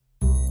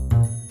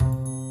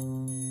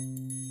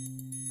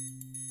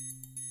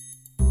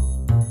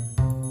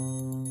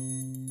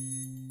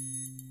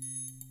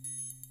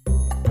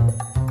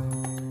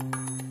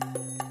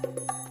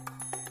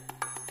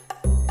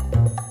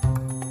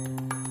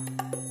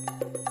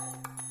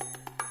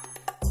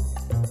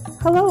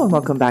Hello and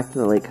welcome back to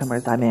the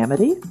Latecomers. I'm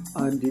Amity.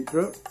 I'm Deep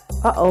Throat.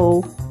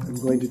 Uh-oh. I'm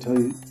going to tell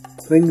you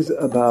things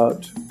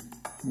about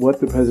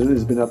what the president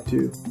has been up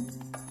to.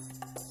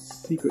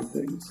 Secret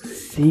things.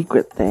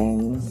 Secret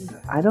things.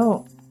 I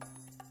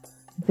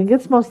think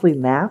it's mostly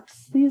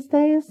naps these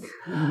days.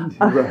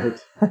 Right.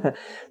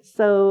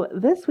 So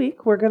this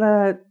week we're going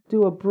to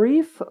do a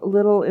brief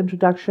little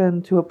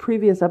introduction to a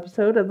previous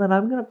episode, and then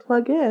I'm going to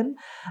plug in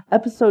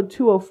episode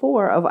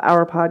 204 of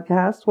our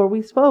podcast where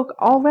we spoke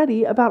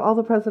already about All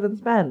the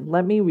President's Men.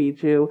 Let me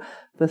read you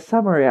the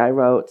summary I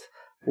wrote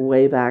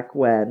way back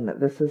when.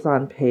 This is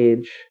on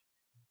page...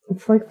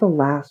 It's like the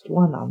last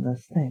one on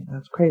this thing.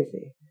 That's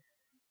crazy.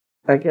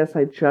 I guess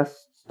I just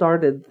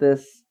started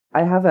this.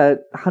 I have a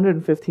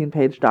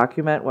 115-page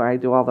document where I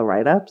do all the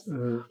write-ups.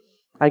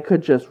 I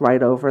could just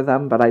write over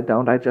them, but I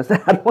don't. I just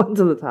add one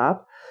to the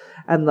top.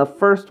 And the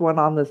first one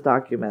on this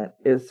document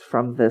is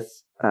from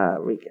this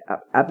recap.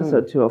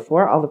 Episode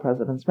 204, All the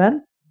President's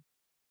Men.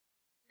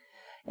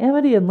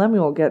 Amity and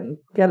Lemuel get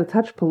a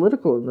touch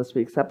political in this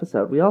week's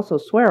episode. We also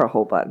swear a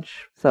whole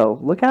bunch. So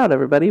look out,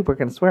 everybody. We're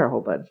going to swear a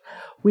whole bunch.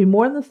 We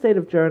mourn the state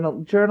of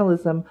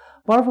journalism,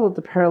 marvel at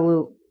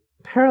the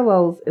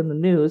parallels in the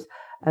news,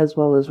 as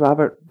well as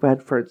Robert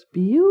Redford's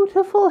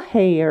beautiful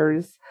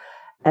hairs,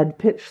 and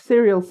pitch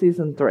Serial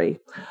Season 3.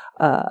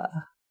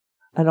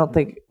 I don't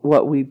think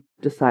what we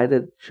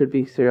decided should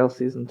be Serial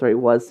Season 3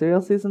 was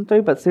Serial Season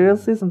 3, but Serial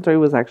Season 3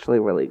 was actually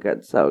really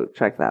good, so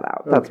check that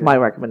out. That's my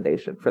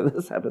recommendation for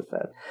this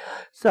episode.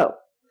 So,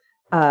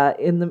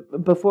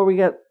 before we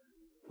get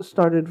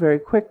started very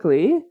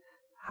quickly,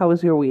 how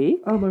was your week?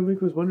 Oh, my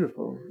week was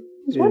wonderful.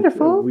 It was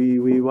wonderful.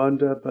 We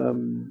wound up,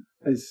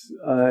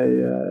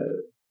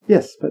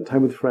 spent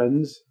time with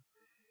friends,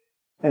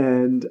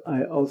 and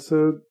I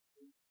also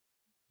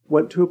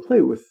went to a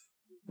play with...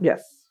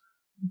 Yes.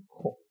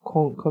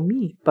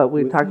 But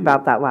we talked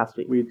about that last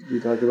week. We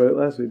talked about it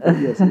last week. But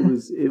yes,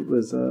 it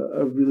was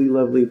a really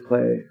lovely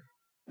play.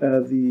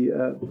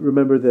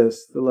 Remember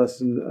This, the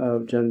lesson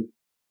of Jan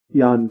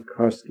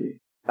Karski.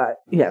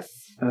 Yes.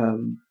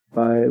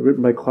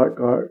 Written by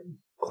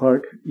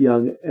Clark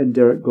Young and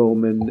Derek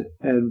Goldman,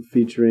 and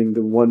featuring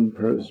the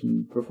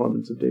one-person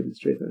performance of David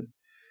Strathairn.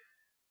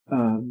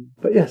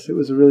 But yes, it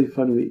was a really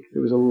fun week.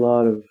 There was a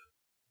lot of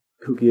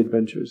kooky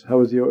adventures. How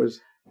was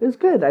yours? It was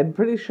good. I'm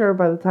pretty sure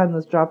by the time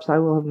this drops, I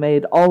will have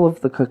made all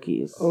of the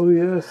cookies. Oh,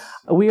 yes.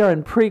 We are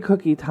in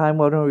pre-cookie time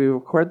when we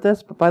record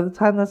this, but by the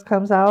time this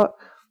comes out,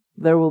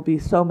 there will be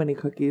so many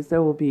cookies.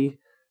 There will be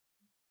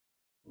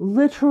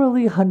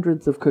literally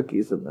hundreds of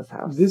cookies in this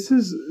house. This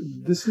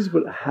is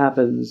what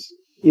happens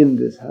in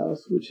this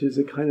house, which is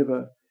a kind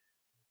of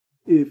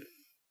if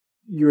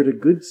you're at a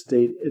good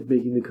state at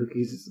making the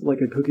cookies, it's like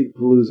a cookie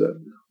palooza.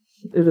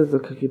 It is a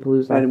cookie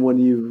palooza. And when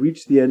you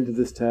reach the end of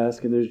this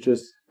task and there's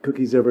just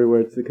cookies everywhere,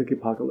 it's the cookie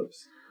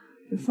apocalypse.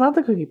 It's not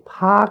the cookie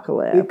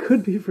apocalypse. It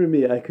could be for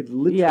me. I could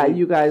literally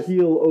you guys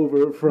heal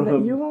over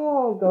from... You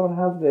all don't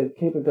have the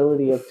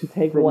capability to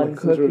take one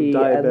cookie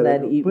and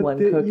then eat one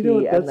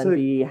cookie and then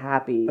be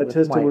happy. A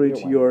testimony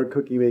to your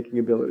cookie-making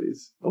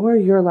abilities. Or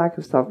your lack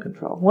of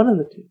self-control. One of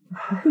the two.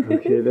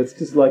 Okay, that's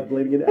just like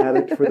blaming an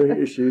addict for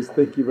their issues.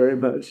 Thank you very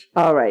much.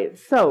 All right,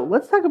 so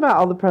let's talk about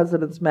All the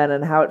President's Men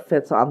and how it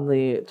fits on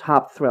the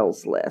top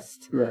thrills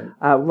list. Right.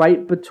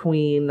 Right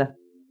between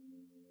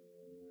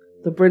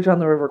The Bridge on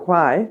the River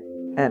Kwai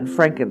and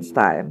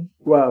Frankenstein.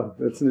 Wow,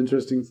 that's an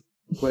interesting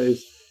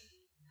place.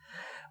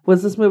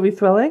 Was this movie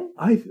thrilling?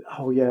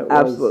 Oh yeah, it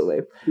was.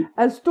 Absolutely.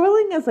 As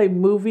thrilling as a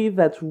movie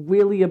that's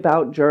really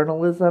about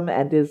journalism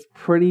and is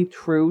pretty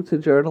true to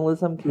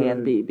journalism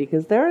can be,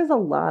 because there is a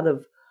lot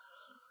of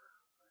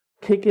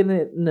kicking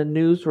it in the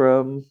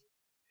newsroom,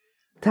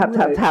 tap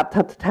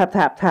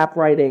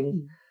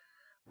writing.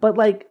 But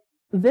like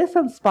this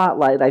and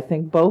Spotlight, I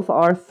think both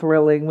are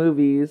thrilling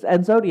movies,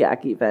 and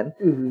Zodiac even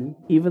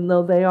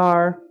though they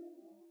are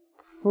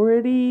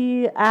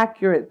pretty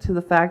accurate to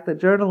the fact that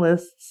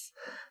journalists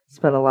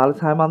spend a lot of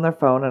time on their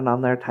phone and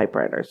on their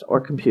typewriters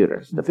or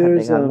computers,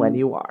 depending on when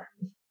you are.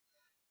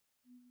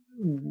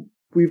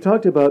 We've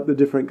talked about the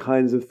different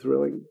kinds of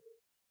thrilling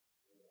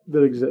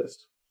that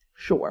exist.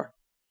 Sure.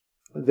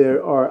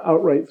 There are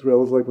outright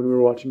thrills, like when we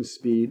were watching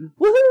Speed.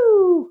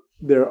 Woohoo!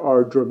 There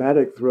are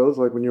dramatic thrills,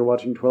 like when you're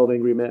watching 12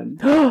 Angry Men.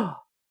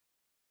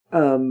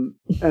 And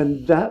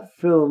that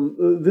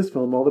film, this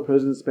film, All the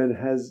President's Men,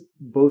 has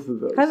both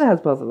of those. Kind of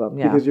has both of them,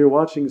 yeah. Because you're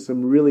watching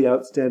some really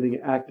outstanding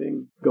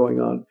acting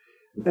going on.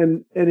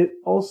 And it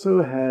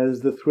also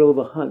has the thrill of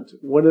a hunt,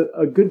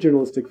 a good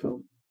journalistic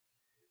film.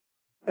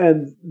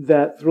 And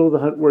that thrill of the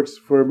hunt works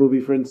for a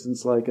movie, for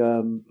instance, like,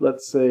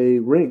 let's say,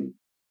 Ring.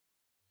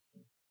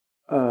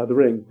 The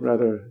Ring,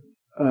 rather.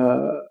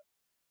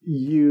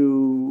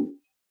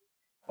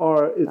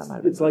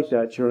 It's like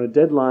that. You're on a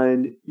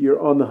deadline, you're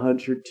on the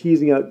hunt, you're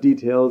teasing out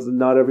details, and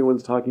not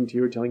everyone's talking to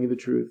you or telling you the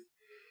truth.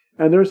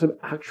 And there's some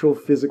actual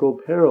physical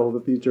peril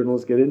that these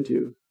journalists get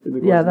into. In the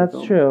course of the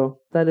film. True.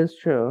 That is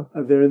true.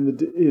 They're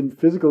in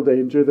physical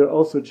danger. They're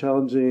also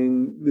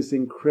challenging this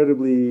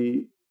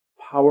incredibly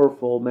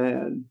powerful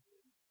man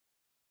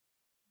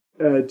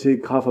to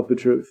cough up the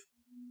truth.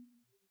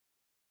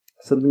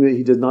 something that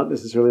he does not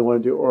necessarily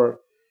want to do, or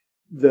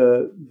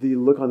the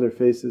look on their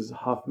faces,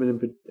 Hoffman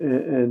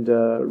and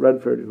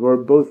Redford, who are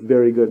both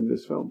very good in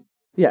this film,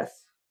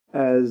 Yes.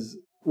 as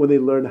when they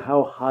learn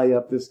how high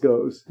up this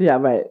goes. Yeah,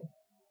 right.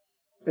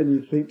 And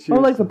you think to Oh,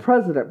 like the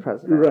yourself,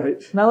 president.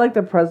 right. Not like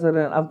the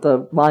president of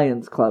the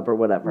Lions Club or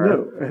whatever.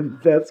 No, and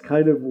that's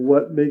kind of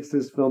what makes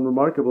this film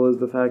remarkable, is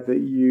the fact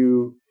that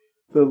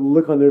the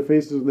look on their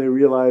faces when they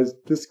realize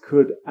this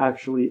could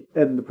actually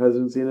end the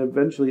presidency, and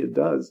eventually it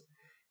does.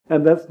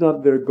 And that's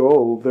not their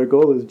goal. Their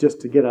goal is just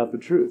to get out the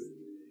truth.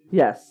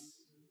 Yes.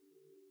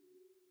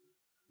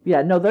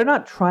 Yeah, no, they're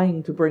not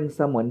trying to bring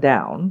someone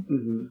down.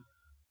 Mm-hmm.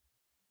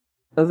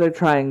 They're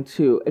trying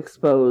to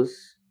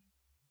expose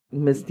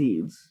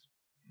misdeeds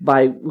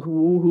by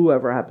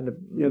whoever happened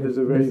to there's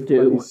a very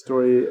funny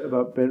story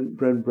about Ben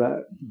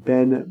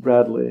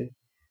Bradlee,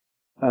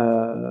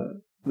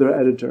 their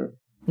editor,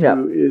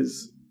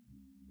 who's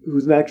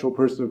an actual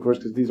person, of course,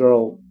 because these are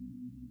all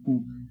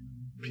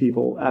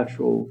people,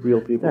 actual real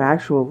people. They're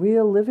actual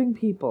real living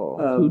people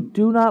who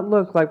do not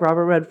look like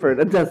Robert Redford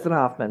and Dustin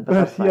Hoffman. But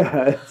that's fine.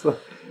 It's like,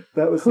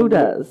 that was who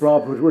does.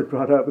 Rob Woodward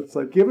brought up. It's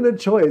like, given a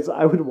choice,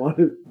 I would want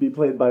to be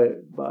played by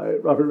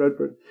Robert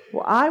Redford.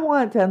 Well, I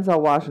want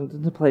Denzel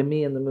Washington to play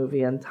me in the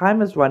movie, and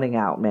time is running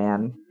out,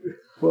 man.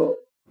 Well,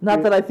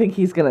 not that I think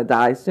he's gonna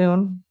die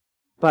soon,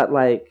 but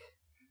like,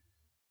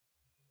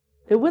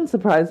 it wouldn't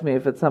surprise me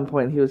if at some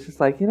point he was just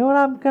like, you know what,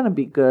 I'm gonna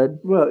be good.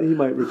 Well, he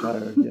might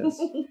retire, yes.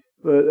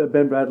 But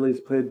Ben Bradlee is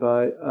played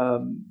by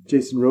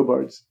Jason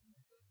Robards,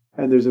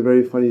 and there's a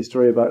very funny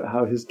story about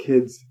how his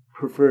kids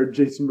preferred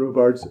Jason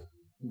Robards'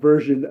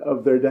 version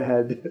of their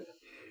dad,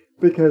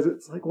 because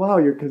it's like, wow,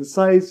 you're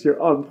concise,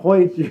 you're on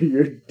point,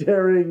 you're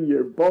daring,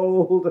 you're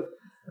bold.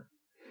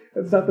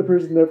 It's not the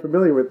person they're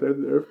familiar with.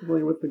 They're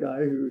familiar with the guy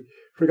who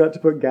forgot to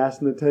put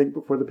gas in the tank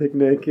before the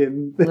picnic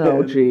and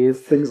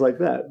things like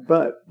that.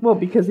 But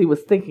because he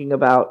was thinking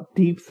about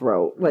Deep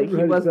Throat, like he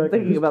wasn't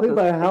thinking about this.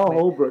 Played by Hal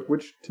Holbrook,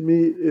 which to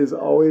me is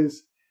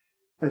always,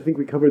 I think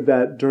we covered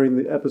that during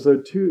the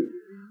episode too.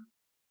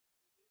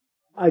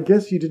 I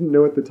guess you didn't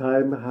know at the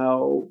time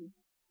how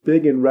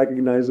big and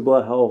recognizable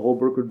Hal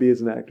Holbrook would be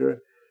as an actor.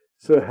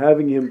 So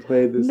having him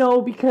play this...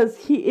 No, because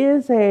he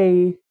is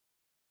a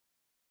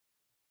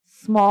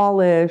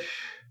smallish,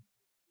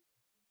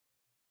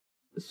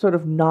 sort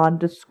of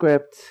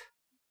nondescript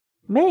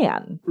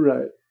man.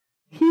 Right.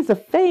 He's a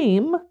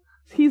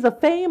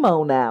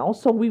fame-o now,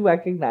 so we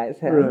recognize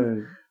him.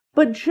 Right.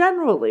 But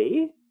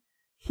generally,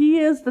 he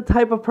is the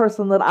type of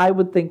person that I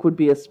would think would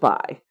be a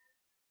spy.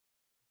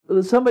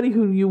 Somebody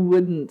who you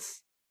wouldn't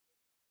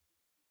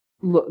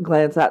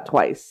glance at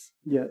twice.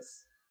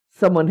 Yes.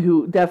 Someone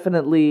who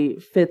definitely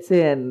fits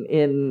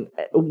in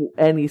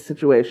any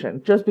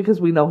situation, just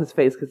because we know his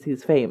face because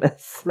he's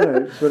famous.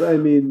 Right, but I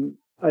mean,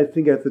 I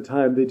think at the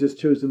time they just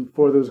chose him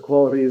for those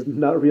qualities,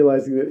 not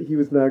realizing that he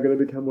was now going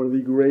to become one of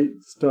the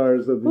great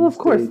stars of the Well, of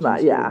course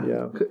not,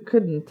 yeah.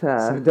 Couldn't...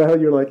 So now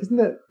you're like, isn't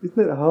that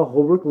Hal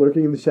Holbrook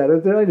lurking in the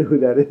shadows there? I know who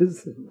that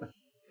is.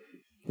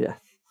 Yes.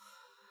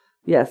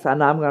 Yes,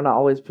 and I'm going to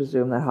always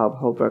presume that Hal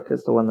Holbrook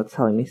is the one that's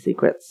telling me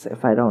secrets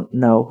if I don't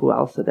know who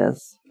else it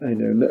is. I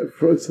know.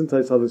 Since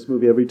I saw this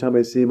movie, every time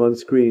I see him on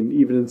screen,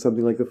 even in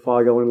something like The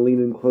Fog, I want to lean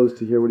in close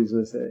to hear what he's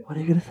going to say. What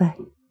are you going to say?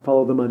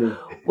 Follow the money.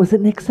 Was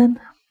it Nixon?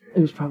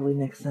 It was probably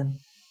Nixon.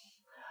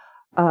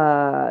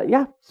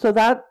 Yeah, so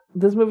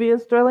this movie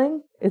is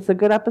thrilling. It's a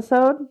good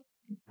episode.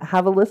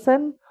 Have a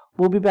listen.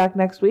 We'll be back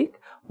next week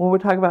when we're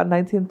talking about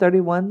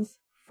 1931's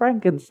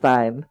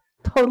Frankenstein.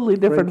 Totally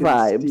different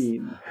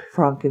vibes.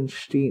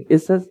 Frankenstein.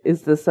 This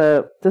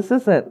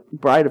isn't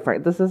Bride of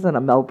Frank. This isn't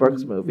a Mel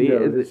Brooks movie.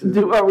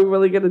 No, are we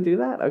really going to do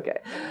that? Okay.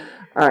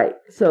 All right.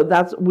 So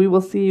we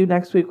will see you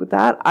next week with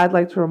that. I'd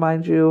like to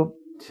remind you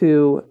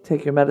to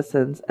take your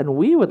medicines, and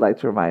we would like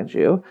to remind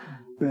you,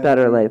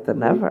 better late than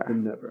never.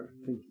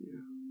 Thank you.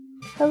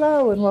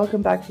 Hello, and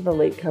welcome back to The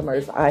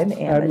Latecomers. I'm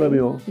Annie. I'm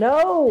Lemuel.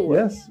 No!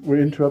 Yes, we're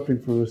interrupting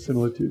for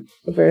verisimilitude.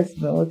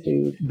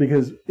 Verisimilitude.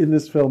 Because in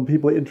this film,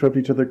 people interrupt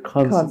each other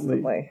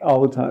constantly.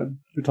 All the time.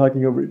 They're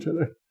talking over each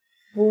other.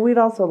 Well, we'd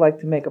also like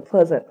to make a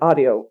pleasant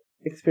audio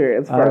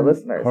experience for our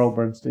listeners. Carl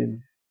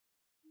Bernstein.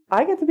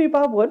 I get to be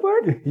Bob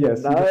Woodward?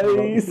 Yes.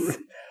 Nice.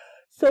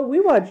 So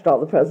we watched All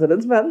the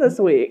President's Men this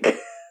week.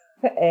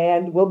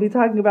 And we'll be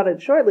talking about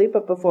it shortly,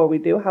 but before we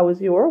do, how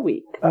was your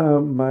week?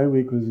 My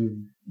week was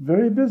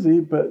very busy,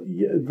 but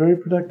very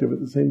productive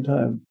at the same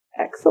time.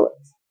 Excellent.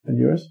 And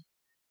yours?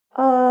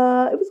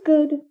 It was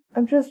good.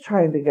 I'm just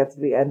trying to get to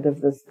the end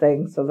of this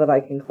thing so that I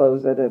can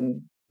close it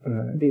and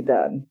be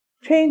done.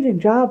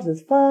 Changing jobs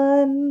is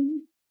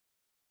fun.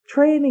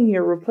 Training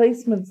your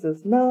replacements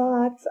is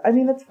not. I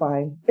mean, it's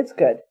fine. It's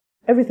good.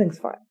 Everything's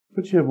fine.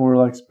 But you have more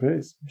relaxed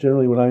pace.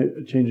 Generally, when I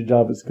change a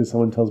job, it's because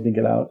someone tells me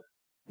get out.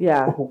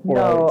 Yeah.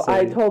 No,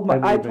 I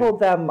told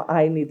them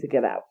I need to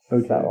get out.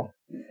 Okay. So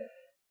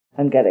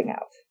I'm getting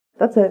out.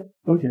 That's it.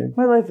 Okay.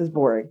 My life is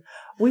boring.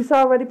 We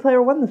saw Ready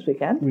Player One this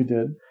weekend. We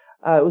did.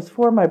 It was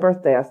for my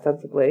birthday,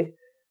 ostensibly.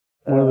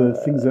 One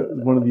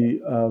of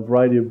the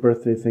variety of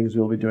birthday things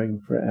we'll be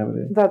doing for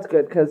Amity. That's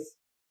good, because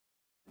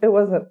it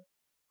wasn't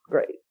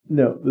great.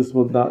 No, this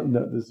will not.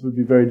 No, this would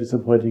be very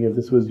disappointing if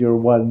this was your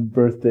one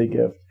birthday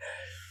gift.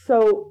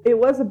 So it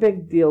was a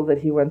big deal that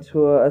he went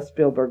to a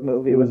Spielberg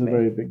movie. It was with a me.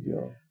 very big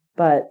deal.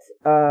 But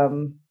I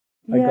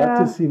got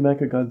to see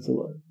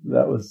Mechagodzilla.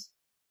 That was.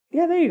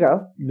 Yeah, there you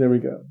go. There we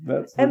go.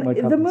 That's and my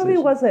the movie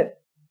wasn't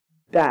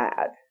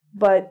bad,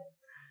 but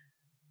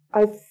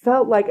I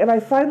felt like, and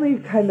I finally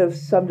kind of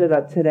summed it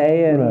up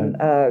today in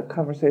a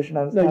conversation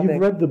I was having.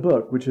 You've read the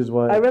book, which is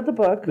why I read the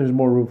book. There's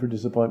more room for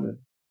disappointment.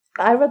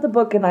 I read the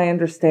book, and I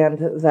understand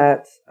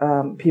that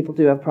people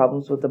do have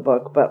problems with the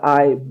book, but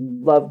I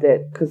loved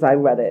it because I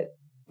read it.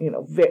 You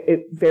know,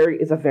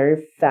 it's a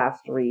very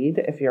fast read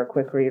if you're a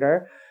quick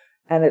reader,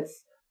 and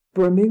it's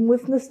brimming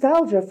with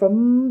nostalgia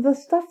from the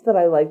stuff that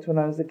I liked when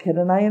I was a kid,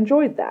 and I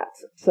enjoyed that.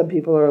 Some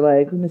people are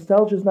like,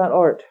 nostalgia's not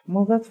art.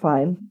 Well, that's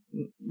fine.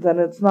 Then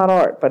it's not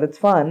art, but it's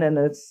fun, and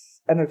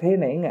it's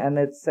entertaining, and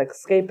it's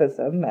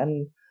escapism,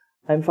 and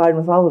I'm fine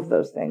with all of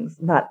those things.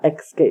 Not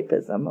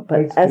escapism,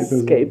 but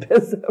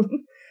escapism.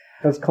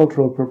 That's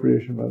cultural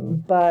appropriation, by the way.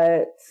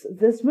 But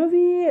this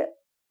movie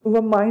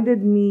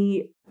reminded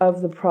me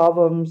of the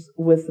problems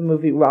with the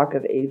movie Rock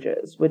of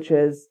Ages, which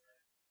is,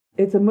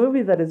 it's a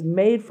movie that is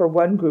made for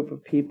one group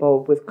of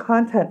people with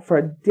content for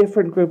a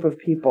different group of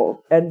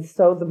people. And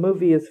so the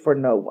movie is for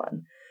no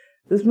one.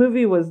 This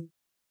movie was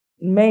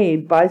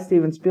made by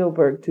Steven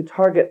Spielberg to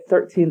target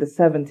 13 to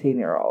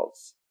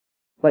 17-year-olds.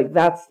 Like,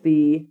 that's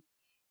the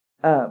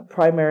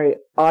primary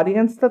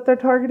audience that they're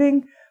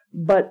targeting.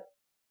 But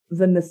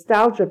the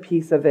nostalgia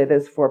piece of it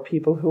is for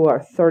people who are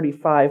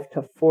 35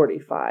 to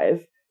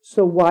 45.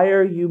 So why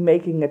are you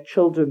making a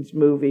children's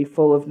movie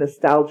full of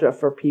nostalgia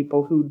for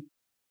people who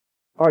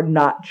are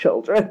not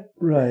children?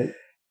 Right.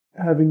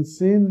 Having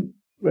seen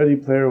Ready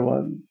Player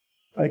One,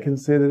 I can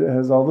say that it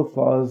has all the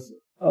flaws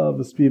of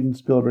a Steven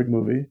Spielberg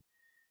movie,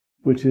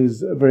 which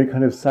is a very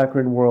kind of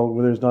saccharine world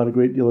where there's not a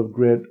great deal of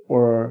grit,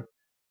 or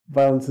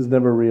violence is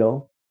never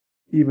real,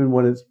 even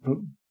when it's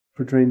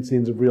portraying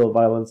scenes of real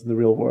violence in the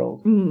real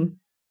world.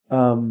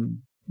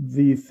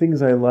 The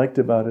things I liked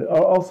about it,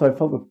 also I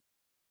felt the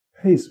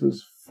pace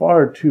was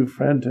far too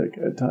frantic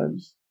at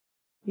times.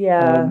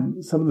 Yeah.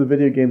 Some of the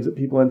video games that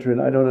people enter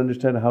in, I don't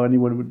understand how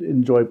anyone would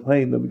enjoy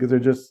playing them, because they're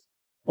just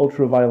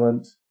ultra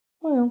violent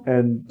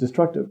and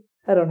destructive.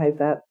 I don't hate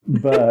that.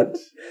 But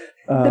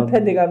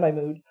depending on my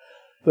mood.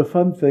 The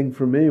fun thing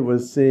for me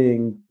was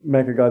seeing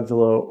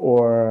Mechagodzilla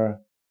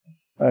or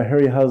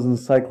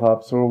Harryhausen's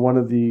Cyclops, or one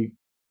of the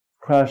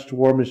crashed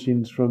war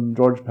machines from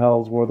George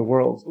Pal's War of the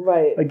Worlds.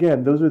 Right.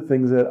 Again, those are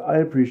things that I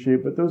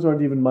appreciate, but those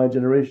aren't even my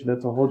generation.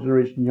 That's a whole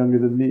generation younger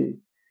than me.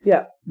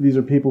 Yeah. These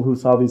are people who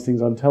saw these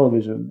things on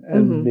television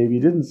and maybe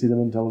didn't see them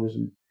on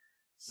television.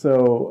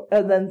 So.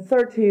 And then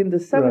 13 to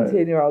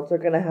 17-year-olds are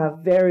going to have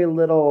very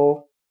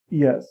little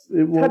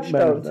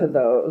touchstone to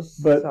those.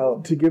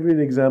 But to give you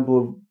an example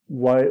of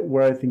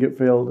where I think it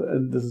failed,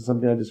 and this is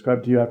something I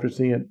described to you after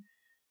seeing it,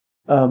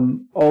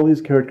 all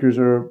these characters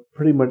are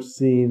pretty much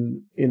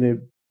seen in a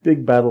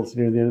big battle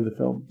scene near the end of the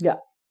film. Yeah.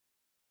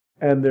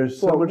 And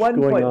there's so much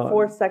going on.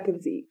 1.4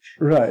 seconds each.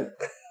 Right.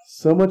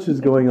 So much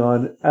is going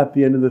on at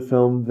the end of the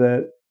film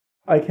that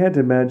I can't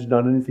imagine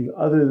on anything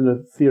other than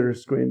a theater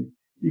screen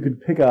you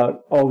could pick out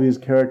all these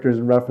characters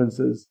and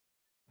references.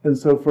 And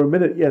so for a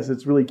minute, yes,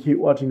 it's really cute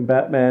watching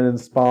Batman and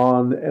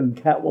Spawn and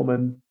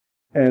Catwoman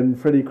and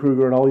Freddy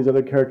Krueger and all these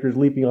other characters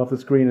leaping off the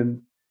screen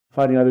and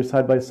fighting either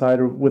side by side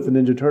or with the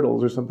Ninja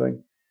Turtles or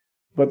something.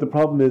 But the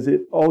problem is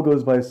it all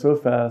goes by so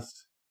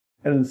fast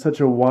and in such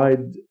a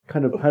wide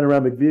kind of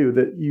panoramic view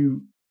that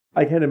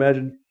I can't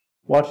imagine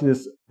watching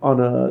this on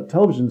a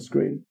television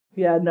screen.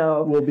 Yeah,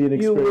 no. Will be an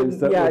experience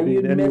that will be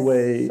in any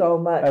way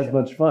as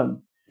much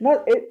fun.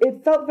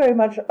 It felt very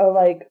much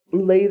like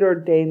later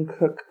Dane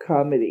Cook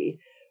comedy,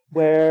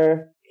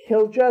 where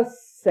he'll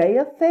just say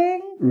a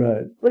thing.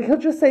 Right. Like, he'll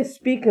just say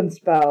speak and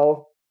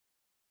spell.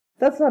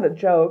 That's not a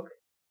joke.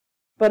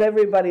 But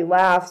everybody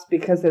laughs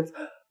because it's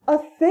a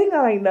thing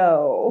I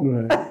know.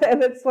 Right.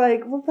 And it's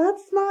like, well,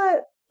 that's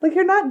not, like,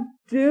 you're not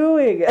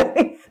doing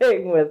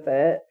anything with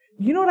it.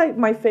 You know what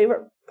my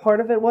favorite part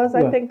of it was,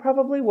 I think,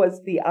 probably,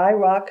 was the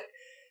IROC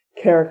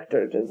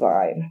character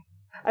design.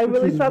 I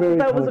really thought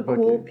that was a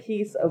cool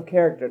piece of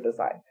character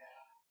design.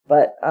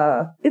 But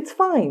it's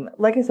fine.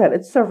 Like I said,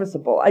 it's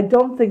serviceable. I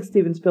don't think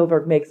Steven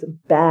Spielberg makes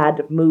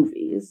bad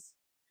movies.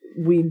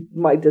 We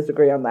might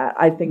disagree on that.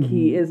 I think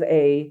he is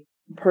a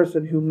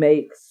person who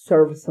makes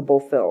serviceable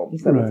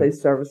films, and it's a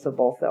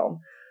serviceable film.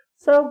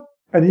 So,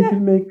 and he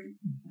can make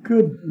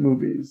good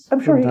movies. I'm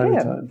sure he from time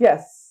can. To time.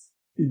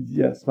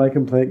 Yes, my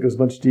complaint goes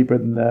much deeper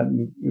than that,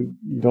 and you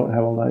don't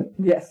have all night.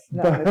 Yes,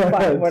 no, it's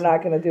fine. We're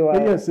not going to do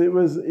it. Yes, it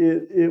was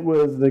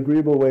an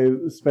agreeable way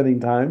of spending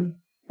time.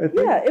 I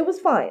think. Yeah, it was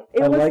fine.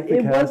 I like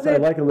the cast. I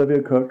like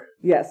Olivia Cook.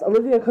 Yes,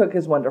 Olivia Cook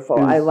is wonderful.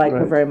 I like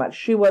her very much.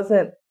 She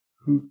wasn't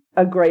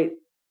a great.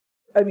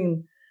 I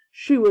mean,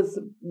 she was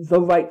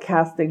the right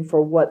casting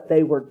for what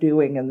they were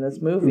doing in this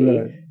movie.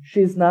 Right.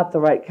 She's not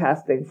the right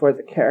casting for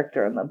the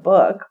character in the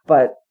book,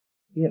 but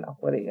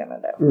what are you going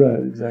to do?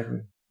 Right, exactly.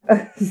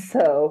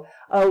 So,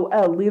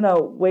 Lena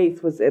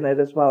Waithe was in it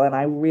as well, and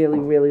I really,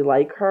 really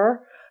like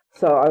her.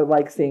 So I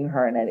like seeing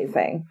her in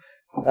anything.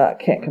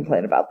 Can't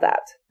complain about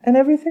that. And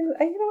everything,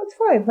 it's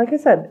fine. Like I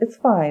said, it's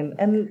fine.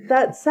 And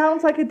that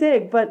sounds like a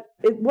dig, but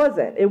it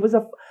wasn't. It was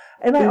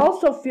and I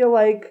also feel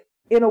like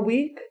in a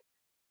week,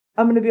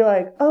 I'm going to be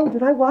like, oh,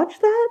 did I watch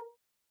that?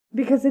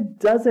 Because it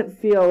doesn't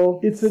feel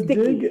It's sticky. a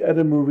dig at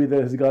a movie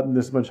that has gotten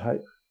this much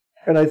hype.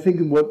 And I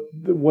think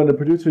when a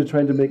producer is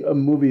trying to make a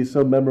movie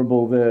so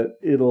memorable that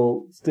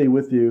it'll stay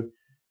with you,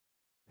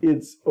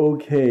 it's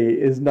okay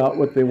is not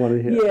what they want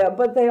to hear. Yeah,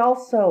 but they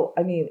also,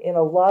 in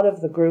a lot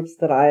of the groups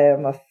that I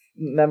am a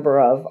member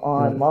of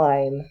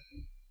online,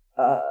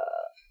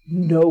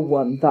 no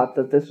one thought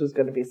that this was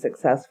going to be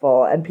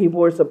successful. And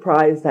people were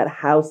surprised at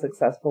how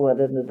successful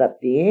it ended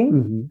up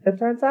being, it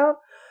turns out.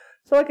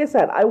 So like I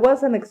said, I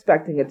wasn't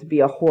expecting it to be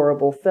a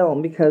horrible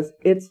film because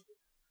it's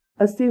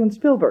a Steven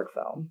Spielberg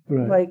film.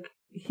 Right. Like,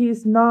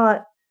 he's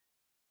like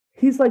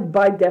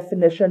by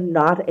definition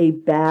not a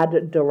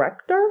bad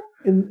director.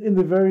 In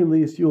the very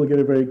least, you will get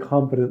a very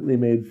competently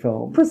made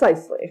film.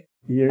 Precisely.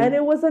 And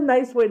it was a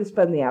nice way to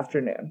spend the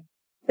afternoon.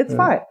 It's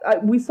fine.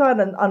 We saw it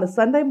on a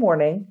Sunday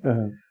morning.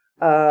 It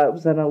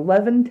was an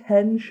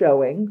 11:10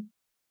 showing.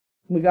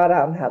 We got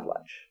out and had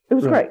lunch. It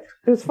was great.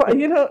 It was fine.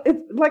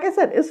 Like I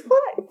said, it's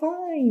fine.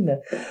 Fine.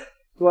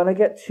 You want to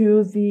get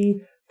to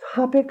the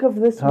topic of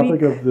this week?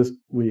 Topic of this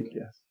week,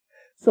 yes.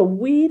 So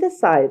we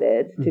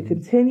decided to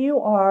continue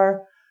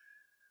our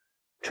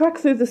trek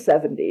through the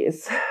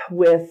 70s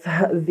with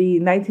the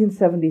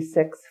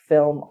 1976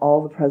 film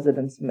All the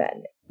President's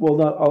Men. Well,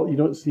 not all. You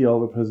don't see all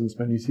the President's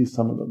Men. You see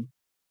some of them.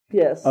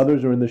 Yes.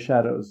 Others are in the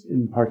shadows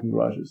in parking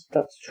garages.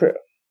 That's true.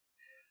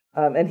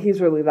 And he's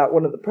really not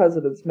one of the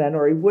President's Men,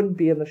 or he wouldn't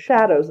be in the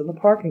shadows in the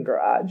parking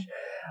garage.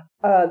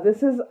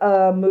 This is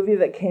a movie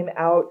that came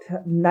out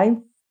the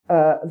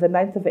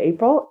 9th of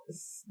April,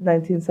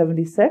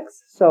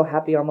 1976. So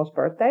happy almost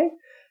birthday.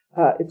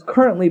 It's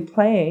currently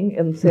playing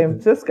in San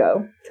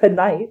Francisco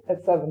tonight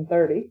at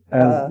 7:30.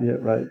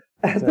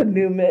 At the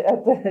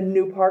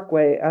new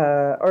Parkway,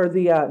 or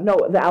the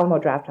Alamo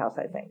Drafthouse,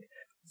 I think.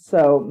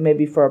 So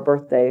maybe for a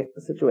birthday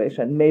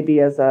situation,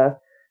 maybe as a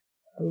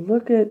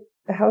look at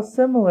how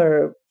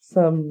similar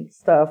some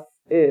stuff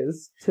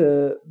is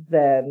to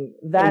then.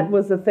 That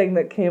was the thing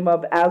that came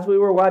up as we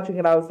were watching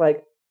it. I was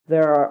like,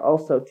 there are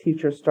also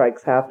teacher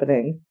strikes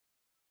happening.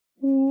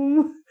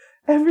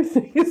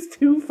 Everything is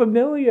too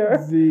familiar.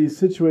 The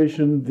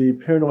situation, the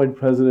paranoid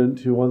president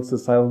who wants to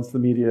silence the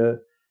media,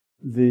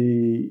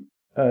 the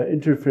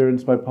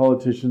interference by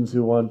politicians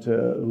who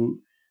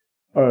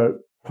are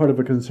part of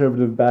a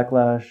conservative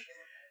backlash.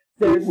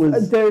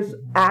 There's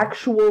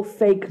actual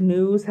fake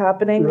news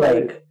happening,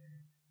 right.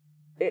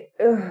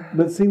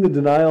 But seeing the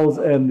denials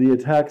and the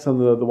attacks on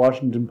the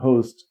Washington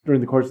Post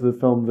during the course of the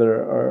film that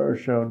are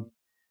shown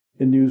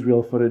in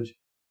newsreel footage,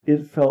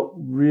 it felt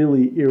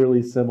really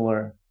eerily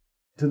similar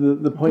to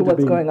the point of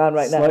being going on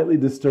right slightly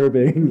now.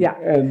 Disturbing. Yeah.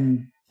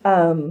 And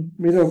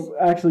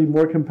actually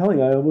more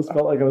compelling. I almost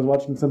felt like I was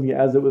watching something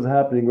as it was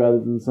happening rather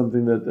than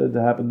something that had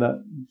happened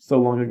that so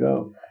long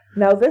ago.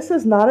 Now, this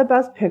is not a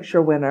Best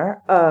Picture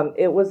winner.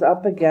 It was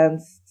up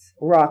against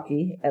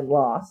Rocky and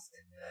lost.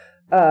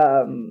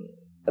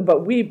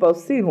 But we both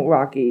seen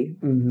Rocky,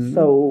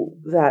 so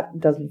that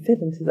doesn't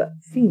fit into the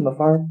theme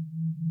of our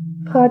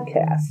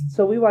podcast.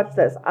 So we watched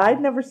this.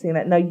 I'd never seen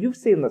it. Now, you've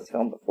seen this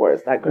film before,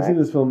 is that correct? I've seen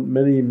this film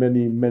many,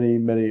 many, many,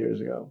 many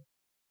years ago.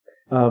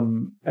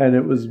 And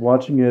it was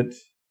watching it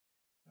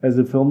as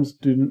a film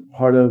student,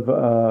 part of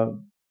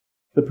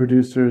the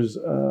producer's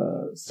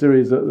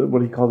series,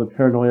 what he called the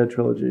Paranoia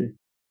trilogy,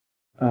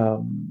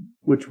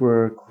 which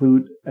were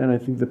Clute and I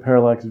think The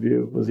Parallax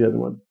View was the other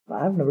one.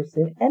 I've never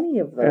seen any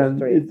of those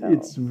three films.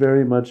 It's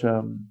very much...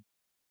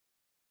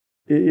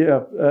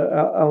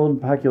 Alan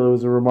Pakula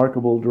was a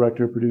remarkable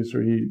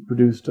director-producer. He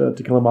produced To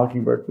Kill a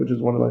Mockingbird, which is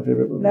one of my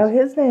favorite movies. Now,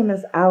 his name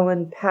is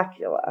Alan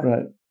Pakula.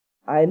 Right.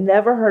 I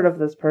never heard of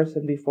this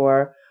person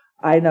before.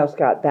 I know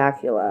Scott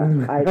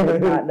Bakula. I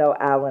did not know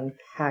Alan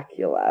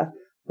Pakula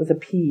with a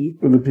P.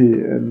 With a P.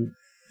 And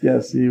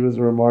yes, he was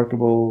a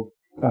remarkable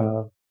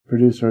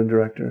producer and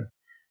director.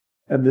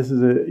 And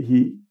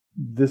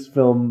this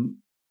film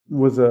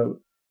was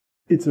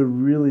it's a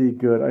really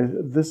good,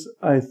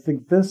 I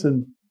think this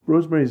and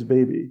Rosemary's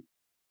Baby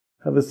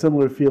have a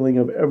similar feeling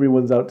of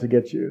everyone's out to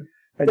get you.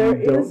 And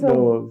you don't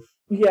know of...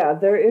 Yeah,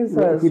 there is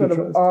a sort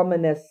of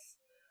ominous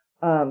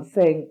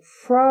thing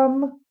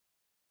from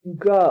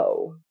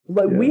go.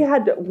 Like we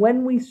had to,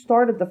 when we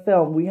started the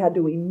film, we had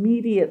to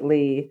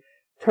immediately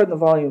turn the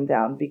volume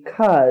down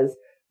because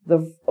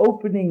the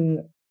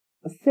opening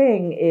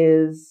thing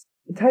is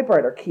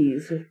typewriter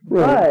keys,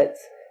 but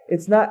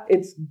it's not.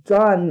 It's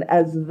done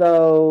as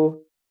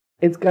though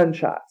it's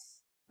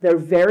gunshots. They're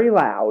very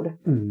loud,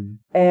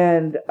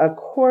 and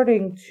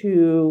according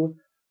to,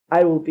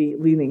 I will be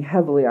leaning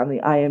heavily on the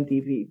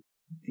IMDb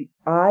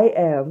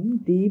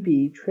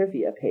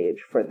trivia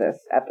page for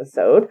this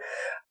episode.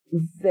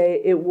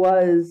 It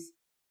was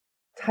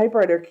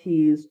typewriter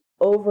keys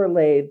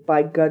overlaid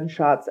by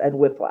gunshots and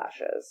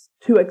whiplashes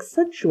to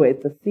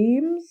accentuate the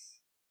themes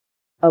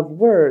of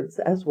words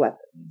as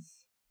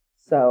weapons.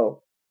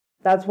 So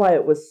that's why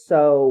it was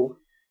so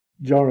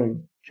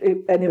jarring.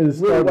 It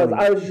really was.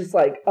 I was just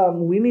like,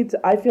 we need to,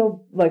 I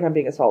feel like I'm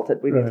being assaulted.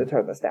 We need to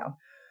turn this down.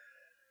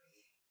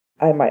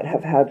 I might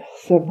have had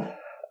some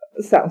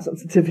sound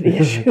sensitivity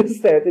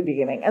issues there at the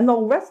beginning. And the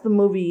rest of the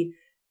movie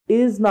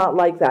is not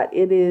like that.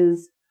 It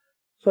is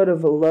sort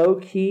of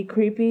low-key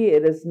creepy.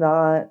 It is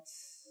not...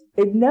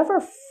 It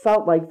never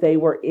felt like they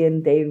were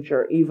in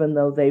danger, even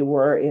though they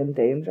were in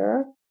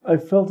danger. I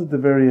felt at the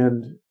very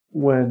end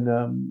when...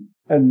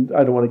 and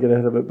I don't want to get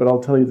ahead of it, but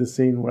I'll tell you the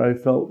scene where I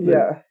felt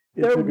that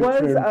there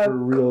was a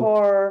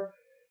car...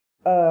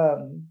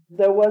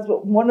 there was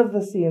one of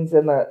the scenes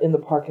in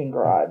the parking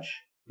garage.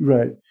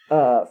 Right.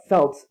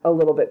 Felt a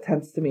little bit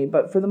tense to me.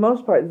 But for the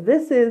most part,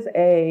 this is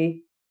a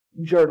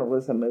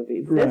journalism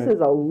movie. This is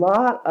a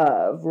lot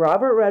of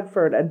Robert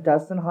Redford and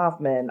Dustin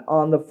Hoffman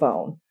on the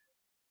phone.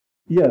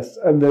 Yes,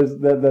 and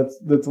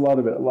that's a lot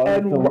of it. A lot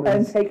of the film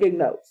and taking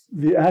notes.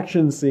 The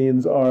action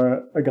scenes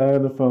are a guy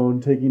on the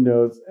phone taking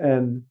notes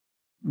and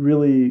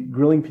really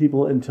grilling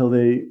people until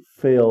they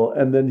fail,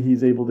 and then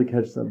he's able to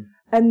catch them.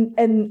 And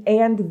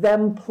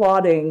them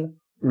plotting.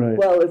 Right.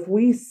 Well, if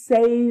we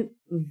say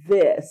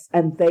this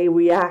and they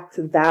react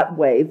that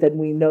way, then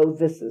we know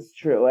this is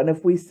true. And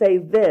if we say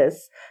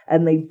this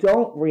and they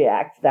don't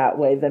react that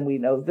way, then we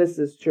know this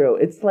is true.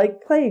 It's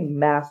like playing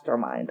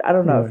Mastermind. I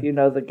don't know if you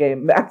know the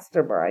game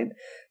Mastermind.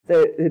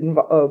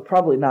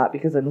 Probably not,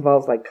 because it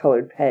involves like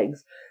colored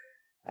pegs.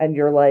 And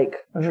you're like...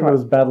 I think it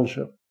was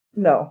Battleship.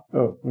 No.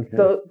 Oh, okay.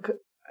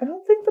 I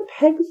don't think the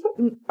pegs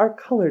are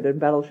colored in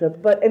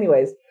Battleship. But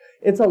anyways,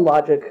 it's a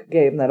logic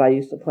game that I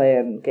used to play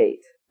in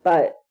Gate.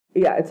 But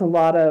yeah, it's a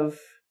lot of...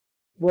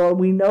 Well,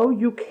 we know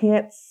you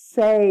can't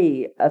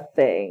say a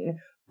thing,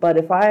 but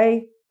if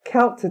I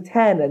count to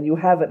 10 and you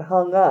haven't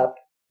hung up,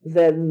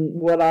 then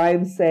what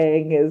I'm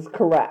saying is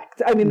correct.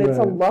 I mean, it's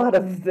a lot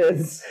of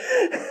this.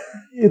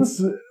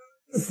 It's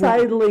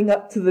sidling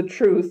up to the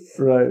truth.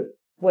 Right.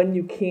 When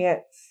you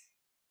can't.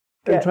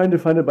 And trying to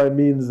find it by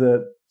means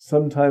that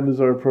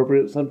sometimes are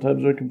appropriate,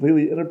 sometimes are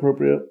completely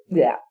inappropriate.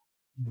 Yeah.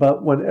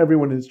 But when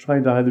everyone is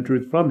trying to hide the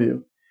truth from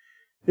you,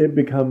 it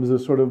becomes a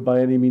sort of by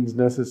any means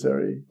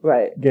necessary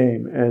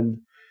game.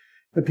 And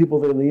the people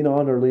they lean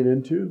on or lean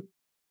into,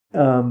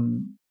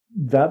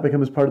 that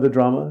becomes part of the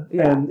drama.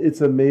 Yeah. And it's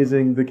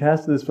amazing. The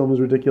cast of this film is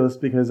ridiculous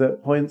because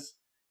at points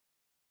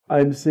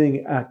I'm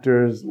seeing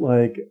actors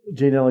like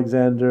Jane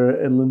Alexander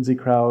and Lindsay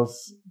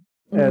Krause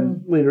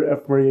and later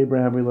F. Murray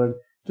Abraham, we learned,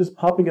 just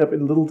popping up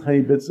in little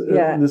tiny bits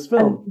in this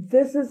film. And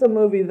this is a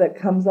movie that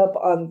comes up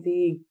on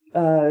the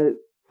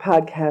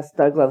podcast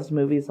Doug Loves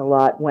Movies a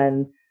lot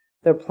when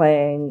they're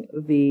playing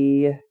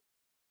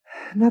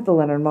not the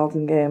Leonard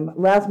Maltin game,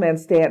 Last Man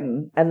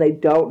Stanton, and they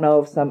don't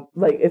know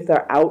if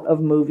they're out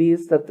of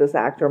movies that this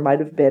actor might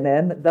have been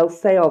in. They'll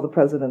say All the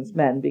President's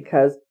Men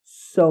because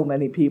so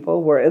many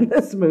people were in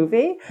this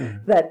movie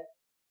that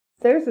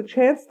there's a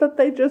chance that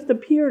they just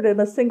appeared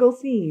in a single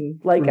scene,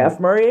 like F.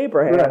 Murray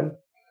Abraham. Right.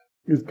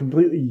 He was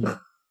completely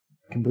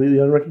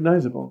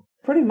unrecognizable.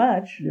 Pretty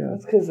much. Yeah.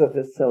 That's because of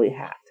his silly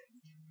hat.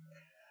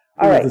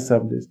 All right. The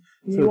 70s.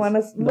 You want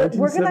to?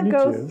 We're going to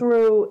go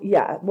through.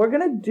 Yeah, we're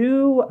going to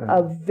do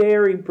a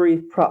very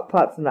brief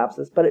plot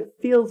synopsis, but it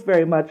feels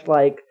very much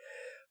like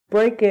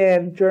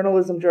break-in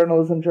journalism,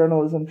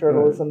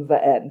 the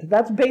end.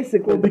 That's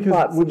basically the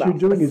plot synopsis. What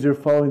you're doing is you're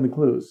following the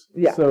clues.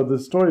 Yeah. So the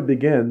story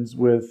begins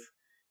with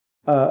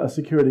a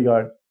security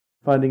guard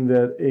finding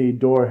that a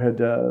door had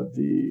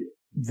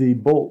the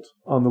bolt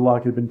on the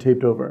lock had been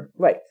taped over.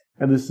 Right.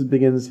 And this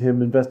begins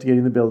him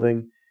investigating the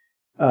building.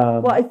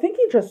 Well, I think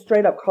he just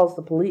straight up calls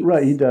the police.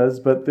 Right, he does,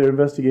 but they're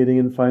investigating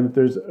and find that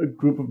there's a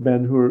group of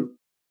men who are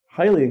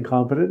highly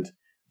incompetent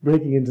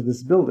breaking into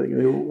this building.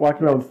 They're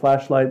walking around with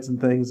flashlights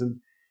and things, and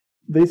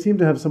they seem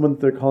to have someone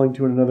that they're calling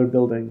to in another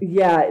building.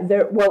 Yeah,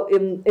 they're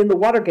in the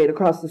Watergate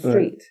across the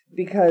street,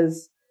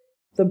 because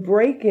the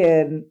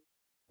break-in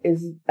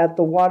is at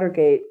the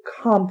Watergate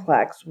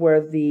complex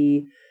where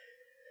the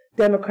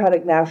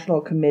Democratic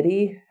National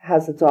Committee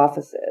has its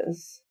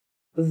offices.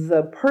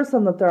 The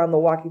person that they're on the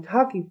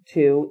walkie-talkie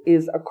to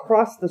is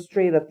across the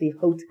street at the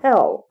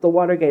hotel, the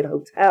Watergate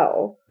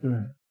Hotel,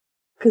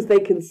 because they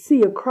can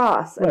see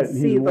across and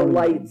see the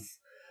lights.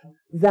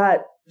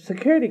 That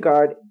security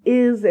guard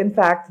is, in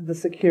fact, the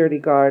security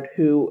guard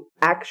who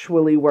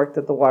actually worked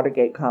at the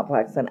Watergate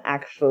complex and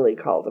actually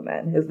called him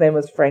in. His name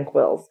was Frank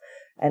Wills,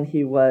 and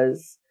he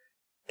was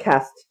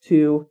cast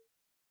to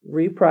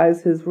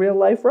reprise his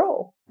real-life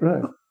role,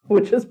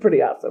 which is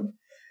pretty awesome.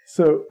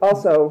 So,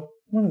 also,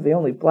 one of the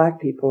only black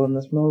people in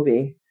this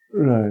movie.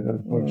 Right,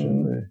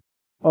 unfortunately.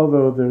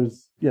 Although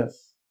as a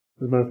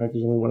matter of fact,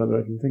 there's only one other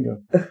I can think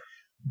of.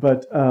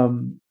 But,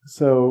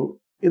 so,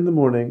 in the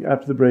morning,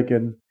 after the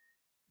break-in,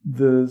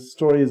 the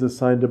story is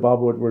assigned to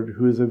Bob Woodward,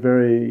 who is a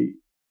very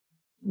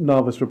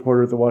novice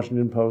reporter at the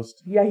Washington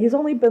Post. Yeah, he's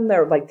only been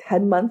there like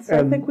 10 months,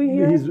 I think we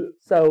hear.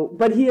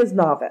 But he is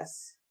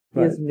novice. He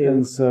is new.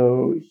 And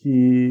so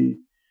he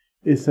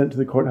is sent to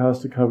the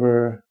courthouse to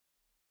cover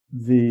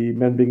the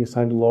men being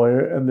assigned a lawyer,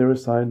 and they're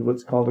assigned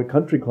what's called a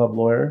country club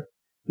lawyer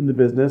in the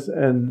business,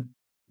 and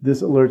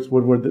this alerts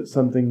Woodward that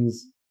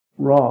something's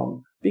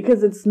wrong.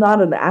 Because it's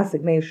not an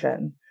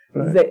assignation.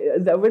 Right.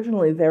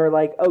 Originally, they were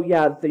like, oh,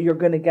 yeah, you're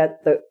going to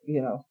get the,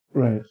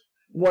 Right.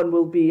 one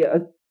will be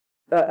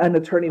an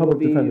attorney Public will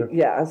be, defender.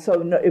 yeah. So,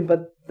 no,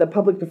 but the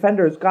public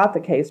defenders got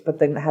the case, but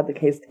then had the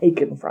case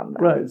taken from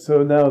them. Right.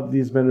 So now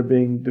these men are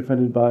being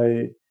defended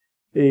by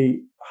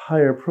a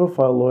higher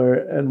profile lawyer,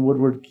 and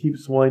Woodward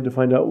keeps wanting to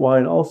find out why,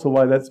 and also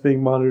why that's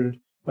being monitored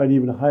by an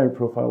even higher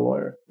profile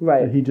lawyer.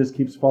 Right. And he just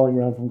keeps falling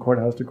around from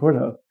courthouse to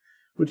courthouse,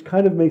 which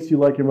kind of makes you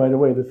like him right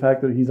away. The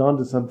fact that he's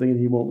onto something and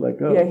he won't let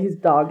go. Yeah, he's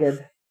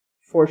dogged,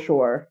 for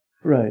sure.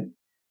 Right.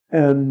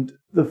 And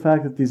the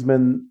fact that these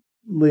men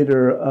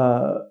later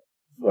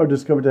are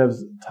discovered to have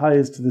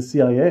ties to the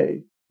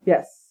CIA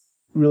Yes.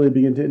 really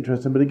begin to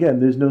interest him. But again,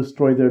 there's no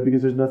story there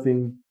because there's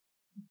nothing,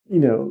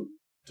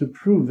 to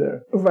prove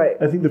there. Right.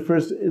 I think the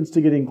first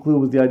instigating clue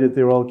was the idea that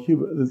they were all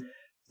Cuban.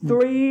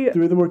 Three of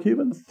them were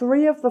Cubans?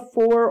 3 of the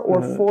 4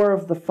 or 4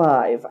 of the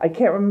 5. I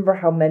can't remember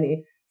how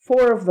many.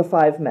 4 of the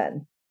 5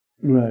 men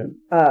Right.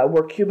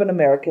 were Cuban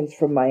Americans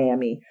from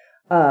Miami.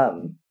 My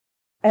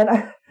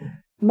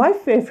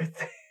favorite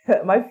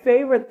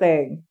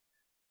thing,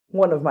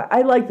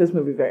 I like this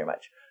movie very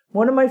much.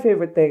 One of my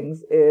favorite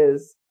things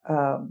is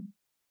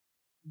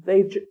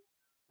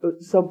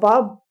so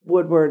Bob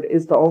Woodward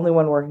is the only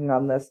one working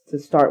on this to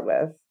start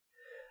with.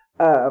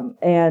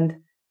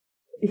 And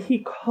he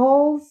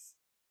calls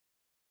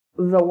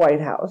the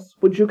White House,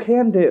 which you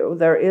can do.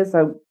 There is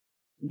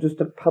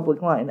just a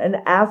public line, and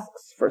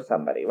asks for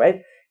somebody,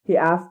 right? He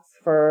asks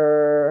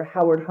for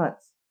Howard Hunt.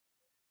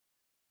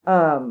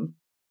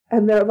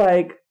 And they're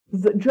like,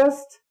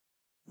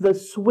 the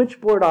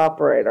switchboard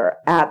operator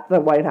at the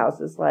White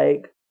House is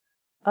like,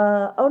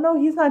 oh no,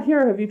 he's not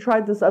here. Have you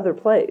tried this other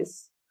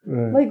place?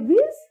 Right. Like, these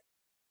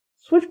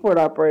switchboard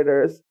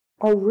operators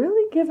are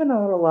really giving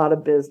out a lot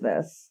of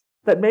business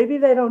that maybe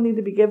they don't need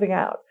to be giving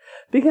out.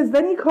 Because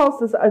then he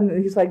calls this, and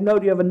he's like, no,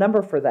 do you have a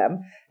number for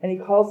them? And he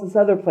calls this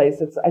other place.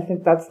 I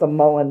think that's the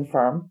Mullen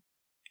firm,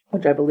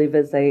 which I believe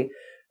is a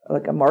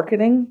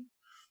marketing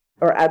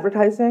or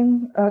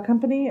advertising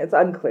company. It's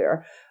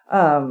unclear.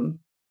 And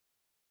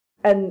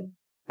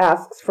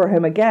asks for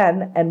him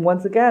again. And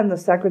once again, the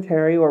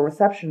secretary or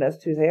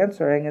receptionist who's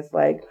answering is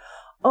like,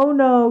 oh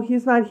no,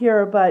 he's not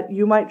here, but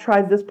you might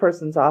try this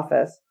person's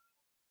office.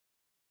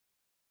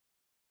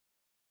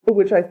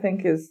 Which I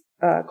think is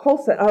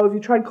Coulson. Oh, have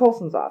you tried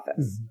Coulson's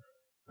office?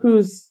 Mm-hmm.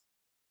 Who's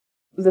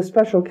the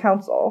special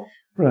counsel.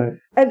 Right.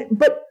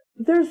 But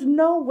there's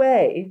no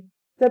way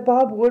that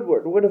Bob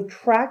Woodward would have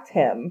tracked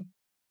him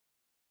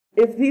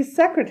if these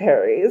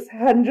secretaries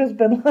hadn't just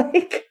been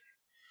like,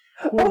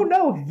 oh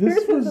no,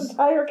 here's his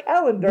entire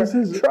calendar. This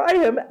is try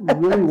him.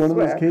 Really one of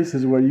those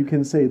cases where you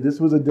can say this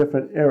was a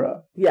different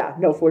era. Yeah,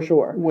 no, for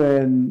sure.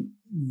 When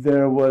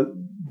there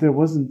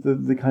wasn't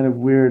the kind of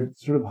weird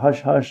sort of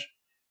hush-hush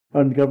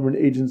on government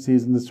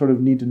agencies and the sort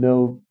of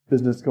need-to-know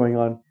business going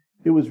on.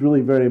 It was really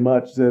very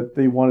much that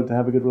they wanted to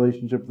have a good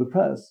relationship with the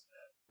press.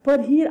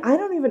 But he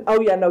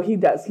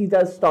does. He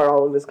does start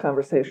all of his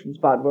conversations,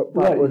 Bob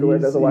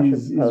Woodward, as a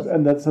Washington Post.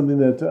 And that's something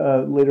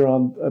that later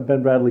on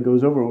Ben Bradley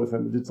goes over with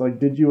him. It's like,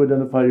 did you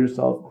identify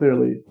yourself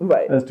clearly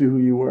as to who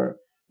you were?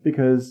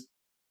 Because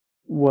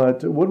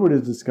what Woodward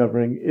is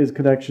discovering is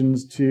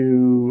connections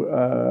to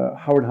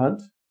Howard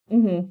Hunt,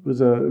 who was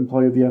an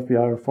employee of the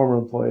FBI, or former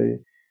employee,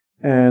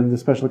 and the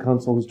special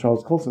counsel was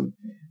Charles Coulson.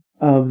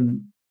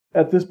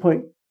 At this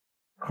point,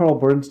 Carl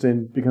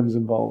Bernstein becomes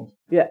involved.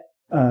 Yeah.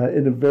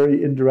 In a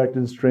very indirect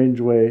and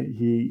strange way,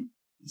 he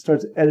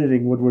starts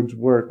editing Woodward's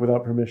work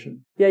without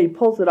permission. Yeah, he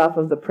pulls it off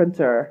of the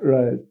printer.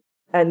 Right.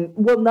 And,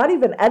 well, not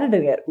even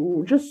editing it,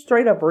 just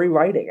straight up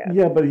rewriting it.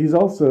 Yeah, but he's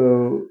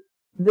also...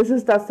 This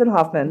is Dustin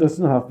Hoffman.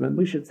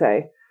 We should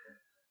say.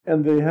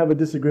 And they have a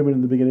disagreement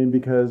in the beginning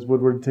because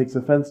Woodward takes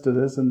offense to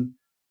this, and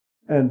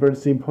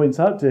Bernstein points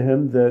out to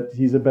him that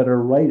he's a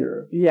better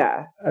writer.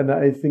 Yeah. And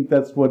I think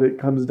that's what it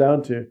comes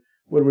down to.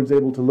 Woodward's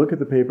able to look at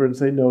the paper and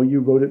say, no,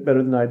 you wrote it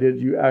better than I did.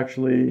 You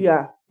actually...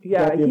 Yeah.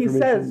 He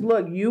says,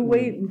 look, you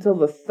wait until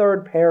the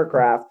third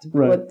paragraph to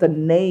put the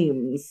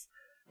names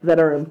that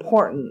are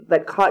important,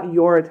 that caught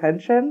your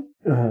attention.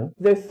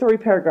 There's 3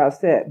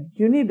 paragraphs in.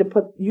 You need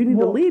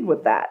to lead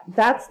with that.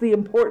 That's the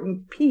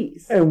important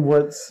piece. And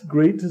what's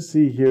great to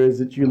see here is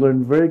that you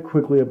learn very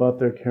quickly about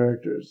their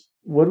characters.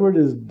 Woodward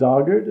is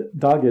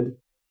dogged,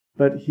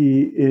 but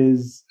he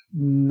is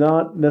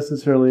not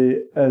necessarily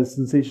as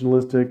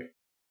sensationalistic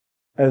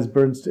as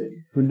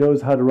Bernstein, who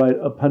knows how to write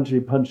a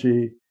punchy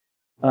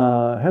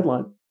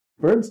headline.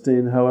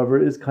 Bernstein,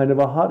 however, is kind of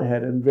a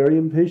hothead and very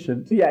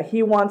impatient. Yeah,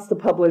 he wants to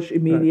publish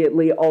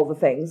immediately all the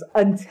things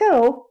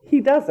until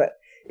he doesn't.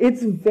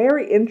 It's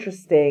very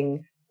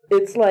interesting.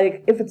 It's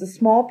like, if it's a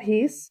small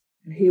piece,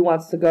 he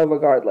wants to go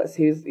regardless.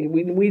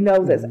 We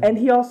know this. And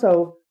he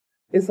also,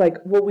 is like,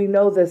 well, we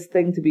know this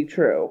thing to be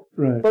true,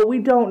 Right. but we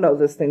don't know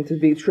this thing to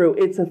be true.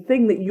 It's a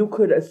thing that you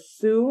could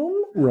assume,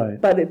 Right.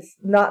 but it's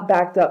not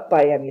backed up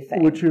by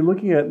anything. What you're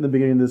looking at in the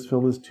beginning of this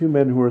film is two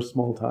men who are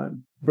small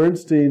time.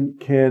 Bernstein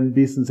can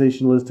be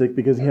sensationalistic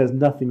because he has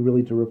nothing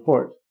really to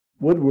report.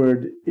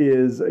 Woodward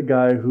is a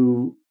guy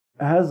who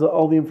has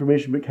all the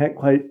information but can't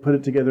quite put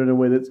it together in a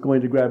way that's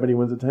going to grab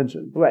anyone's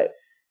attention. Right.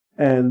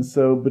 And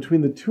so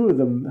between the two of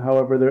them,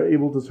 however, they're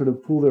able to sort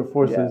of pool their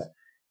forces,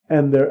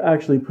 and they're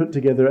actually put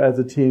together as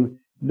a team.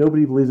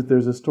 Nobody believes that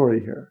there's a story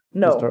here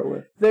to start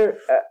with.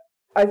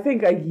 I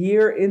think a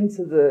year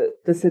into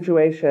the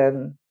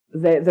situation,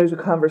 there's a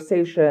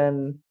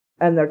conversation,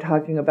 and they're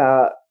talking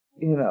about,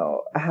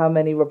 how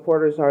many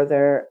reporters are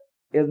there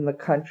in the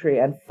country,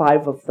 and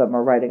 5 of them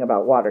are writing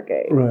about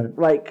Watergate. Right.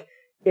 Like,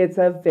 it's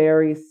a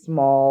very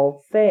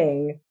small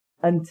thing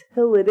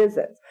until it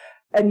isn't.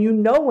 And you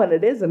know when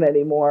it isn't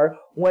anymore,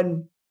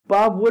 when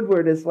Bob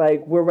Woodward is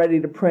like, we're ready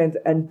to print,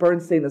 and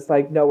Bernstein is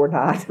like, no, we're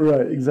not.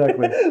 Right,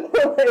 exactly.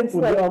 It's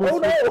like, almost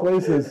switch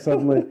places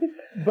suddenly.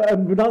 But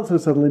not so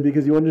suddenly,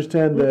 because you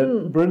understand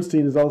that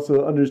Bernstein is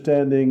also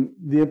understanding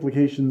the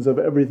implications of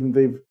everything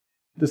they've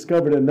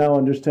discovered and now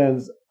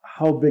understands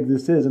how big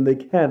this is, and they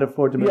can't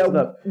afford to mess it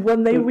up.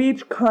 When they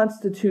reach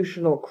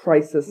constitutional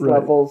crisis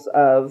levels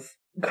of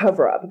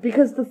cover-up.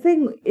 Because the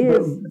thing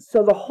is,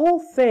 so the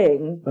whole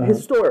thing,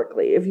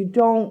 historically, if you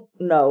don't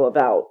know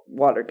about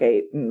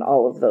Watergate and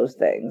all of those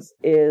things,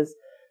 is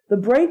the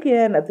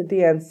break-in at the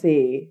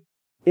DNC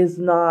is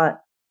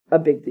not a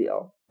big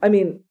deal. I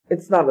mean,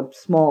 it's not a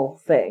small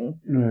thing.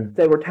 Right.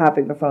 They were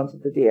tapping the phones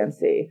at the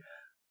DNC.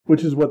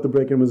 Which is what the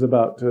break-in was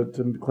about,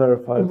 to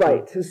clarify.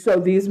 Right. So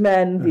these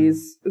men,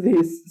 these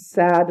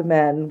sad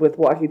men with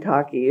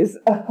walkie-talkies,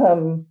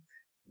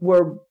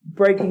 were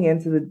breaking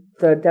into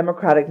the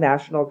Democratic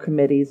National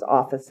Committee's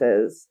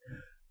offices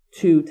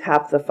to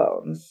tap the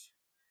phones.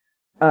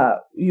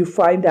 You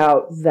find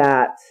out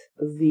that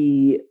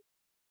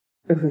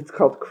it's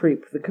called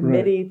CREEP, the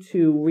Committee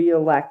to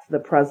Re-elect the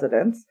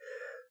President.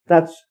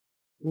 That's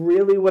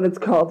really what it's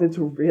called. It's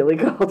really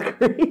called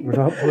CREEP. We're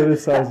not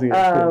politicizing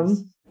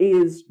it.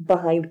 Is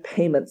behind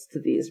payments to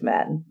these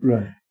men.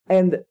 Right.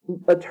 And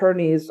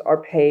attorneys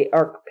are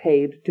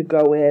paid to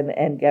go in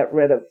and get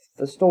rid of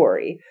the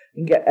story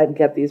and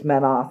get these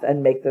men off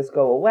and make this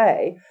go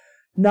away.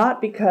 Not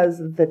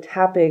because the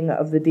tapping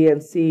of the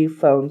DNC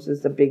phones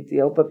is a big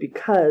deal, but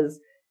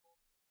because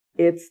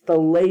it's the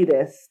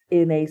latest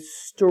in a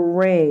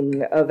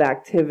string of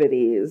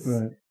activities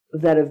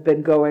that have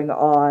been going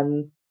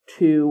on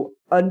to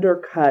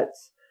undercut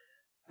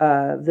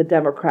the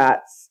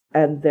Democrats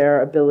and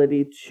their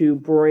ability to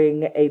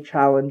bring a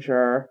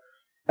challenger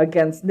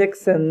against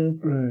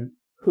Nixon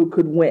who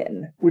could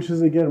win. Which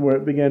is, again, where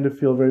it began to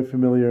feel very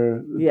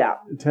familiar. Yeah.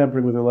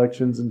 Tampering with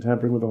elections and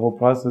tampering with the whole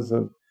process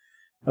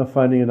of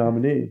finding a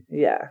nominee.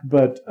 Yeah.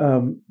 But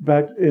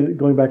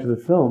going back to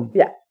the film,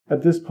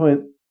 at this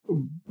point,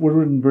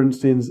 Woodward and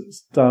Bernstein's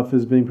stuff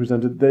is being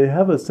presented. They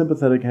have a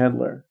sympathetic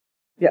handler.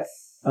 Yes.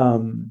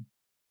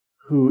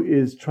 Who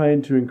is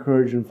trying to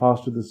encourage and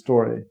foster the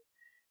story.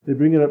 They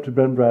bring it up to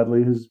Ben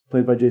Bradley, who's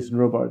played by Jason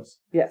Robards.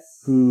 Yes.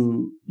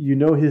 Who,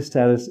 his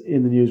status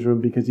in the newsroom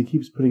because he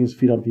keeps putting his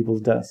feet on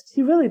people's desks.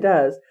 He really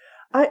does.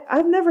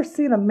 I've never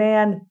seen a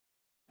man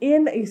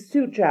in a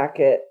suit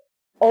jacket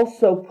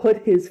also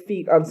put his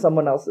feet on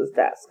someone else's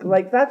desk.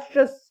 Like,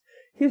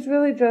 he's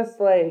really just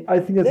like, I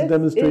think that's a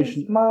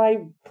demonstration. Is my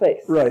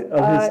place. Right,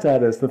 of his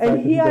status. The fact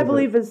and he, I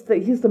believe,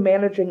 he's the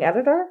managing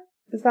editor.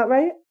 Is that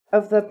right?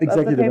 Of the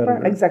Executive paper?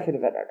 editor.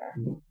 Executive editor.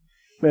 Mm-hmm.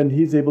 And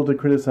he's able to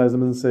criticize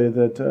them and say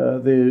that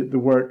the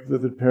work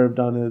that the pair have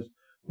done has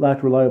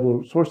lacked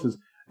reliable sources.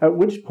 At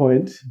which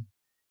point,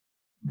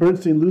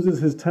 Bernstein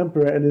loses his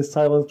temper and is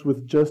silenced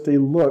with just a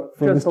look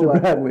from Mr.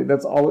 Bradley.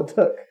 That's all it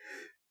took.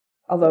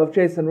 Although if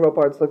Jason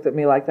Robards looked at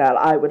me like that,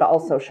 I would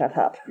also shut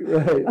up.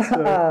 Right.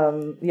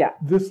 So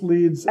this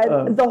leads...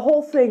 And the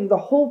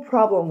whole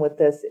problem with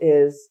this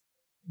is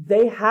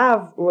they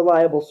have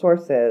reliable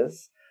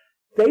sources.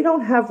 They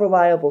don't have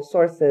reliable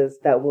sources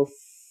that will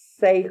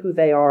say who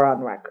they are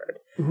on record.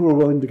 Who are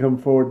willing to come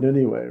forward in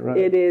any way, right?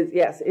 It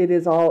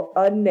is all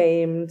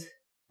unnamed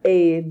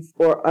aides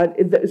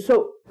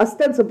so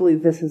ostensibly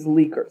this is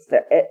leakers.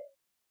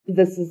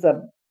 This is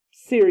a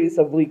series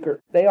of leakers.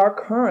 They are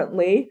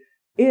currently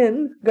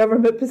in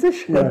government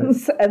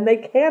positions and they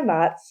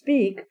cannot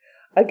speak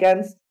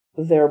against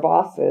their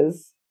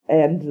bosses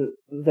and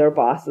their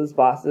bosses'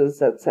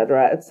 bosses,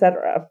 etc.,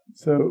 etc.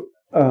 So,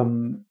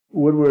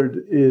 Woodward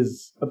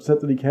is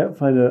upset that he can't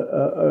find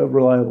a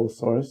reliable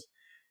source.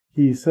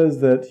 He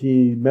says that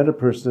he met a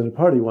person at a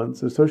party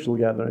once, a social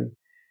gathering,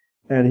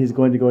 and he's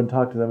going to go and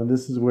talk to them. And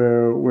this is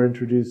where we're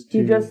introduced to...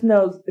 He just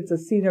knows it's a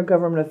senior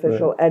government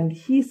official, and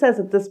he says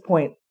at this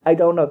point, I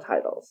don't know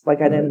titles.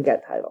 Like, I didn't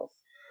get titles.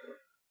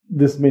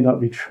 This may not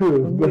be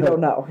true. We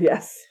don't know,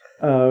 yes.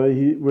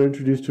 We're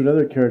introduced to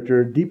another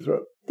character, Deep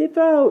Throat. Deep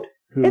Throat.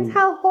 It's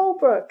Hal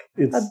Holbrook.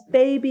 It's a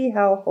baby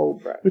Hal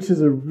Holbrook. Which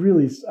is a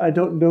really... I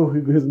don't know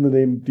who gives him the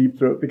name Deep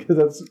Throat, because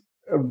that's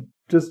a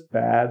just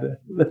bad.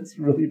 That's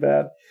really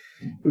bad.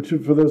 Which,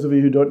 for those of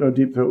you who don't know,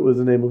 Deep Throat was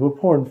the name of a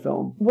porn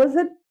film. Was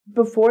it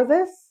before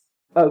this?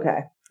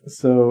 Okay.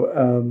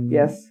 So,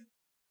 yes.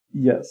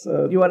 Yes.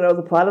 You want to know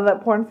the plot of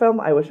that porn film?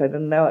 I wish I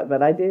didn't know it,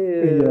 but I do.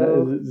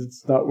 Yeah,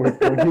 it's not worth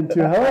going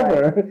into.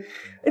 However,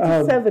 it's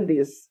a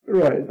 70s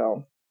right.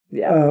 film.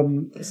 Yeah.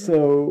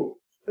 So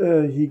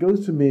he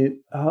goes to meet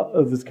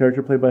this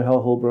character played by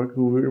Hal Holbrook,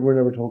 who we're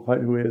never told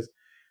quite who he is,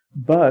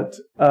 but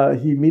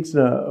he meets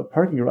in a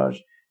parking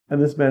garage,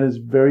 and this man is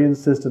very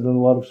insistent on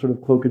a lot of sort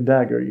of cloak and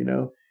dagger. You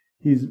know,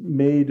 he's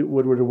made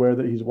Woodward aware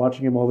that he's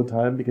watching him all the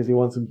time because he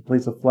wants him to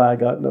place a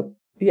flag out in a.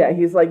 Yeah,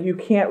 he's like, you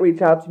can't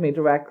reach out to me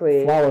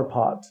directly. Flower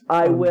pot.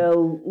 I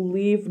will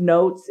leave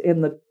notes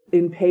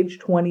in page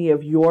 20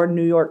 of your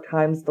New York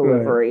Times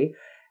delivery,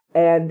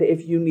 and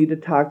if you need to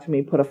talk to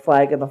me, put a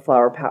flag in the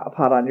flower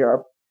pot on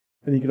your.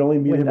 And you can only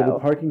meet window. him in the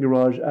parking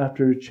garage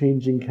after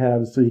changing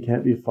cabs, so he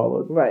can't be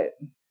followed. Right.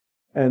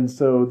 And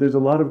so there's a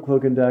lot of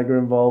cloak and dagger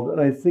involved,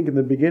 and I think in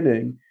the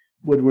beginning,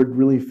 Woodward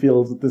really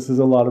feels that this is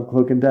a lot of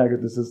cloak and dagger.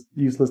 This is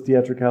useless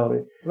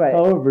theatricality. Right.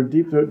 However,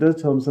 Deep Throat does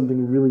tell him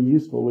something really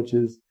useful, which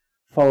is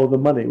follow the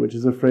money, which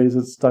is a phrase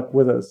that's stuck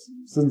with us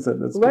since then.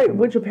 Right,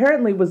 which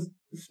apparently was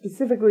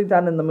specifically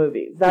done in the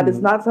movie. That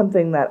is not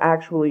something that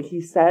actually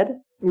he said.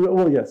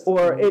 Well, yes.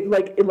 Or in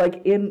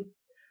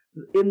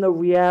the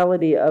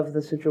reality of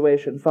the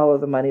situation, follow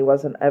the money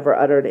wasn't ever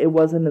uttered. It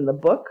wasn't in the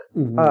book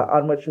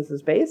on which this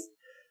is based,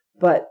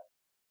 but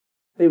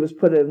it was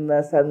put in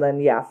this, and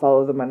then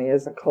follow the money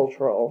is a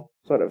cultural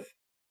sort of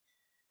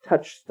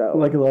touchstone.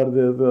 Like a lot of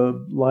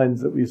the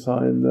lines that we saw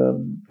in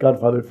the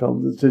Godfather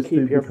films. It's just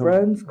keep your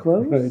friends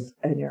close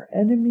and your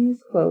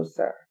enemies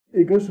closer.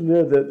 It goes from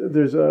there that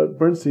there's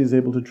Bernstein is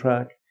able to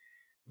track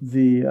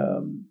the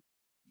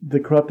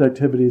corrupt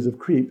activities of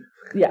Creep.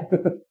 Yeah.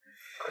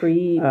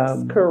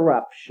 Creeps,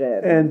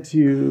 corruption. And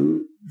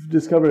to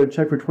discover a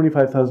check for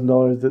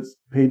 $25,000 that's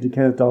paid to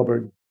Kenneth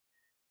Dahlberg.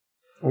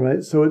 All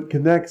right, so it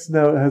connects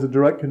now. It has a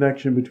direct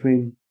connection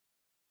between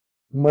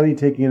money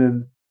taken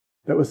in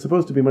that was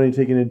supposed to be money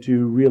taken in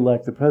to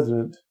re-elect the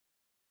president,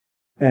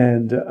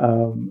 and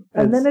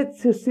then it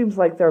just seems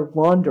like they're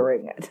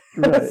laundering it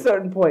at a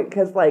certain point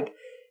because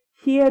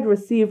he had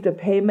received a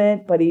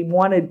payment, but he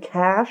wanted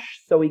cash,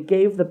 so he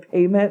gave the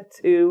payment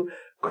to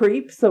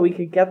Creep so he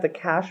could get the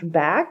cash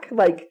back.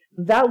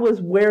 That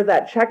was where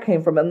that check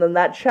came from, and then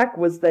that check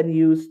was then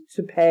used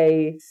to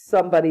pay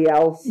somebody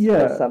else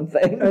or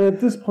something. And at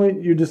this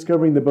point, you're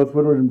discovering that both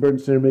Woodward and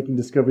Bernstein are making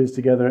discoveries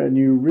together, and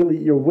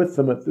you're with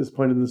them at this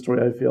point in the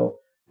story, I feel.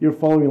 You're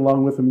following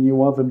along with them, and you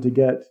want them to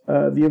get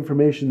the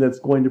information that's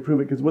going to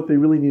prove it, because what they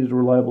really need is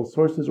reliable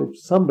sources or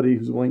somebody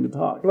who's willing to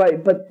talk.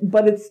 Right,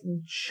 but it's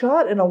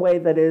shot in a way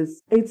that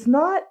it's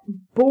not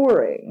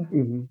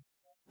boring,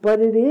 but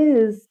it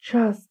is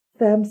just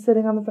them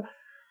sitting on the...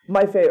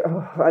 My favorite,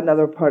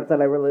 another part that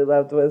I really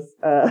loved was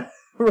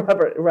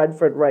Robert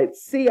Redford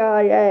writes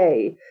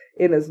CIA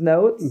in his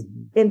notes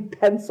in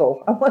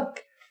pencil. I'm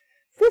like,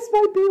 this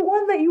might be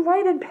one that you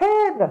write in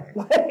pen.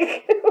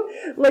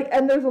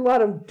 And there's a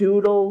lot of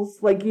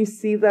doodles. You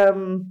see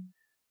them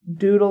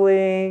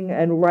doodling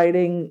and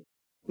writing.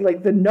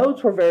 The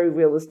notes were very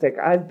realistic.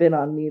 I've been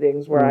on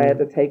meetings where I had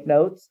to take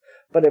notes,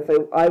 but if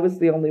I was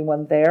the only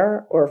one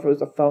there, or if it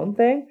was a phone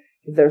thing,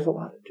 there's a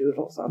lot of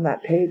doodles on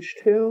that page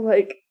too.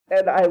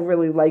 And I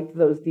really liked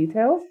those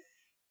details.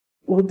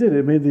 Well, it did.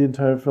 It made the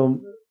entire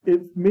film...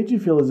 It made you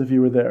feel as if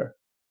you were there.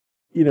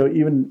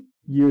 Even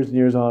years and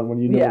years on when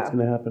you know what's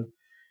going to happen.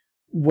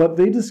 What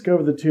they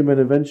discover, the two men,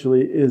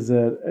 eventually, is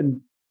that...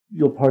 And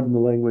you'll pardon the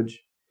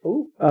language.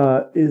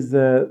 Is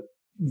that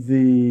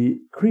the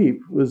Creep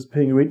was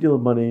paying a great deal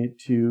of money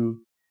to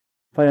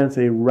finance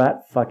a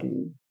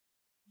rat-fucking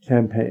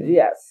campaign.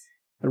 Yes.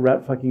 And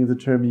rat fucking is a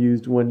term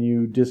used when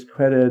you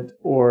discredit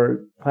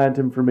or plant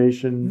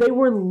information. They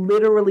were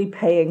literally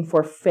paying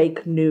for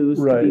fake news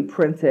to be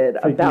printed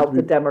about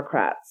the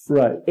Democrats.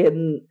 Right.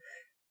 In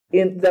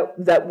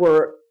that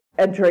were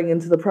entering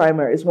into the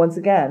primaries. Once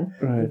again,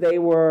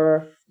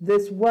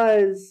 this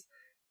was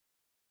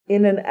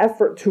in an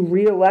effort to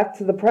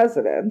re-elect the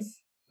president.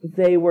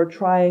 They were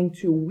trying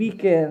to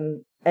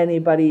weaken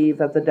anybody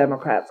that the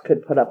Democrats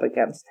could put up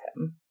against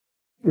him.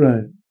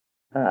 Right.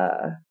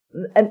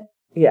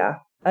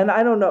 And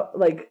I don't know,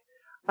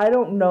 I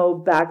don't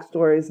know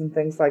backstories and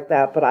things like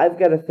that, but I've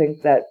got to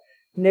think that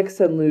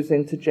Nixon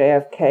losing to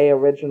JFK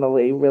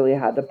originally really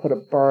had to put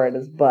a burr in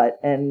his butt.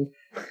 And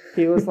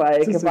he was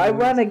like, if I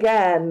run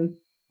again,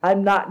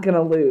 I'm not going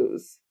to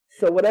lose.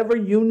 So whatever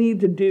you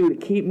need to do to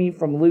keep me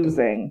from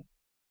losing,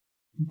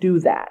 do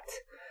that.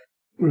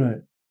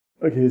 Right.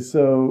 Okay,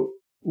 so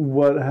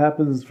what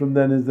happens from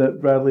then is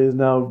that Bradley is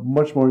now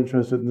much more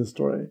interested in the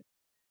story.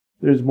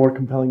 There's more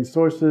compelling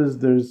sources.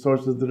 There's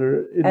sources that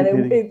are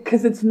indicating...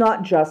 Because it's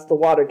not just the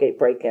Watergate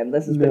break-in.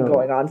 This has been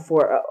going on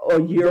for a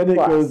year then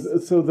plus.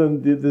 So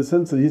then the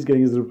sense that he's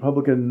getting is the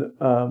Republican,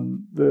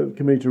 the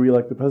committee to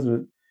re-elect the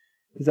president,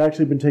 has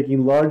actually been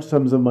taking large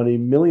sums of money,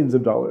 millions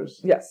of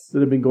dollars, yes, that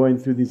have been going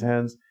through these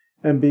hands,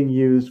 and being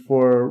used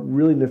for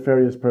really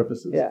nefarious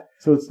purposes. Yeah.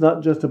 So it's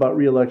not just about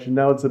re-election.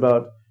 Now it's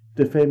about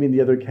defaming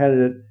the other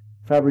candidate,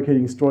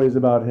 fabricating stories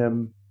about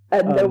him.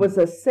 And there was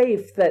a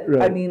safe that,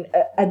 right. I mean,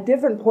 at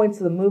different points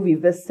of the movie,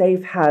 this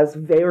safe has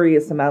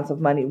various amounts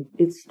of money.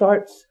 It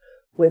starts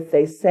with,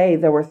 they say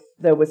there was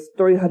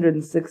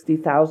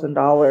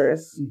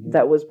 $360,000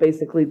 that was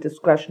basically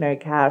discretionary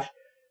cash,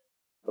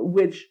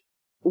 which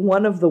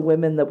one of the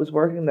women that was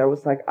working there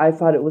was like, I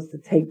thought it was to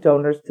take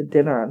donors to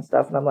dinner and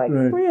stuff. And I'm like,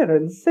 right.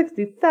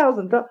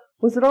 $360,000.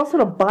 Was it also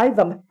to buy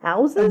them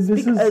houses?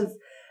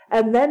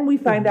 And then we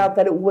find out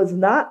that it was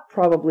not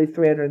probably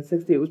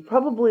 360. It was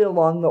probably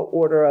along the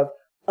order of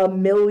 $1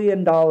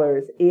 million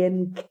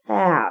in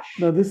cash.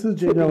 Now, this is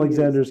Jane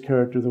Alexander's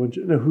character,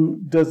 who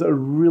does a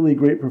really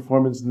great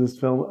performance in this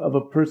film of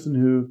a person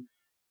who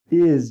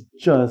is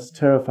just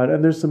terrified.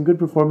 And there's some good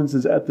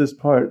performances at this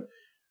part.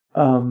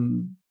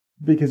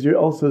 Because you're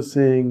also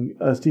seeing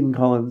Stephen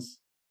Collins,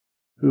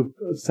 who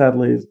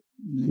sadly is,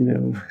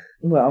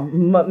 Well,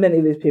 many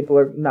of these people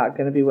are not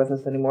going to be with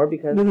us anymore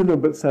because... No,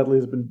 but sadly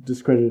has been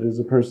discredited as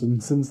a person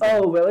since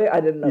then. Oh, really? I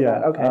didn't know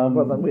that. Okay,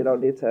 well then we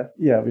don't need to...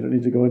 Yeah, we don't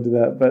need to go into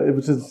that. But it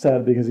was just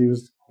sad because he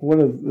was one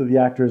of the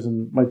actors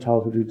in my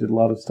childhood who did a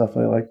lot of stuff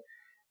I like.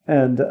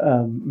 And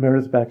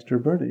Meredith Baxter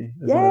Birney,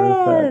 as a matter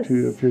of fact,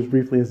 who appears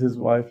briefly as his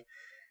wife.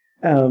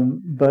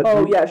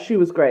 Yeah, she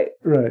was great.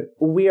 Right.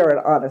 We are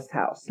an honest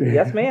house.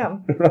 Yes,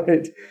 ma'am.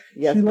 Right.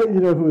 Yes, she let you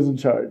know who was in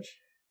charge.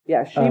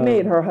 Yeah, she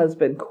made her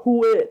husband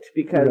quit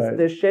because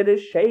this shit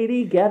is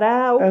shady. Get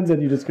out. And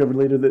then you discovered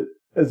later that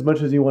as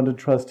much as you want to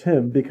trust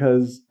him,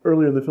 because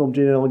earlier in the film,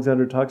 Jane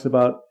Alexander talks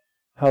about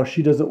how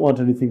she doesn't want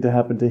anything to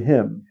happen to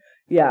him.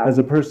 Yeah. As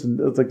a person,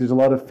 it's like there's a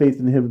lot of faith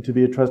in him to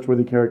be a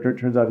trustworthy character. It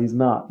turns out he's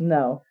not.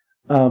 No.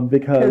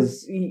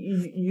 Because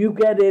you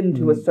get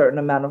into a certain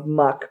amount of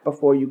muck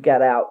before you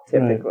get out,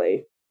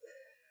 typically.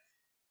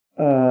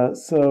 Right.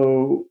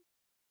 So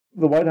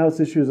the White House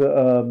issues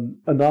a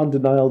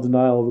non-denial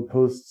denial of the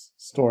Post's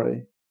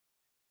story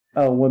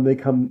when they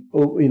come,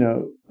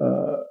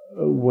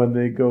 when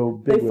they go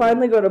big. They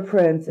finally go to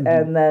print,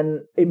 and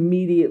then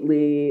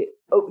immediately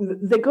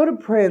they go to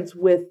print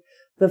with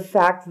the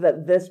fact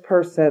that this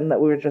person that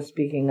we were just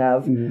speaking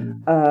of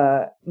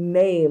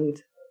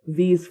named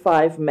these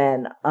 5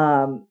 men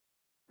under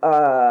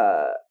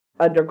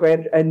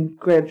grand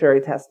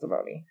jury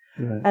testimony.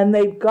 Right. And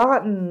they've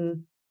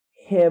gotten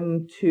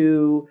him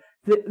to...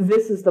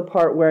 this is the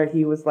part where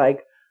he was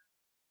like,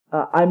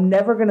 I'm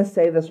never going to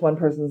say this one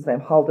person's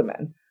name,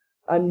 Haldeman.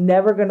 I'm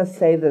never going to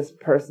say this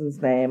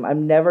person's name.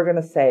 I'm never going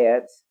to say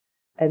it.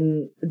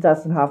 And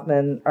Dustin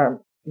Hoffman,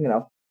 or,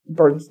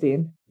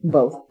 Bernstein,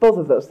 both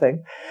of those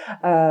things,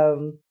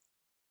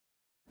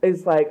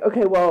 is like,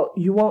 okay, well,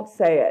 you won't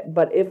say it,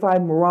 but if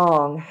I'm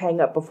wrong, hang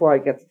up before I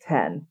get to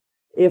 10.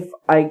 If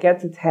I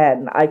get to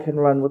 10, I can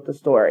run with the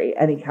story.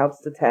 And he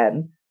counts to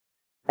 10.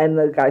 And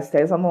the guy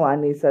stays on the line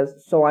and he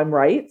says, so I'm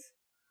right?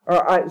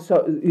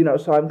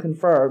 So I'm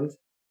confirmed.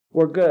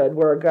 We're good.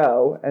 We're a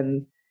go.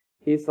 And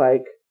he's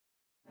like,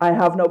 I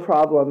have no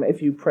problem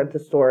if you print a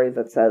story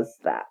that says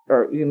that,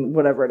 or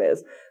whatever it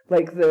is.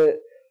 Like the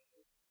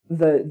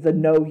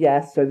no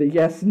yes or the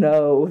yes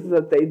no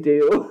that they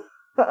do.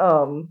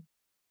 To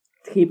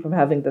keep from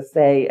having to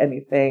say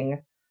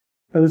anything.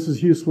 And this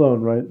is Hugh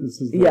Sloan, right?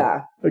 This is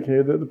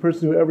okay, the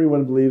person who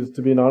everyone believes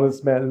to be an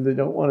honest man, and they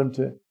don't want him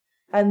to.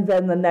 And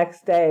then the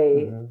next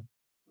day,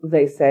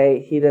 they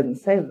say he didn't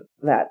say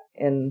that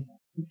in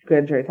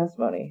grand jury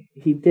testimony.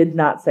 He did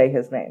not say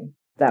his name.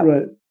 That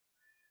right.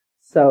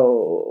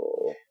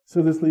 So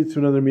this leads to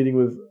another meeting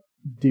with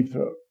Deep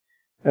Throat,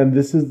 and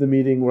this is the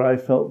meeting where I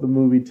felt the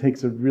movie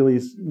takes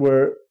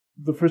where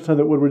the first time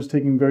that Woodward's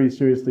taking very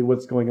seriously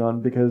what's going on,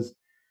 because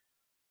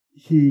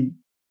he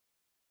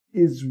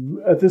is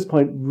at this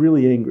point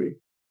really angry.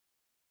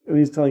 And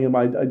he's telling him,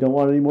 I don't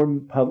want any more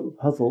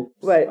puzzles.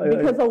 Right,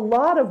 because a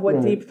lot of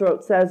what Deep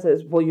Throat says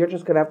is, well, you're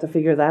just going to have to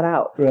figure that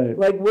out. Right.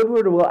 Like,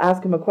 Woodward will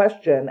ask him a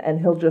question, and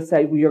he'll just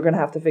say, well, you're going to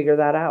have to figure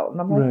that out.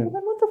 And I'm like, well,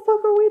 then what the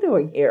fuck are we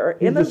doing here?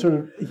 In a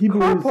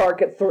car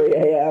park at 3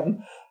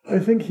 a.m.? I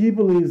think he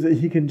believes that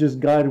he can just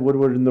guide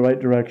Woodward in the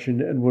right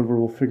direction, and Woodward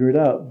will figure it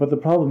out. But the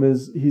problem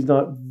is, he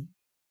doesn't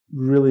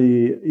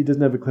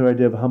have a clear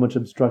idea of how much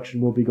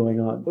obstruction will be going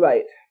on.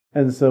 Right.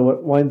 And so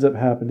what winds up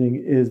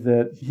happening is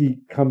that he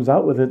comes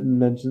out with it and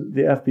mentions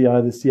the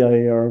FBI, the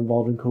CIA are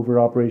involved in covert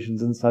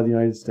operations inside the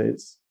United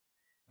States.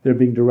 They're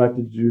being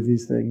directed to do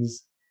these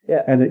things.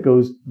 Yeah. And it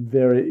goes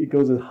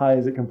as high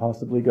as it can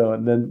possibly go.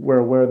 And then we're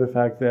aware of the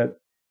fact that,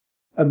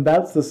 and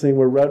that's the scene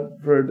where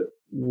Redford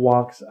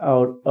walks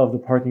out of the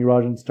parking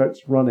garage and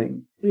starts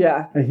running.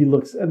 Yeah. And he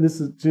looks, and this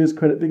is to his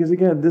credit, because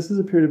again, this is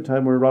a period of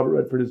time where Robert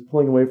Redford is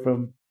pulling away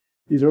from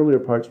these earlier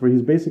parts where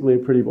he's basically a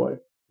pretty boy.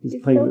 He's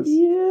playing so this.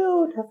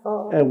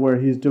 Beautiful. And where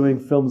he's doing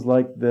films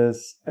like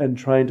this and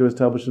trying to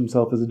establish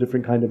himself as a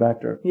different kind of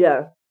actor.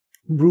 Yeah.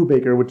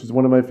 Brubaker, which is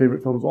one of my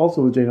favorite films,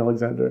 also with Jane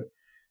Alexander,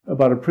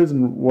 about a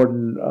prison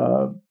warden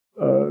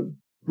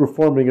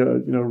reforming a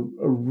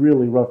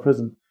really rough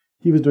prison.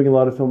 He was doing a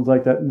lot of films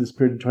like that in this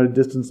period to try to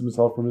distance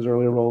himself from his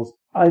earlier roles.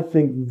 I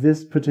think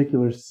this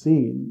particular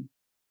scene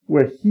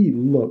where he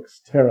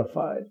looks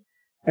terrified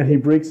and he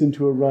breaks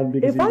into a run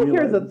because if I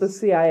hear that the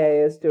CIA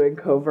is doing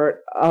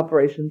covert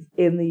operations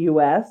in the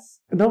U.S.,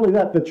 not only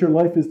that your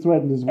life is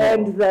threatened as well,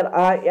 and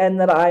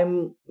that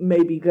I'm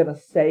maybe gonna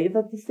say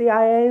that the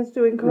CIA is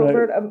doing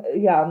covert,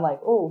 right. I'm like,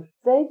 oh,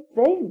 they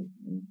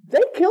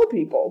kill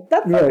people.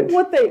 That's right. Like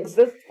what they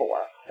exist for.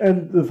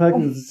 And the fact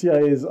that the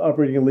CIA is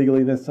operating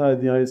illegally inside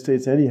the United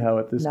States anyhow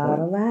at this point. Not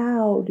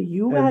allowed.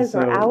 You guys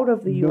are out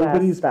of the U.S.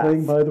 Nobody's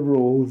playing by the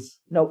rules.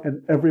 Nope.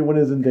 And everyone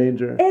is in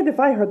danger. And if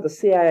I heard the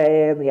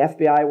CIA and the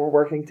FBI were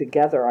working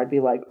together, I'd be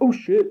like, oh,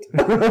 shit.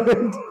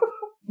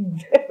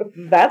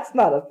 That's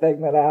not a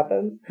thing that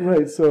happens.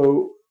 Right,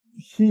 so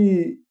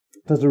he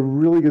does a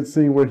really good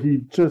scene where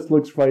he just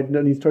looks frightened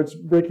and he starts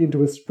breaking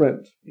into a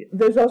sprint.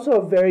 There's also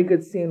a very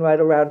good scene right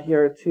around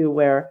here, too,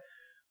 where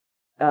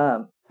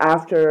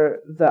after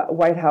the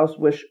White House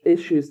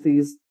issues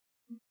these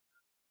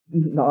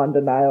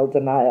non-denial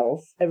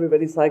denials,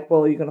 everybody's like,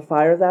 well, are you going to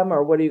fire them?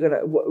 Or what are you going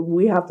to...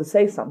 We have to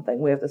say something.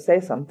 We have to say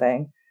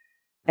something.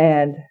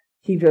 And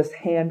he just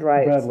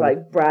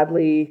handwrites,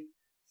 Bradley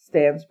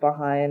stands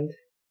behind...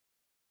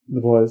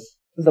 The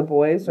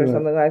boys or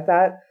something like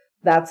that.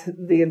 That's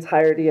the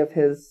entirety of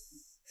his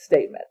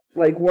statement.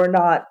 Like,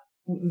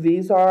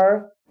 these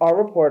are our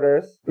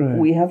reporters. Right.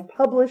 We have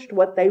published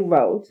what they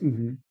wrote.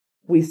 Mm-hmm.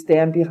 We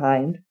stand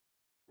behind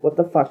what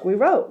the fuck we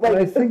wrote. Like,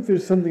 I think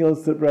there's something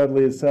else that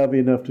Bradley is savvy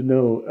enough to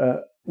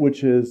know,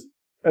 which is,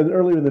 and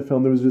earlier in the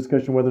film there was a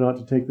discussion whether or not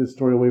to take this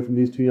story away from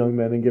these two young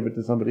men and give it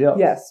to somebody else.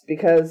 Yes,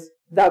 because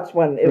that's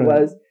when it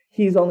was,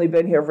 he's only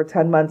been here for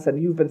 10 months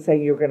and you've been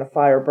saying you're going to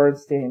fire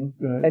Bernstein,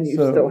 and you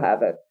still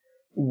haven't.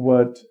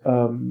 What,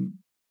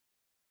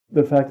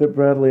 the fact that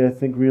Bradley, I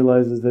think,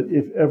 realizes that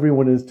if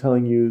everyone is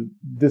telling you,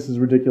 this is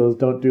ridiculous,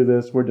 don't do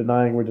this, we're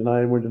denying,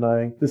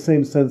 the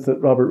same sense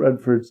that Robert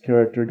Redford's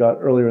character got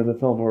earlier in the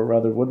film, or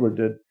rather Woodward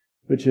did,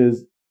 which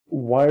is,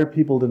 why are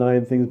people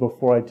denying things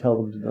before I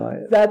tell them to deny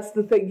it? That's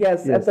the thing,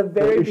 yes. At the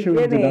very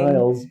beginning.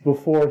 Denials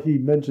before he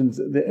mentions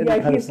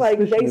he's like,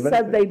 they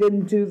said they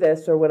didn't do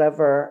this or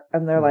whatever,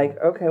 and they're like,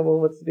 okay,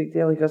 well, what's the big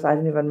deal? He goes, I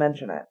didn't even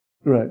mention it.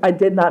 Right. I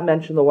did not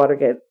mention the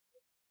Watergate.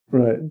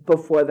 Right.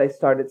 Before they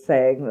started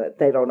saying that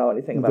they don't know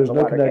anything about the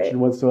Watergate. There's no connection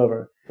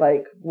whatsoever.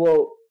 Like,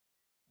 well...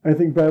 I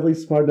think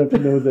Bradley's smart enough to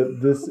know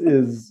that this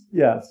is,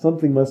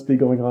 something must be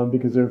going on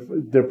because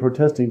they're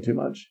protesting too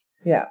much.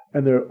 Yeah.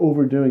 And they're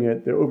overdoing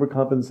it. They're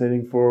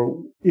overcompensating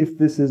for, if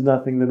this is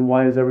nothing, then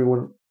why is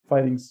everyone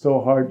fighting so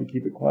hard to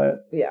keep it quiet?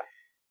 Yeah.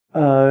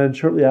 And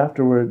shortly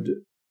afterward,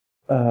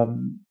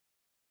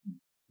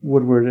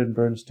 Woodward and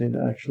Bernstein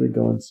actually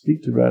go and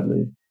speak to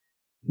Bradley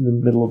in the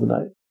middle of the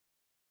night.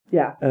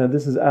 Yeah. And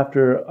this is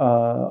after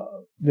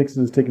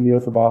Nixon has taken the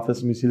oath of office,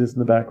 and we see this in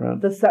the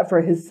background.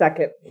 For his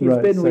second. He's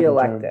been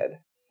reelected. Term.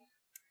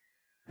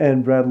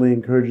 And Bradley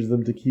encourages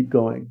them to keep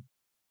going.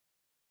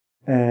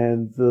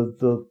 And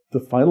the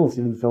final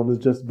scene of the film is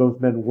just both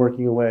men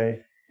working away.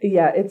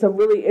 Yeah, it's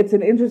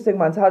an interesting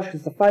montage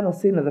because the final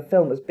scene of the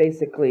film is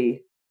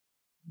basically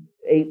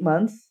 8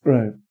 months.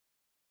 Right.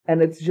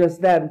 And it's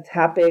just them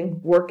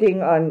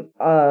working on,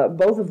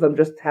 both of them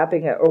just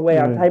tapping away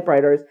on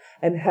typewriters,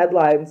 and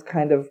headlines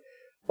kind of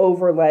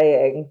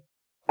overlaying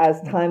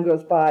as time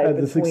goes by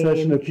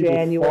between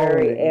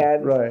January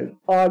and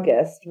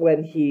August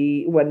when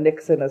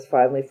Nixon is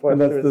finally forced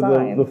to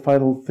resign. The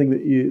final thing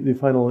the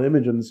final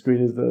image on the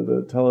screen is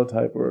the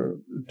teletype or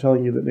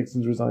telling you that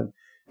Nixon's resigned.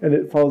 And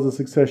it follows a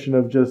succession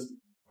of just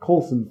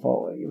Colson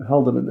falling and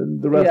Haldeman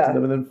and the rest of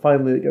them, and then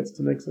finally it gets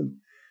to Nixon.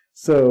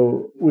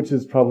 So, which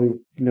is probably,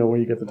 where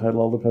you get the title,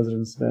 All the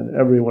President's Men.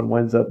 Everyone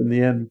winds up in the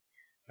end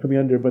coming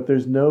under, but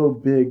there's no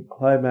big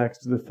climax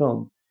to the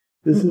film.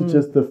 This is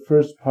just the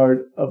first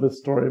part of a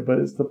story, but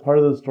it's the part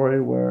of the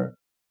story where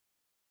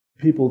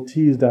people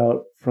teased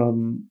out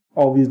from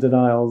all these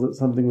denials that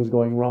something was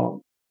going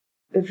wrong.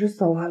 It's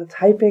just a lot of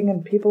typing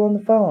and people on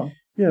the phone.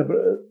 Yeah,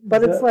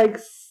 but it's like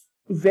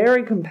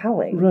very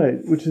compelling. Right,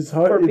 which is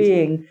hard. For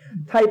being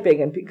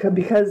typing, and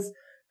because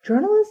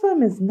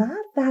journalism is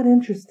not that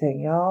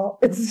interesting, y'all.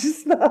 It's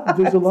just not.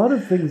 There's a lot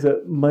of things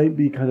that might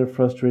be kind of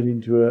frustrating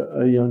to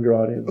a younger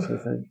audience,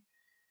 I think.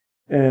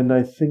 And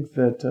I think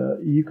that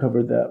you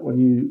covered that when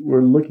you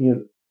were looking at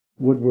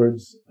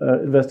Woodward's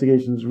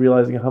investigations,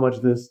 realizing how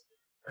much this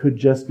could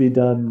just be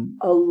done.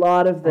 A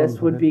lot of this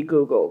would be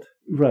Googled.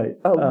 Right.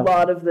 A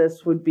lot of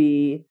this would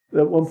be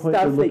at one point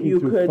stuff they're looking that you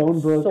through could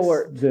phone books.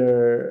 Sort.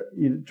 They're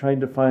trying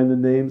to find the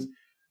names.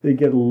 They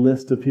get a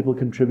list of people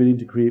contributing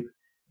to Creep,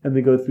 and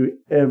they go through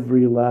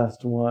every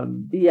last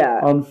one. Yeah.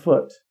 On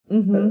foot.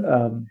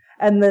 Mm-hmm.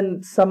 And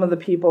then some of the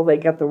people, they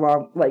get the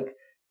wrong,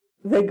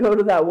 they go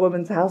to that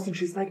woman's house and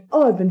she's like,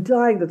 oh, I've been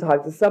dying to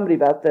talk to somebody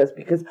about this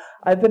because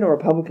I've been a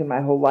Republican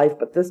my whole life,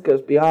 but this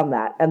goes beyond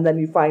that. And then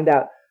you find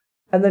out,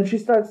 and then she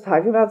starts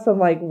talking about some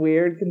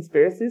weird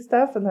conspiracy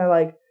stuff, and they're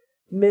like,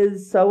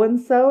 Ms.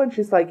 So-and-so, and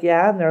she's like,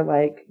 yeah, and they're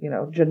like,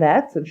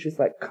 Jeanette, and she's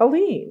like,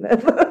 Colleen.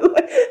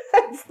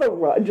 That's the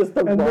wrong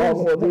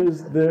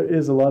woman. There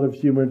is a lot of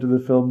humor to the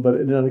film, but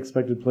in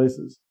unexpected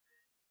places.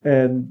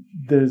 And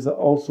there's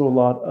also a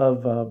lot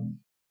of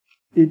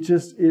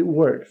it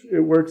works.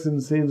 It works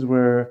in scenes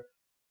where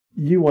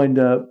you wind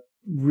up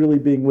really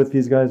being with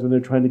these guys when they're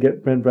trying to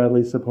get Ben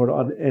Bradley's support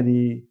on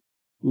any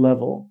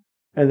level.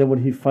 And then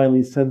when he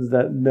finally sends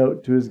that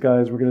note to his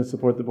guys, we're going to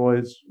support the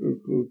boys,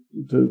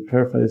 to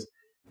paraphrase,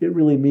 it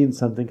really means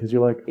something because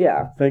you're like,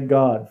 thank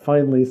God,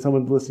 finally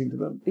someone's listening to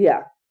them.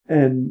 Yeah.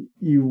 And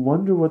you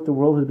wonder what the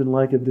world had been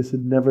like if this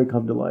had never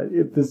come to light.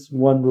 If this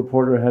one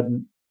reporter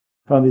hadn't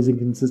found these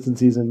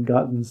inconsistencies and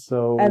gotten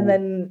so... And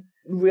then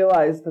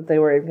realized that they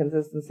were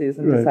inconsistencies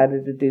and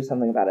decided to do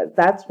something about it.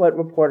 That's what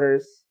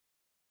reporters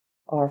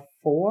are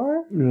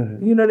for.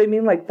 Right. You know what I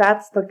mean? Like,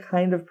 that's the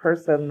kind of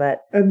person that...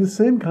 And the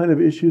same kind of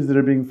issues that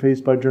are being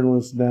faced by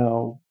journalists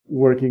now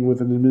working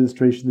with an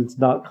administration that's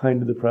not kind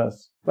to the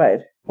press.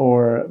 Right.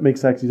 Or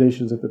makes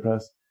accusations at the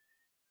press.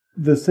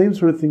 The same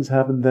sort of things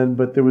happened then,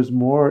 but there was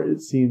more,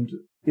 it seemed,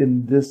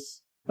 in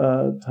this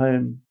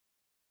time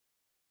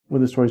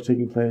when the story's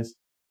taking place.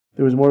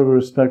 There was more of a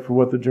respect for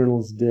what the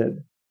journalists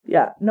did.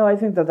 Yeah. No, I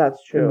think that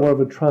that's true. And more of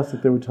a trust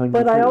that they were telling the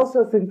truth. But I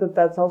also think that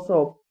that's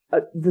also...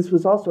 this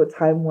was also a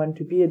time when,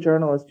 to be a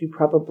journalist, you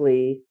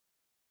probably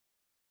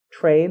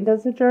trained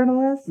as a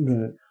journalist.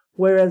 Right.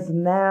 Whereas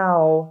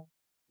now,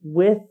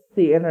 with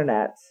the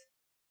internet,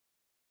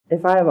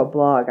 if I have a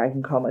blog, I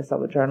can call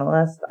myself a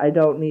journalist. I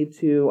don't need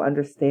to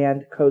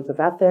understand codes of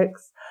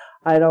ethics.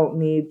 I don't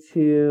need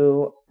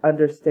to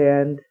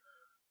understand,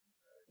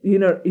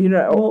 Well,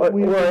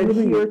 or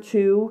adhere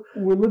to.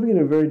 We're living in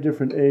a very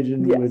different age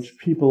in which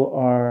people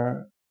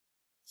are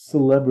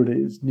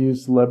celebrities,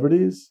 news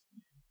celebrities.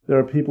 There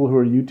are people who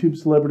are YouTube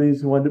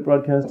celebrities who wind up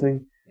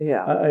broadcasting.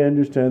 Yeah, I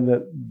understand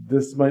that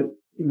this might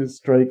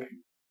strike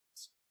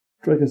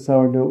a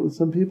sour note with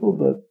some people,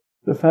 but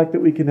the fact that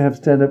we can have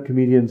stand-up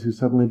comedians who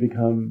suddenly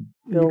become...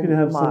 you can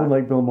have someone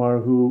like Bill Maher,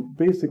 who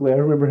basically, I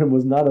remember him,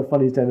 was not a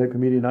funny stand-up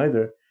comedian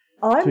either.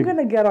 I'm going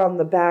to get on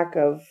the back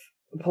of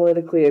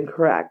Politically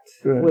Incorrect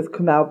with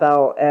Kamau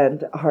Bell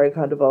and Hari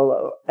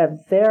Kondabolu, and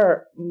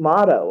their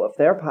motto of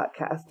their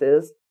podcast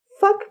is,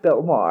 fuck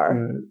Bill Maher.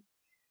 Right.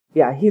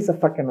 Yeah, he's a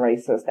fucking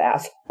racist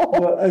asshole.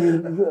 Well, I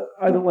mean,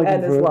 I don't like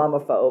and him for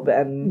Islamophobe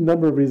and a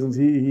number of reasons.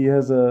 He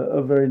has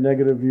a very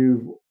negative view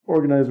of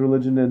organized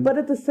religion, but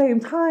at the same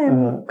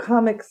time,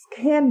 comics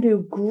can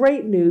do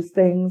great news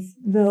things.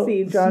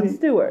 See Jon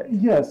Stewart.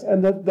 Yes,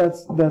 and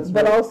that's.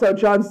 But also,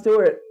 Jon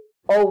Stewart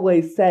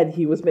always said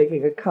he was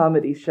making a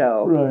comedy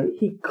show. Right.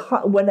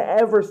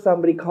 Whenever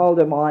somebody called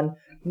him on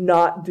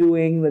not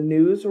doing the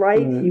news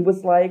right, he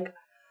was like,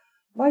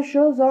 "My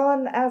show's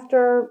on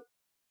after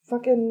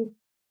fucking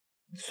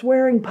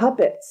swearing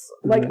puppets.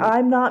 Like,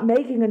 I'm not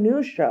making a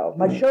news show.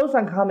 My show's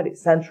on Comedy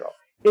Central.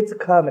 It's a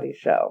comedy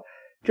show."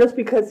 Just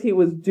because he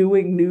was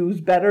doing news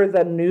better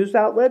than news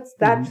outlets,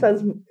 that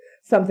says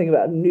something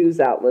about news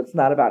outlets,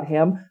 not about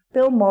him.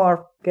 Bill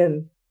Maher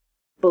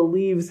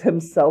believes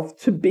himself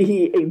to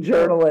be a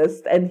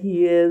journalist, and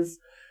he is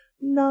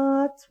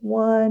not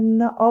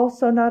one.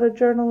 Also not a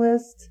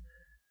journalist.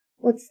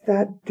 What's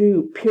that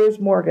dude? Piers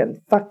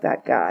Morgan. Fuck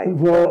that guy.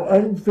 Well,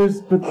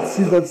 but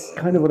see, that's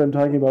kind of what I'm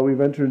talking about.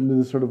 We've entered into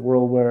this sort of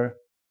world where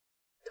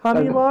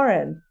Tommy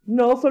Lauren,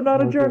 also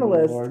not a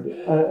journalist.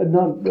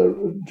 Not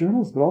a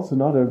journalist, but also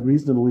not a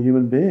reasonable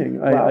human being.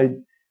 Wow.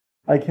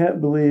 I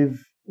can't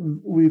believe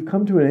we've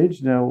come to an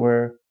age now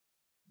where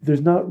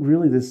there's not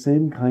really the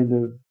same kind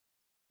of,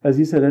 as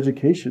you said,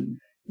 education.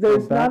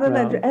 There's not an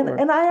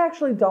and I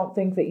actually don't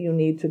think that you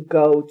need to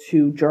go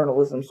to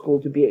journalism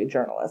school to be a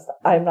journalist.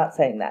 I'm not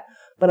saying that.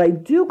 But I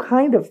do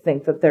kind of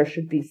think that there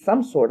should be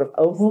some sort of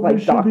oath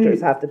like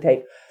doctors have to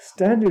take.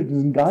 Standards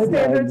and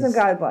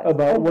guidelines.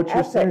 About and what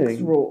you're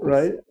saying. Rules.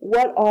 Right?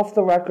 What off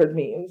the record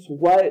means.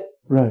 What.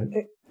 Right.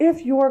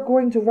 If you're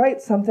going to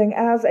write something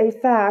as a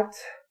fact,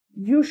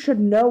 you should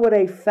know what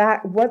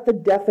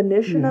the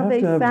definition of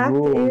a fact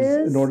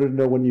is. In order to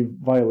know when you've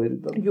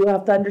violated them. You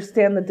have to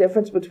understand the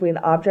difference between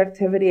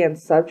objectivity and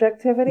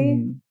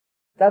subjectivity.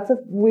 That's a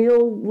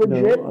real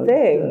legit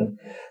thing.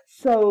 Yeah.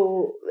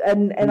 So,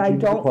 and I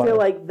don't feel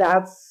like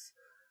that's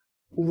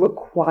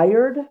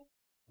required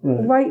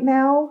right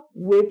now,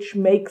 which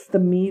makes the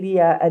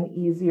media an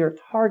easier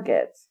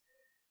target.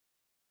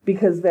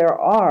 Because there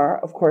are,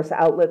 of course,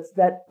 outlets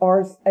that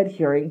are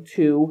adhering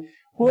to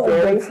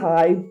very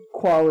high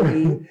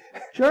quality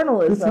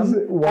journalism,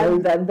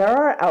 and then there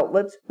are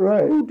outlets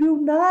who do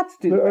not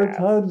do that. There are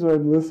times where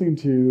I'm listening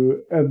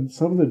to, and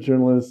some of the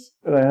journalists,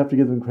 and I have to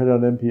give them credit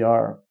on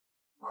NPR,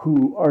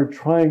 who are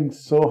trying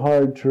so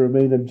hard to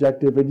remain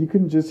objective, and you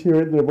can just hear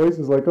it in their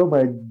voices like, oh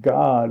my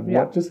God,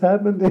 what just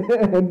happened?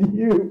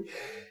 And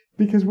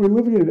because we're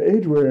living in an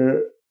age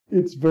where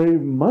it's very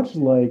much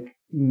like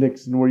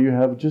Nixon, where you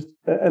have just,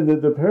 and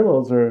the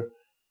parallels are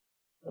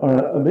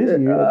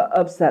amazing.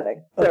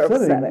 Upsetting. They're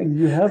upsetting.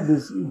 You have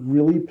this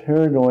really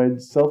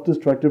paranoid,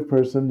 self-destructive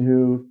person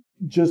who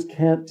just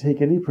can't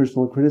take any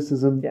personal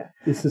criticism.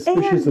 Is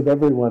suspicious of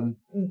everyone.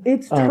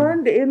 It's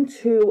turned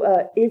into,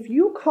 if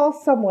you call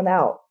someone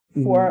out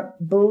for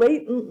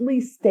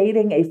blatantly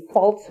stating a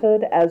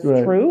falsehood as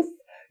truth,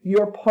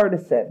 you're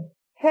partisan.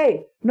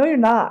 hey, no, you're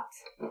not.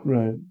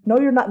 Right. No,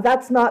 you're not.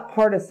 That's not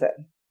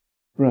partisan.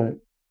 Right.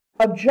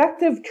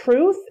 Objective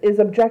truth is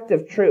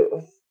objective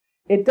truth.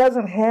 It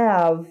doesn't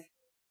have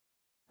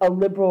a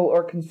liberal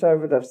or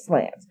conservative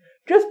slant.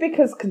 Just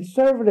because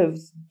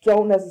conservatives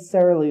don't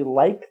necessarily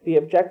like the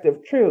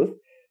objective truth,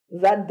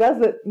 that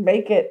doesn't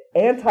make it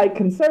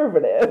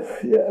anti-conservative.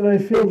 Yeah, and I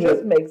feel it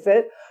just makes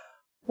it.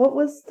 What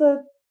was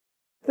the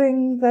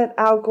thing that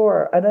Al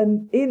Gore,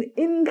 an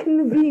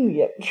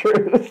inconvenient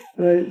truth?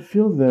 I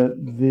feel that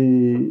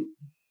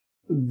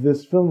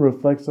this film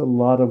reflects a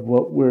lot of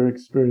what we're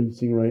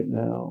experiencing right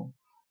now.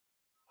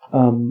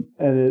 And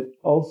it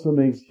also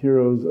makes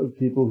heroes of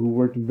people who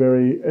worked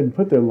and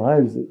put their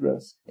lives at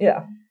risk.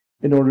 Yeah.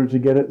 In order to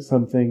get at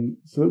something,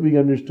 so that we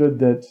understood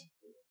that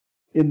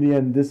in the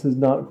end, this is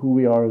not who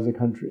we are as a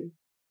country.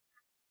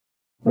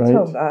 Let's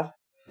hope not.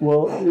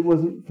 Well, it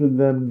wasn't for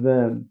them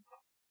then.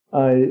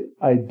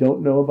 I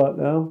don't know about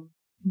now.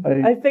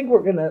 I think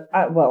we're gonna.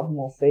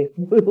 We'll see.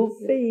 We'll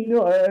see.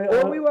 No,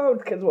 or we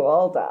won't, because we'll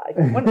all die.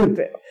 One or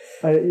two.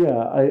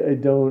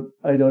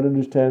 I don't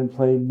understand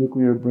plain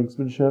nuclear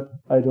brinksmanship.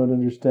 I don't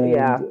understand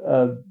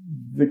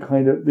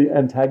the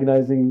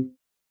antagonizing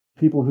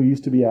people who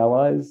used to be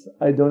allies.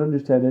 I don't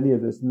understand any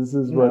of this, and this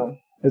is what,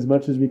 as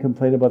much as we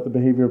complain about the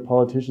behavior of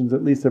politicians,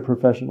 at least they're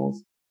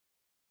professionals.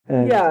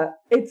 And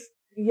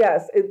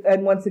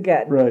and once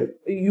again, right.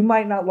 You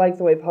might not like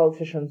the way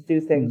politicians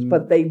do things,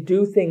 but they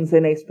do things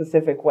in a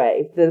specific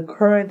way. The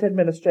current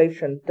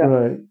administration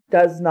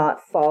does not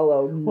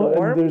follow norms.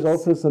 Well, and there's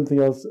also something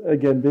else,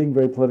 again, being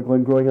very political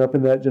and growing up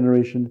in that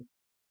generation.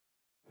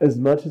 As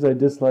much as I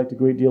disliked a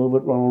great deal of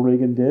what Ronald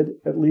Reagan did,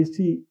 at least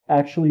he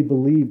actually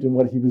believed in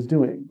what he was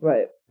doing.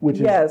 Right. Which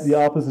is the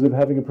opposite of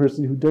having a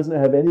person who doesn't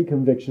have any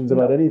convictions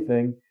about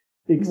anything.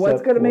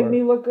 What's going to make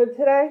me look good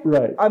today?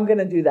 Right. I'm going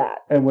to do that.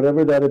 And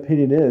whatever that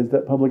opinion is,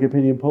 that public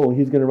opinion poll,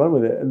 he's going to run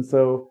with it. And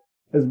so,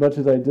 as much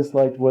as I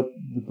disliked what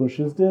the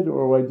Bushes did,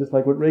 or I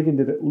disliked what Reagan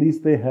did, at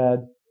least they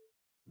had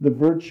the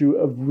virtue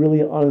of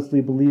really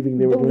honestly believing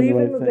they were doing the right thing.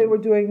 Believing that they were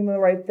doing the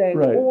right thing.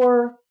 Right.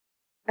 Or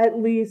at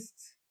least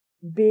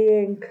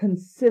being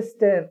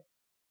consistent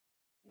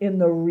in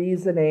the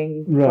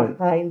reasoning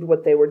behind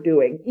what they were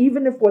doing.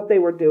 Even if what they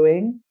were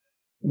doing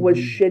was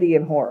shitty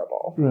and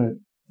horrible. Right.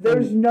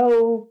 There's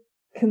no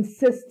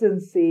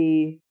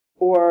consistency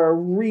or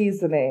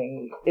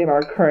reasoning in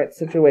our current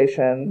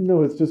situation.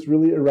 No, it's just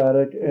really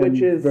erratic and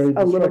which is very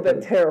a little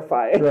bit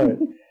terrifying. Right.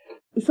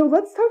 So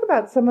let's talk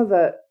about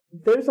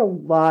there's a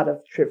lot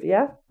of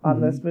trivia on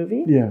this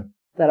movie. Yeah.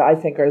 That I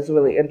think is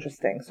really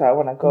interesting. So I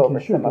want to go over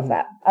some of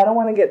that. I don't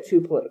want to get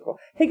too political.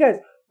 Hey guys,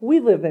 we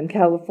live in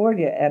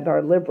California and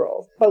are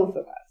liberals. Both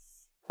of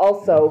us.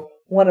 Also,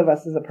 one of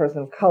us is a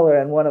person of color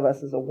and one of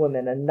us is a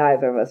woman, and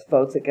neither of us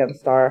votes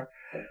against our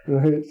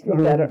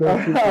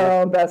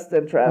own best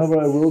interests. However,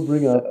 I will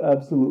bring up,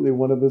 absolutely,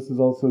 one of us is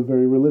also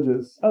very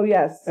religious. Oh,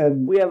 yes.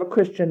 And we have a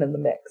Christian in the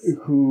mix.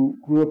 Who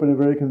grew up in a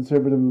very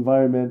conservative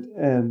environment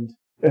and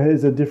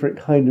is a different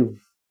kind of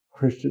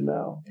Christian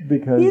now.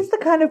 Because he's the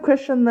kind of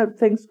Christian that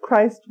thinks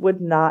Christ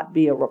would not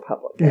be a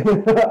Republican.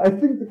 I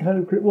think the kind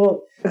of...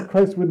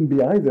 Christ wouldn't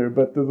be either,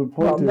 but the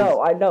point is...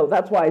 no, I know.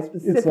 That's why I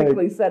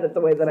specifically said it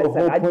the way that I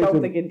said. I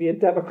don't think he'd be a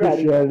Democrat.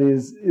 Christianity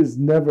is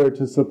never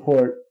to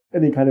support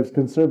any kind of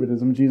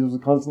conservatism. Jesus was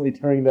constantly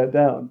tearing that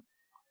down.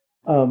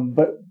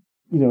 But,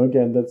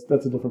 again,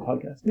 that's a different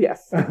podcast.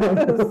 Yes.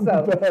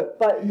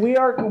 But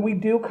we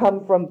do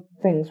come from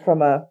things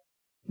from a...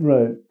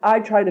 Right.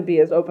 I try to be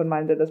as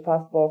open-minded as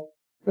possible.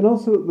 And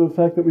also the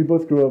fact that we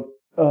both grew up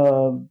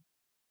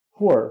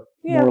poor,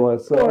 more or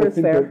less. So I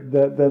think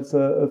that's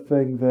a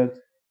thing that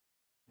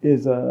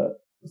is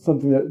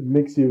something that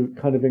makes you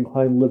kind of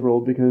inclined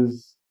liberal,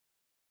 because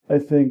I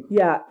think...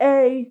 Yeah,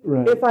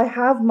 if I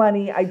have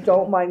money, I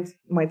don't mind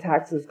my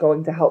taxes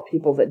going to help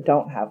people that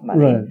don't have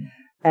money. Right.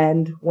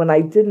 And when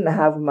I didn't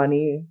have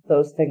money,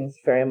 those things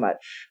very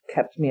much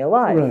kept me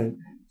alive. Right.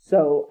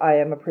 So I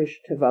am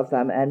appreciative of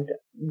them and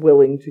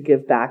willing to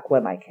give back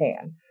when I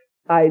can.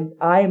 I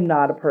am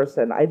not a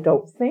person, I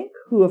don't think,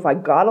 who if I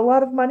got a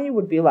lot of money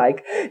would be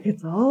like,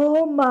 it's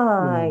all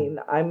mine.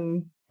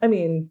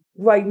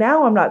 Right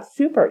now I'm not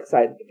super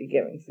excited to be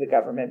giving to the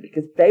government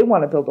because they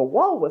want to build a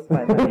wall with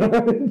my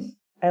money.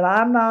 And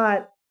I'm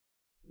not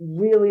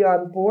really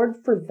on board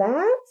for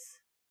that.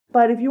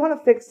 But if you want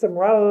to fix some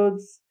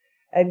roads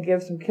and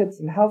give some kids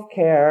some health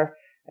care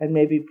and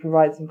maybe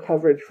provide some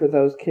coverage for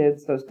those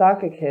kids, those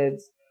DACA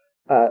kids,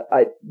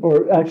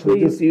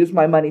 please use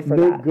my money for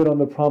that. Good on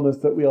the promise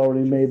that we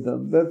already made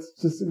them. That's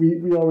just,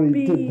 we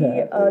already did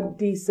that. Be a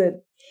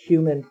decent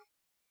human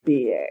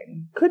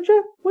being. Could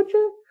you? Would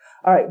you?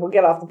 All right, we'll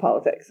get off the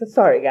politics.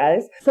 Sorry,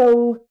 guys.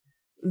 So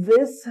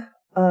this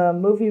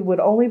movie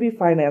would only be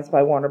financed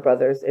by Warner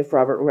Brothers if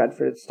Robert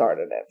Redford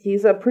started it.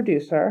 He's a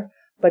producer,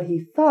 but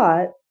he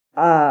thought,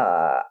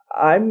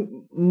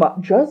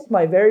 just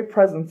my very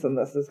presence in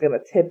this is going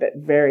to tip it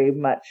very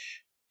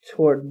much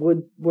toward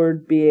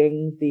Woodward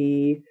being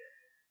the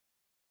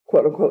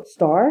quote-unquote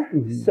star.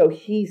 Mm-hmm. So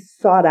he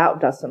sought out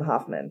Dustin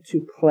Hoffman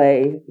to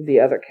play the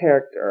other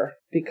character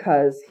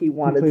because he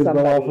wanted plays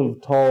somebody... well off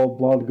of tall,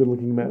 blonde,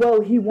 good-looking men.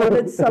 Well, he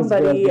wanted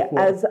somebody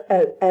as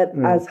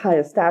as high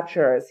a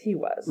stature as he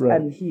was. Right.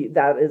 And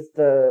that is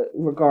the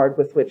regard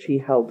with which he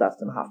held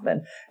Dustin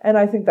Hoffman. And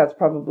I think that's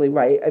probably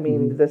right. I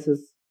mean, this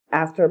is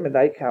after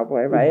Midnight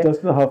Cowboy, right?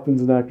 Dustin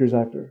Hoffman's an actor's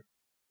actor.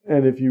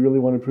 And if you really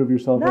want to prove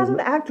yourself Not as an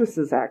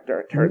actress's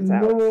actor, it turns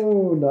out.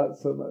 No, not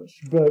so much.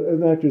 But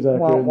an actor's actor.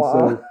 Wah,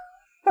 wah. And so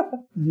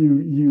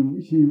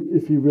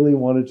if he really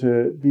wanted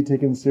to be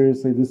taken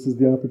seriously, this is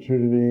the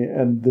opportunity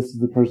and this is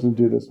the person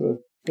to do this with.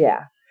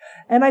 Yeah.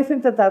 And I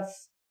think that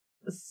that's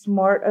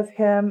smart of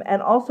him.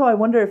 And also I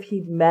wonder if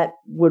he met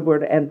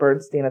Woodward and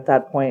Bernstein at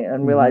that point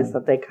and realized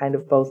that they kind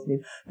of both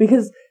need,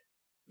 because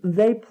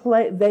they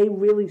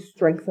really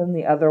strengthen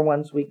the other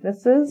one's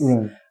weaknesses,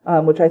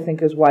 right. Which I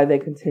think is why they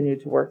continue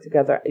to work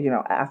together,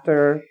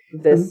 after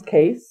this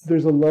case.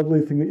 There's a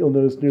lovely thing that you'll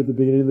notice near the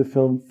beginning of the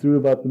film through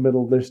about the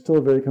middle. They're still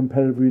very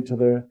competitive with each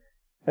other.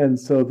 And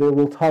so they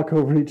will talk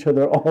over each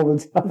other all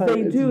the time.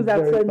 They do.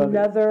 That's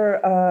another,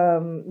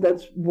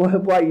 that's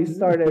why you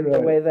started right.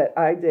 the way that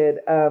I did,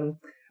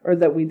 or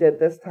that we did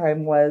this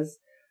time was,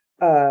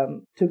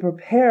 to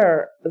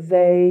prepare,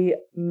 they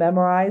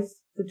memorized,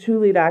 the two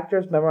lead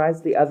actors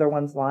memorized the other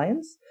one's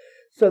lines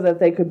so that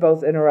they could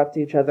both interrupt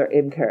each other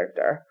in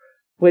character,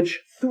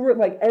 which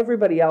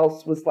everybody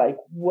else was like,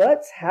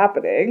 what's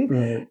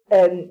happening?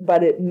 Right.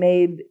 But it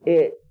made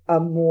it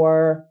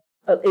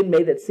it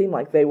made it seem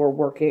like they were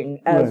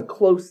working as right.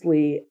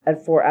 closely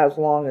and for as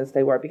long as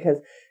they were, because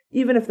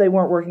even if they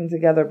weren't working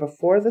together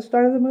before the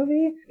start of the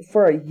movie,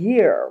 for a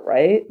year,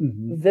 right?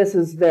 Mm-hmm. This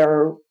is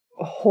their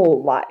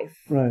whole life.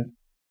 Right.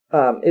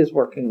 Is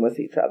working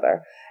with each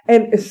other.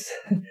 And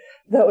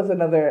there's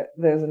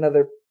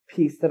another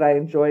piece that I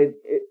enjoyed.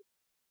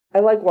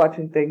 I like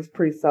watching things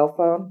pre-cell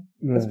phone,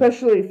 right.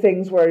 especially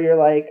things where you're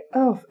like,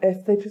 oh,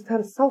 if they just had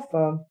a cell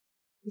phone,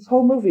 this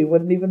whole movie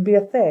wouldn't even be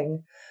a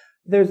thing.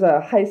 There's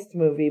a heist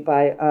movie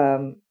by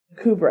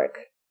Kubrick,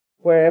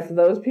 where if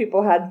those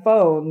people had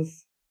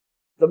phones,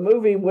 the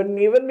movie wouldn't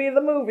even be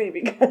the movie,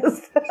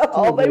 because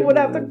all they would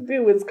have to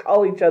do is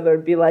call each other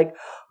and be like,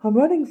 I'm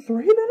running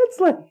 3 minutes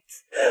late.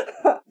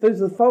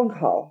 There's a phone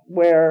call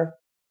where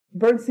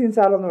Bernstein's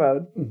out on the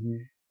road,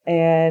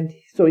 and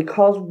so he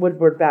calls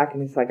Woodward back,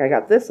 and he's like, I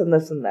got this and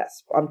this and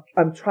this.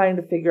 I'm trying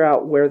to figure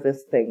out where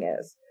this thing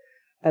is.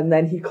 And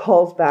then he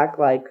calls back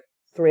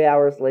 3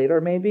 hours later,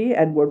 maybe,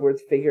 and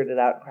Woodward's figured it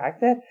out and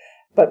cracked it.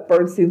 But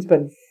Bernstein's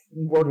been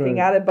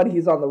working at it, but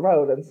he's on the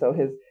road, and so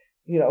his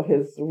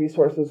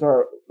resources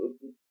are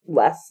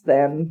less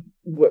than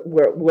what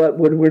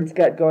Woodward's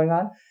got going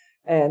on.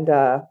 And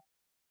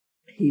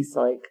he's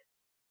like,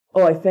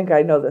 oh, I think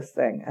I know this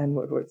thing. And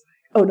Woodward's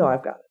like, oh, no,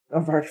 I've got it.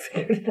 I've already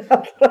figured it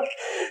out.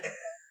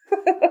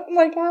 I'm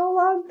like, how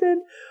long did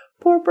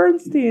poor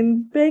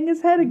Bernstein bang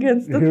his head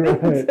against the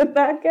things and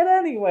not get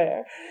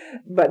anywhere?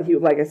 But he,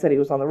 like I said, he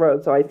was on the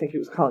road, so I think he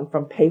was calling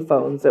from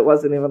payphones. It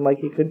wasn't even like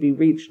he could be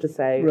reached to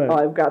say, oh,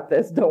 I've got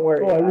this, don't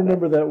worry about it. I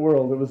remember that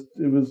world.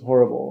 It was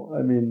horrible.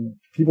 I mean,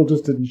 people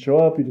just didn't show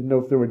up. You didn't know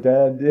if they were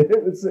dead.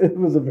 It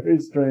was a very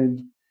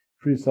strange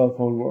pre-cell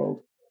phone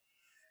world.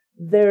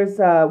 There's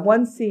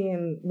one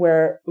scene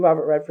where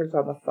Robert Redford's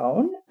on the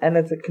phone, and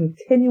it's a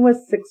continuous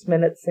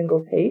 6-minute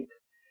single take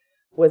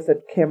with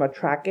the camera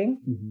tracking.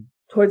 Mm-hmm.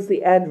 Towards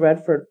the end,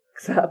 Redford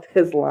picks up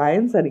his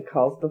lines, and he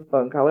calls the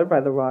phone caller by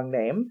the wrong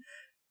name.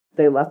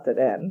 They left it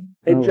in.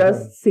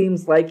 It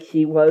seems like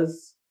he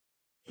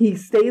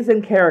stays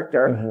in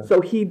character,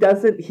 so he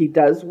does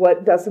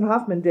what Dustin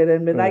Hoffman did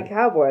in Midnight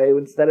Cowboy.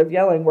 Instead of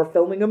yelling, we're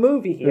filming a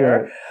movie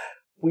here,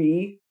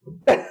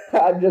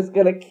 I'm just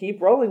going to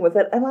keep rolling with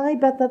it. And I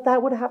bet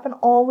that would happen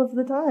all of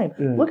the time.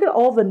 Yeah. Look at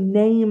all the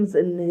names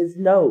in his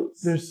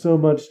notes. There's so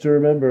much to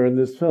remember in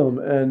this film.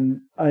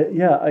 And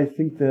I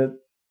think that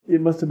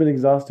it must have been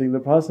exhausting. The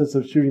process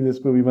of shooting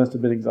this movie must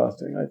have been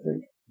exhausting, I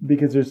think.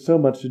 Because there's so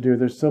much to do.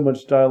 There's so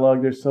much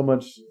dialogue. There's so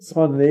much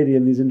spontaneity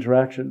in these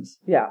interactions.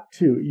 Yeah.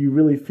 Too. You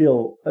really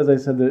feel, as I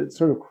said, that it's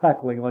sort of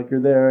crackling, like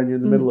you're there and you're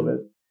in the middle of it.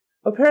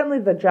 Apparently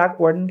the Jack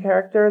Warden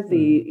character,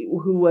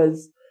 who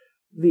was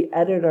the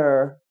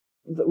editor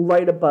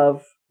right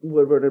above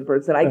Woodward and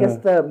Bernstein, I guess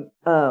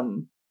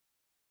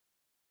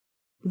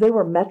they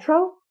were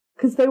Metro,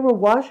 because they were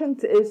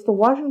it's the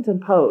Washington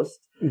Post,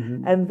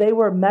 and they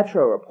were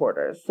Metro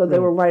reporters, so they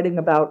were writing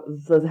about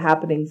the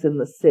happenings in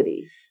the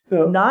city,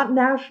 not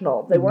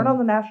national. They weren't on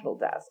the national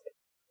desk.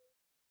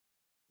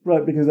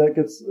 Right, because that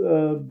gets,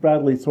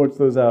 Bradley sorts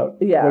those out.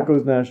 Yeah. What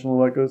goes national,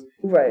 what goes...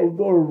 Right.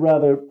 Or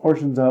rather,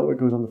 portions out what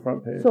goes on the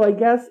front page. So I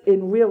guess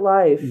in real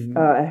life,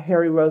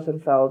 Harry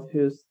Rosenfeld,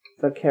 who's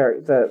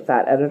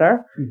that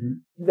editor,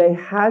 they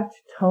had to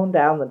tone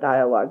down the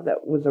dialogue that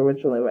was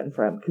originally written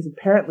for him, because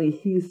apparently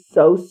he's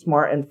so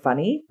smart and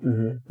funny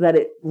that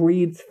it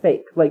reads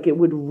fake. Like, it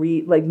would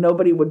read... Like,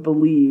 nobody would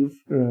believe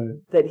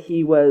that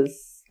he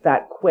was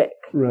that quick.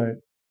 Right.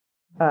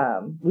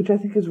 Which I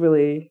think is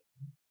really...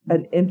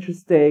 an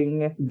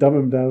interesting... Dumb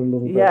him down a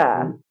little bit.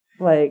 Yeah.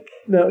 Like,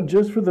 now,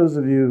 just for those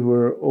of you who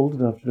are old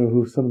enough to know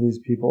who some of these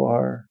people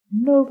are,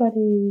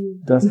 nobody.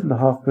 Dustin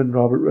Hoffman,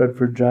 Robert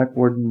Redford, Jack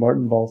Warden,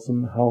 Martin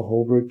Balsam, Hal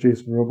Holbrook,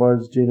 Jason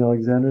Robards, Jane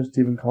Alexander,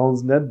 Stephen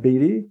Collins, Ned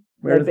Beatty,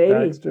 Meredith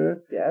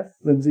Baxter, yes,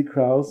 Lindsay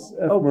Krause,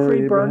 F. Murray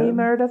pre-Bernie Abraham.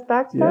 Meredith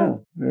Baxter? Yeah,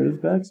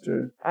 Meredith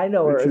Baxter. I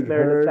know her Richard as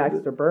Meredith Hurd.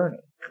 Baxter Bernie.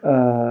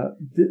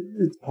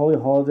 It's Polly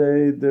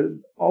Holiday.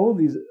 All of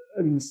these,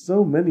 I mean,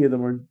 so many of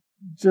them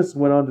just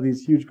went on to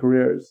these huge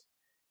careers.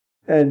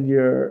 And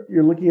you're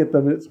looking at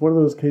them, and it's one of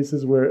those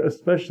cases where,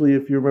 especially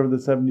if you remember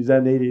the 70s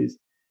and 80s,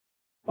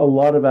 a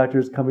lot of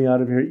actors coming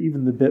out of here,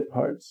 even the bit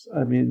parts.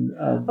 I mean,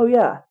 oh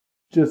yeah,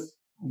 just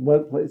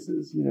went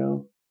places, you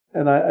know.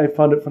 And I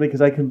found it funny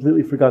because I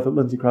completely forgot that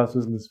Lindsay Krause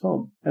was in this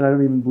film, and I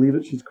don't even believe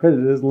that she's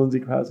credited as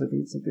Lindsay Krause. I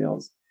think it's something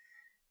else.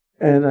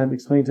 And I'm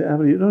explaining to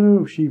Amity,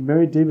 no, she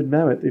married David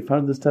Mamet. They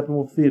founded the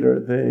Steppenwolf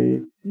Theater.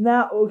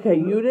 Okay,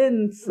 you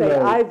didn't say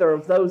Right. either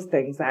of those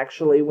things,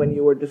 actually, when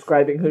you were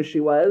describing who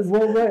she was.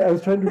 Well, right, I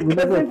was trying to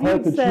remember a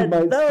part that she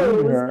might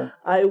sing her.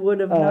 I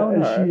would have known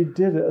and her. she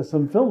did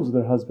some films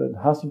with her husband,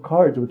 House of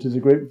Cards, which is a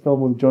great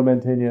film with Joe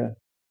Mantegna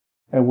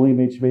and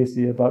William H.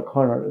 Macy about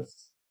con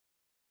artists.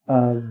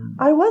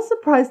 I was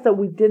surprised that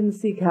we didn't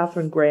see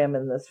Katharine Graham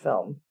in this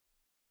film.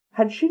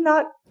 Had she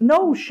not?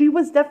 No, she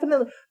was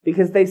definitely,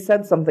 because they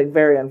said something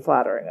very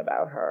unflattering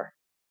about her.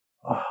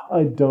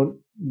 I don't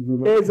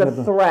remember. It was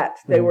a threat.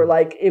 They were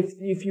like,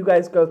 if you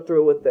guys go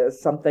through with this,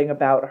 something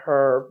about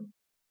her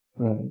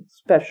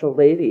special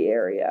lady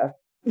area.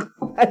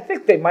 I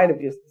think they might have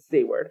used the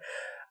C word.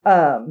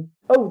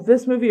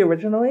 This movie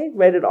originally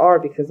rated R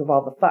because of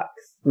all the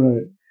fucks.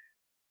 Right.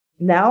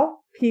 Now,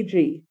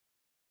 PG.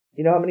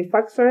 You know how many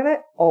fucks are in it?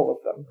 All of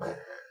them.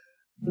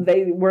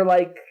 They were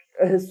like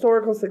a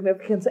historical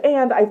significance,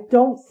 and I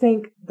don't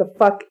think the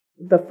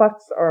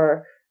fucks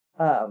are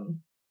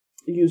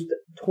used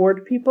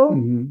toward people.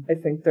 Mm-hmm. I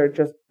think they're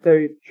just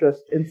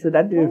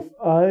incidental. If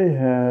I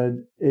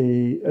had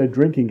a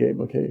drinking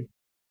game, okay,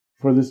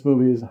 for this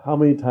movie is how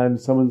many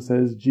times someone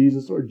says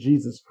Jesus or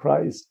Jesus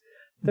Christ.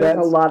 There's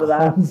a lot of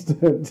that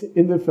constant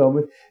in the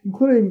film,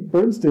 including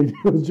Bernstein,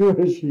 who was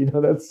Jewish. You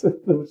know,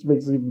 which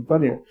makes it even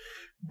funnier.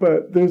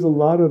 But there's a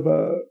lot of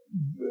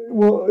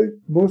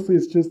mostly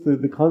it's just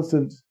the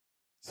constant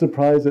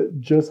surprise at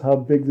just how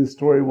big this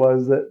story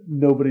was that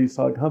nobody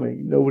saw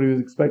coming. Nobody was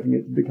expecting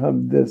it to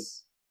become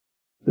this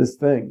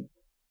thing.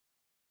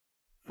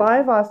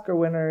 5 Oscar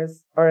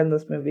winners are in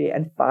this movie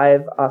and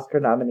 5 Oscar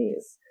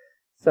nominees.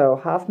 So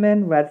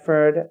Hoffman,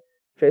 Redford,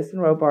 Jason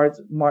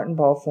Robards, Martin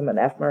Balsam, and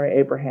F. Murray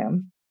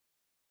Abraham,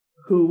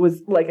 who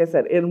was, like I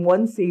said, in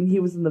one scene, he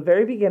was in the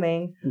very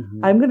beginning.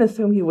 Mm-hmm. I'm going to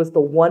assume he was the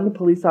one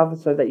police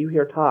officer that you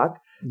hear talk.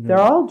 Mm-hmm. They're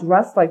all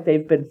dressed like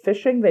they've been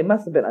fishing. They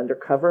must have been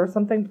undercover or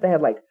something, but they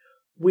had like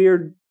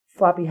weird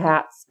floppy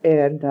hats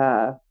and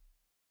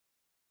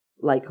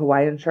like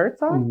Hawaiian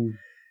shirts on. Mm-hmm.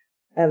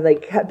 And they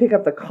pick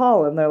up the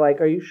call and they're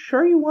like, "Are you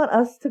sure you want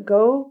us to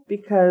go?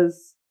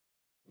 Because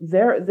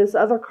this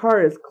other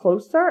car is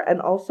closer, and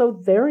also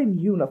they're in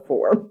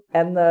uniform."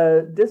 And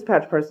the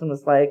dispatch person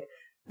was like,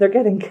 "They're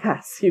getting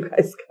gas, you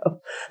guys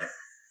go."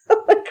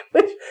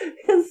 Which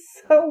is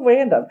so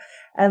random.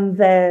 And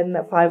then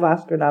 5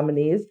 Oscar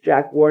nominees: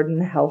 Jack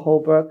Warden, Hal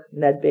Holbrook,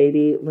 Ned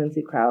Beatty,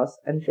 Lindsay Krause,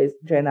 and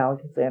Jane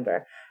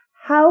Alexander.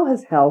 How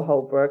has Hal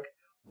Holbrook,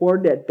 or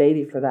Ned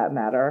Beatty for that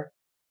matter,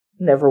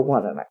 never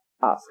won an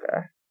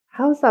Oscar?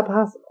 How is that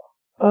possible?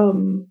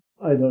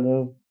 I don't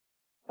know.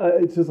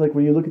 It's just like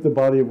when you look at the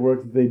body of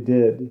work that they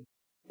did,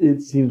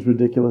 it seems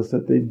ridiculous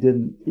that they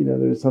didn't. You know,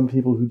 there's some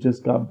people who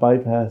just got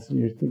bypassed, and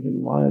you're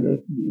thinking, why on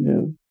earth, you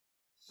know?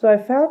 So I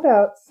found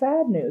out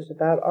sad news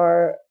about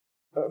our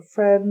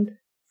friend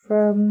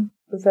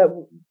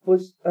that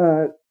was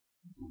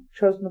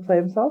chosen to play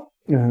himself,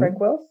 Frank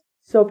Wells.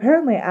 So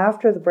apparently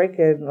after the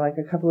break-in, like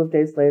a couple of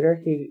days later,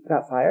 he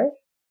got fired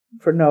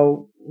for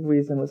no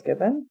reason was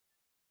given.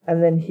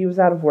 And then he was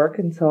out of work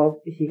until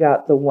he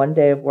got the 1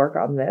 day of work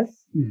on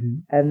this.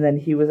 Mm-hmm. And then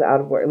he was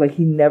out of work. Like,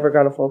 he never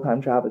got a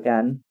full-time job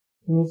again.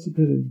 Well, that's a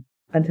pity.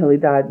 Until he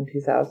died in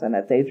 2000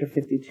 at the age of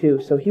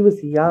 52. So he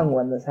was young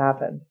when this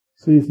happened.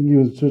 So you think he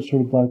was just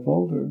sort of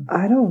blackballed, or?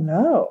 I don't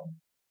know.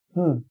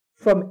 Huh.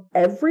 From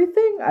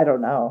everything? I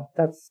don't know.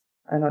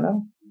 I don't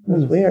know.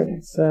 It's weird.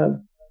 It's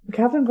sad.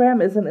 Katharine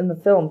Graham isn't in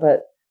the film,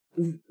 but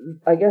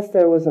I guess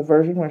there was a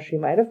version where she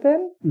might have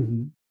been.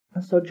 Mm-hmm.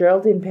 So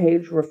Geraldine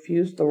Page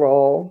refused the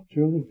role.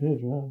 Geraldine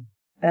Page, wow.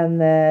 And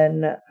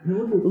then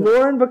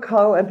Lauren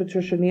Bacall and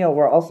Patricia Neal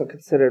were also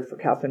considered for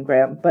Katharine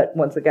Graham, but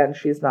once again,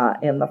 she's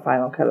not in the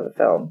final cut of the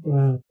film.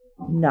 Wow.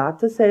 Not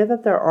to say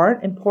that there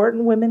aren't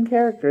important women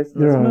characters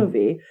in this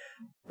movie,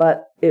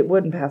 but it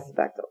wouldn't pass the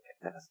Bechdel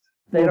test.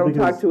 They don't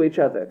talk to each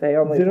other. They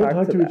don't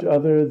talk to each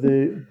other.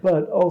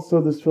 But also,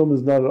 this film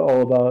is not at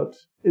all about.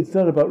 It's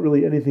not about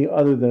really anything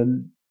other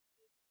than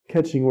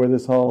catching where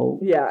this all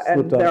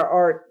and there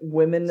aren't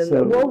women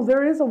in well,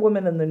 there is a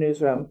woman in the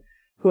newsroom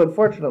who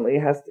unfortunately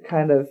has to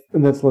kind of,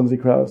 and that's Lindsay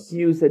Krause,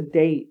 use a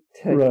date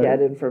to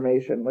get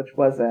information, which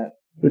was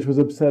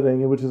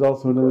upsetting, and which is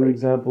also another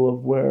example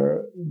of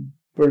where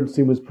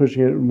Bernstein was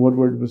pushing it and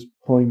Woodward was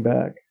pulling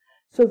back.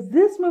 So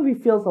this movie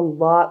feels a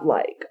lot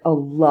like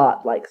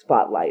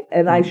Spotlight.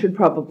 And I should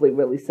probably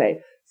really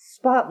say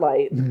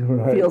Spotlight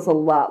Right. feels a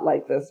lot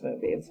like this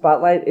movie. And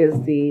Spotlight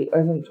is the,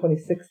 I think,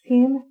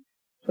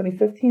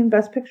 2015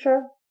 Best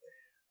Picture,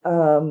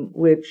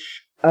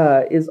 which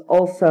is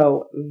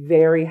also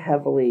very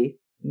heavily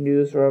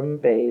newsroom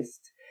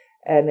based.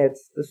 And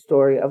it's the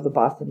story of the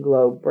Boston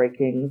Globe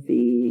breaking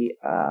the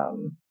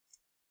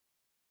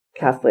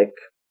Catholic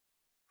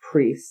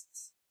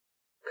priests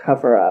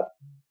cover-up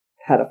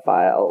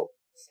pedophile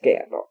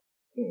scandal.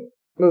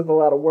 There's a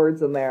lot of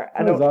words in there.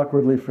 That was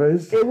awkwardly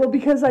phrased. Well,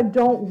 because I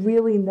don't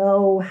really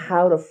know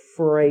how to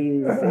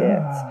phrase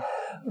it.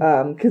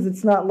 Because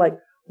it's not like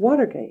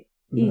Watergate.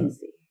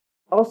 Easy.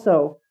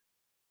 Also,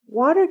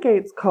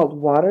 Watergate's called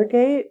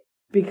Watergate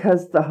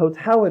because the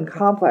hotel and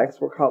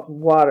complex were called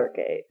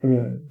Watergate.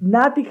 Right.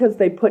 Not because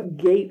they put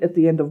gate at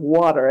the end of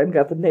water and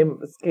got the name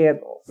of a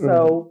scandal.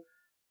 So,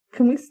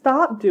 can we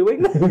stop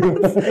doing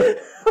that?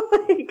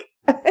 Like,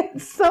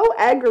 it's so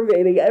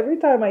aggravating. Every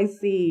time I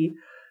see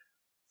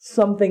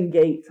something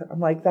gate, I'm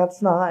like,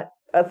 that's not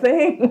a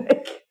thing.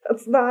 Like,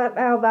 that's not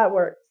how that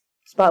works.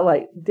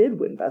 Spotlight did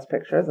win Best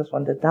Picture. This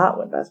one did not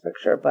win Best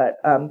Picture, but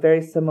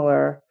very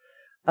similar.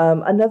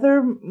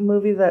 Another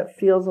movie that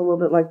feels a little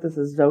bit like this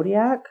is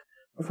Zodiac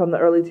from the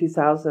early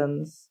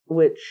 2000s,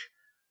 which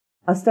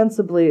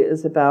ostensibly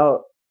is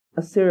about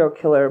a serial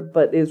killer,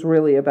 but is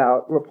really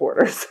about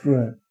reporters.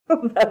 Right.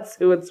 That's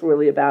who it's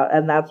really about.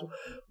 And that's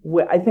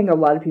I think a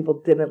lot of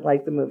people didn't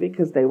like the movie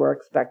because they were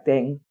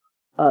expecting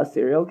a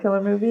serial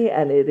killer movie,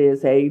 and it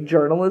is a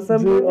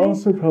journalism movie. They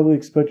also probably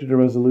expected a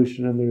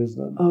resolution, and there is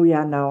none. Oh,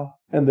 yeah, no.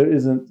 And there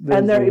isn't.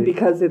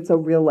 Because it's a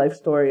real life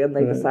story, and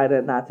they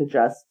decided not to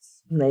just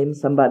name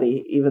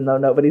somebody, even though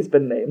nobody's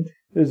been named.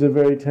 There's a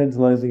very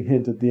tantalizing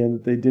hint at the end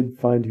that they did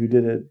find who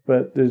did it,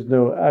 but there's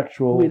no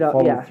actual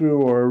follow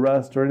through or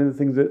arrest or any of the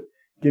things that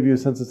give you a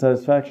sense of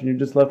satisfaction. You're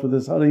just left with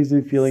this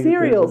uneasy feeling.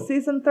 Serial,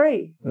 season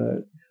 3.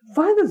 Right.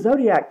 Find the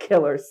Zodiac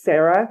Killer,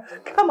 Sarah.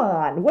 Come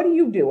on. What are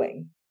you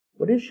doing?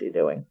 What is she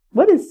doing?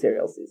 What is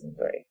Serial season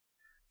 3?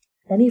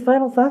 Any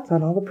final thoughts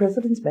on All the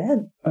President's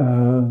Men?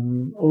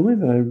 Only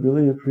that I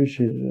really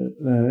appreciated it.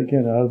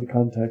 Again, out of the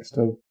context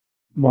of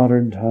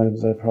modern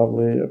times, I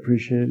probably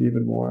appreciate it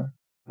even more.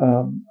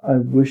 I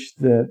wish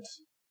that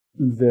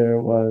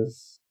there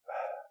was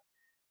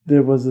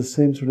the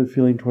same sort of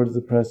feeling towards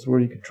the press where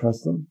you could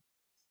trust them,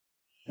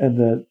 and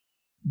that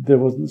there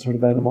wasn't the sort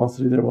of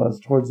animosity there was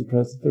towards the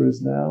press that there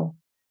is now,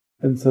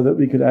 and so that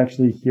we could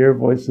actually hear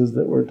voices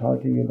that were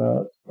talking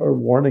about or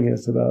warning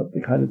us about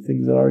the kind of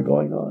things that are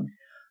going on.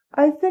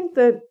 I think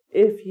that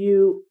if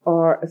you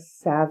are a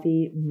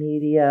savvy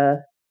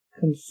media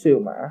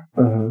consumer,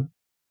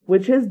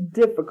 which is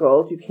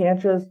difficult, you can't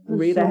just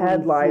read a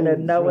headline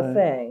and know a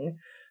thing,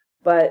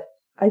 but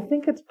I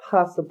think it's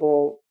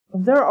possible.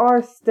 There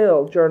are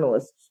still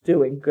journalists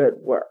doing good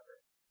work.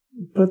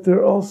 But there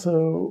are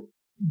also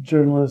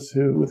journalists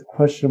who with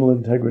questionable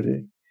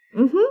integrity.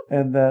 Mm-hmm.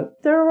 And that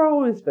there have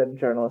always been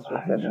journalists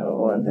with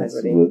questionable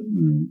integrity.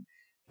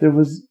 There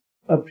was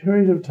a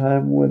period of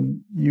time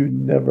when you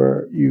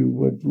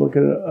would look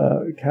at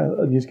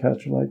a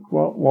newscaster like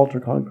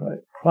Walter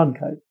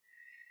Cronkite,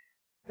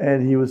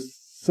 and he was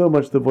so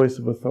much the voice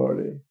of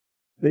authority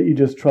that you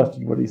just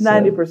trusted what he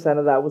said. 90%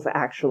 of that was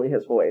actually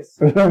his voice.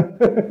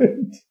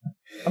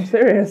 I'm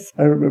serious.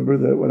 I remember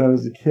that when I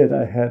was a kid,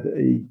 I had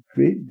a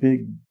great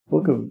big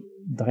book of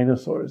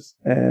dinosaurs,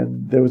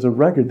 and there was a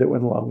record that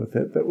went along with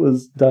it that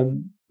was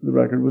done. The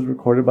record was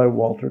recorded by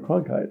Walter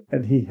Cronkite,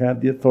 and he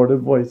had the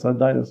authoritative voice on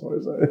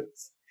dinosaurs.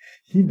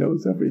 He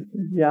knows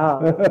everything.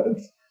 Yeah.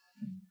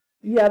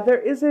 Yeah,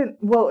 there isn't.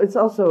 Well, it's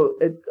also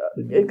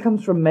it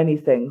comes from many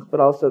things, but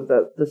also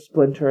the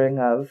splintering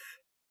of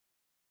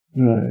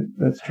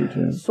that's true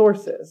too.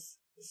 Sources,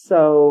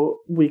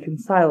 so we can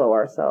silo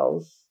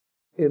ourselves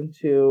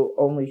into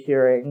only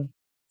hearing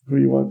who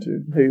you want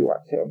to,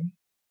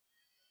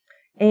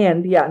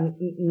 and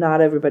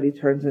not everybody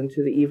turns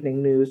into the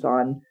evening news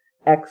on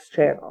X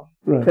channel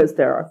because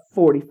there are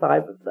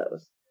 45 of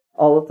those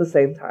all at the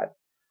same time,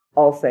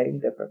 all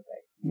saying different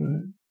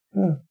things. Right.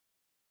 Yeah.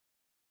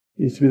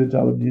 It used to be the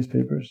job of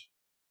newspapers.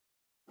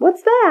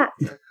 What's that?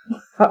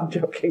 I'm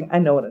joking. I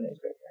know what a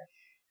newspaper is.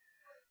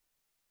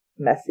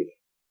 Messy.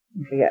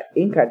 You got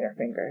ink on your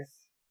fingers.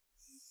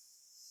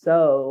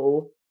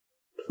 So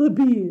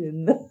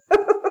plebeian.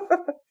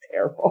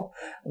 Terrible.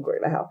 I'm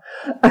going to hell.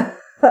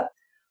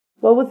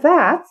 Well, with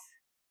that,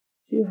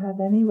 do you have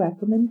any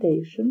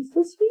recommendations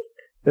this week?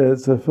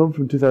 It's a film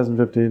from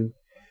 2015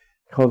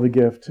 called The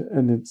Gift,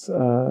 and it's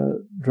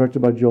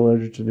directed by Joel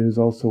Edgerton, who's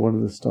also one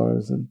of the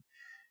stars. And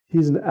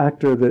he's an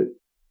actor that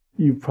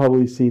you've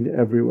probably seen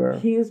everywhere.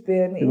 He's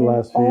been in the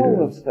last few all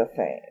years. of the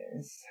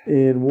things.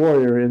 In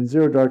Warrior, in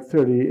Zero Dark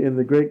 30, in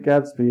The Great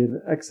Gatsby,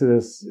 in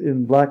Exodus,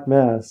 in Black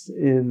Mass,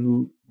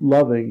 in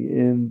Loving,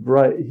 in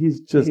Bright.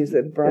 He's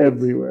in Bright.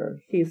 Everywhere.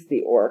 He's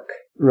the orc.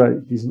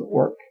 Right, he's an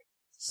orc.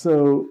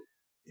 So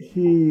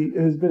he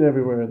has been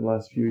everywhere in the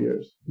last few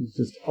years. He's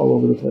just all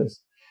over the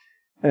place.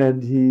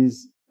 And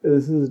this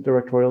is his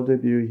directorial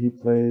debut. He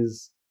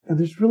plays And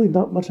there's really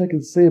not much I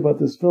can say about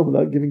this film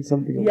without giving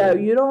something away. Yeah,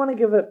 you don't want to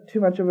give it too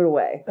much of it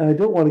away. And I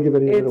don't want to give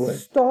any of it away. It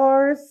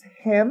stars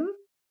him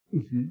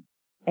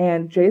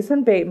and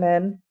Jason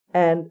Bateman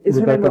and is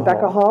her name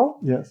Rebecca Hall?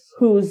 Yes.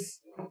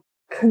 Who's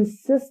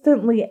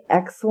consistently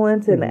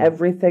excellent in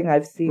everything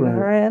I've seen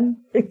her in.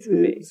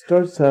 It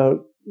starts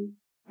out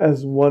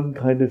as one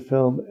kind of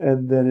film,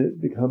 and then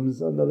it becomes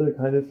another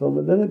kind of film,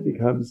 and then it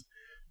becomes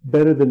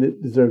better than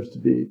it deserves to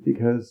be,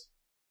 because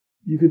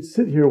you could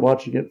sit here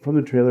watching it from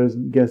the trailers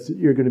and guess that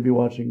you're going to be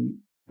watching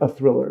a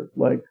thriller,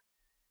 like,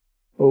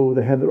 oh,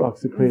 The Hand That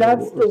Rocks the Cradle.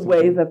 That's the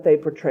way that they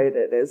portrayed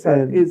it,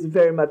 is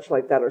very much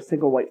like that, or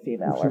Single White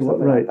Female, or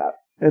something like that.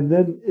 And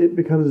then it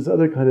becomes this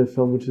other kind of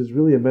film, which is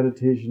really a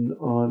meditation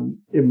on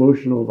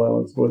emotional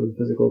violence more than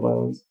physical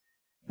violence,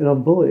 and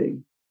on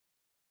bullying.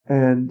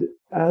 And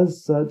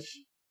as such,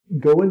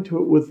 go into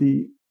it with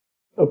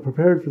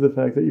prepared for the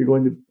fact that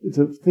it's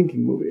a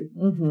thinking movie.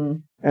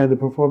 And the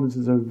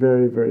performances are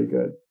very, very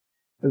good.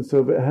 And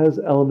so if it has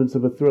elements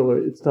of a thriller,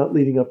 it's not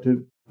leading up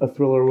to a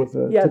thriller with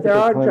a there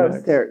are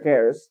climax. jump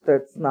scares.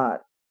 That's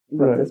not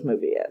what this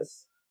movie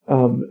is.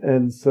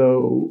 And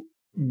so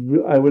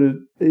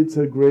it's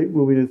a great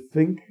movie to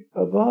think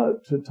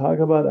about, to talk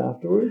about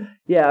afterward.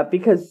 Yeah,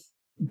 because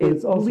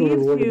it's also a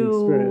rewarding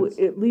experience.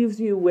 It leaves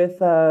you with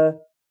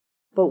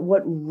but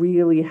what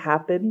really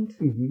happened?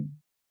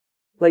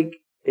 Like,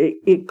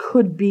 it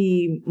could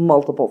be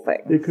multiple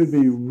things. It could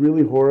be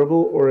really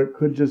horrible, or it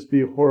could just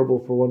be horrible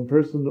for one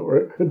person, or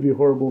it could be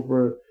horrible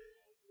for...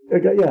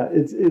 Yeah,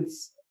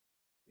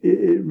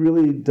 it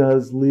really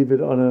does leave it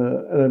on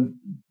and I'm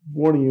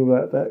warning you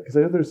about that, because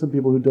I know there's some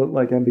people who don't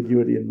like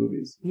ambiguity in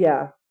movies.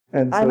 Yeah.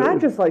 And I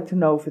just like to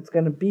know if it's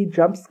going to be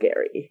jump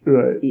scary.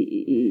 Right.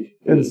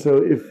 And so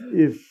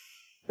if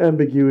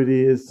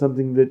ambiguity is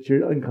something that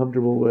you're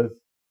uncomfortable with,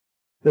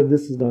 then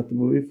this is not the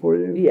movie for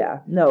you.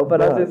 Yeah, no,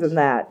 but other than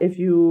that, if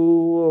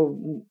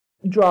you...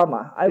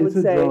 Drama, I would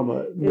say.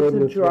 It's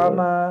a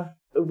drama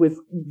with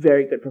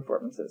very good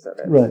performances in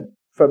it. Right.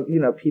 From,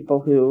 people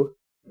who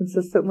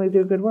consistently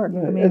do good work.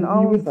 Right. I mean,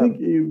 all you would of them.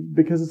 think,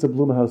 because it's a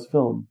Blumhouse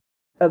film...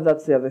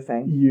 that's the other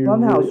thing.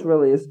 Blumhouse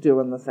really is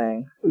doing the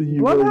thing.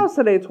 Blumhouse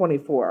and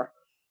A24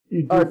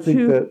 are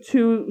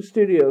two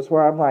studios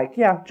where I'm like,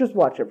 yeah, just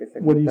watch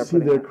everything. When you see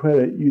their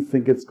credit, you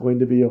think it's going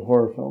to be a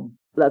horror film.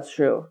 That's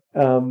true.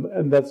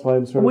 And that's why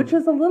I'm sort of... Which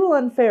is a little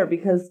unfair,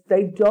 because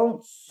they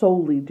don't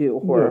solely do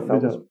horror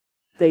films. They don't.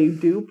 They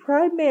do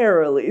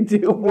primarily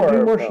do horror. They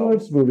do martial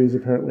arts movies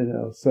apparently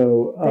now.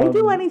 So they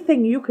do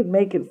anything you could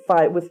make with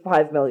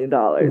 $5 million.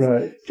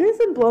 Right.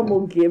 Jason Blum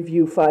will give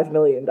you $5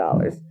 million.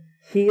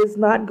 He is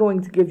not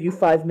going to give you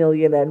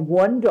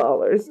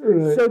 $5,001,001,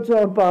 right. So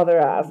don't bother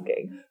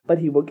asking. But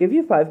he will give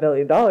you $5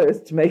 million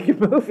to make your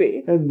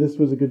movie. And this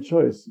was a good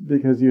choice,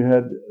 because you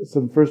had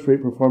some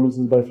first-rate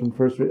performances by some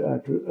first-rate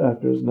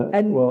actors.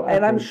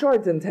 And I'm sure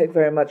it didn't take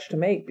very much to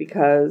make,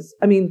 because,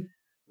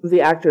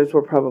 the actors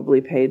were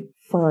probably paid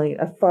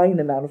a fine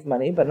amount of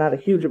money, but not a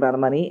huge amount of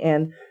money,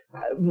 and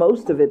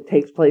most of it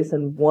takes place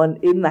in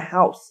the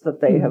house that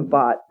they have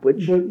bought,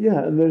 which... But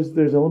yeah, and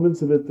there's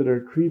elements of it that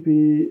are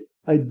creepy.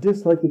 I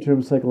dislike the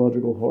term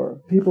psychological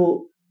horror.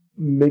 People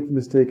make the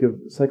mistake of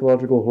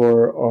psychological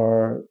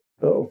horror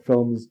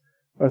films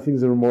are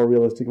things that are more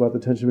realistic about the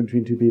tension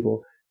between two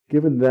people.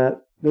 Given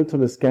that, Notes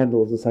on a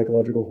Scandal is a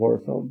psychological horror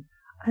film.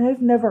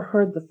 I've never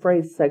heard the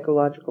phrase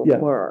psychological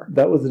horror.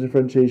 That was the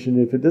differentiation.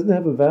 If it doesn't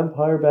have a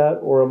vampire bat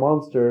or a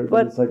monster,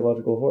 then it's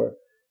psychological horror.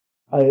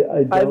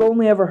 I've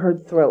only ever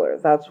heard thriller.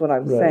 That's what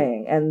I'm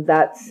saying. And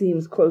that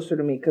seems closer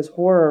to me, because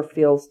horror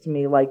feels to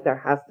me like there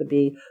has to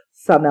be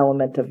some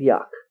element of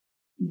yuck.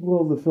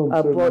 Well, the film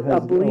a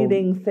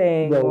bleeding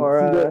thing, no,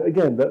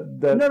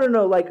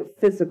 like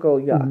physical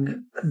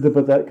yuck.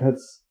 But that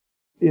cuts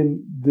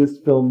in. This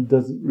film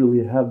doesn't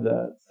really have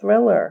that.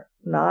 Thriller,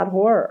 not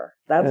horror.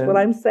 That's what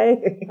I'm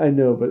saying. I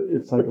know,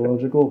 but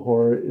psychological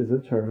horror is a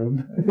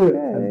term, and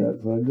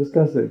that's what I'm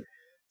discussing.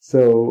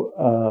 So,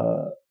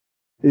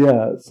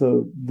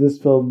 so this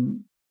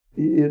film,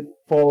 it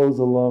follows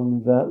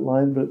along that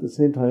line, but at the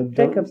same time...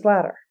 Jacob's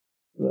Ladder.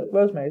 Right.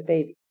 Rosemary's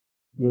Baby.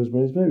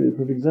 Rosemary's Baby, a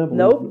perfect example.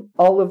 Nope,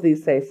 all of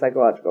these say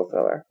psychological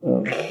thriller.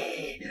 Oh.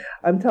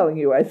 I'm telling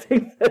you, I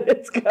think that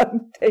it's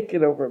gotten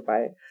taken over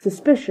by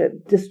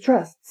suspicion,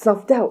 distrust,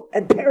 self-doubt,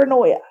 and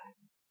paranoia.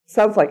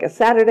 Sounds like a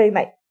Saturday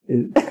night.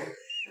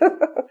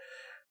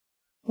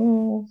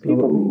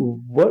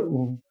 What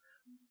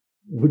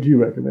would you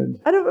recommend?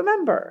 I don't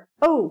remember.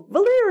 Oh,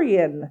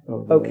 Valerian.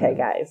 Okay,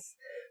 guys.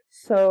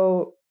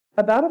 So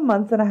about a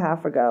month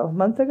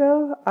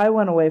ago, I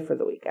went away for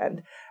the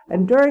weekend.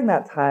 And during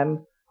that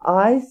time,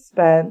 I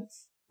spent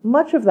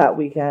much of that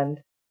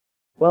weekend,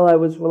 while I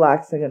was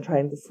relaxing and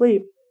trying to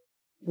sleep,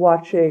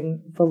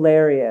 watching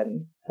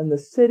Valerian and the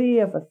City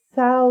of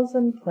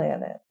 1,000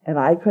 Planets. And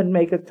I couldn't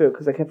make it through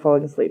because I kept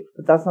falling asleep.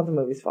 But that's not the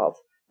movie's fault.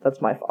 That's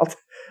my fault.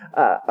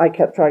 I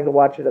kept trying to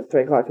watch it at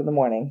 3 o'clock in the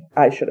morning.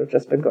 I should have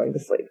just been going to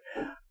sleep.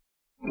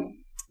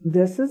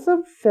 This is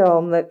a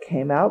film that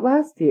came out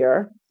last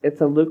year. It's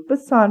a Luc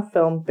Besson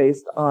film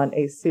based on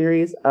a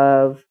series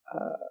of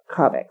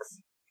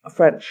comics.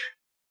 French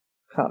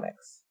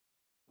comics,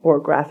 or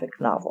graphic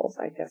novels,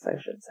 I guess I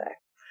should say.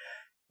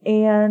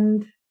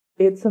 And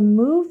it's a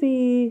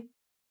movie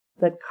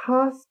that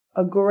cost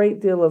a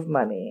great deal of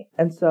money.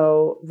 And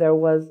so there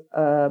was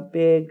a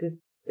big,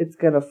 it's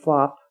going to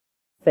flop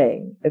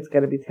thing. It's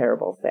going to be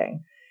terrible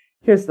thing.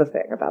 Here's the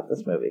thing about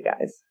this movie,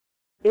 guys.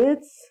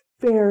 It's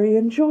very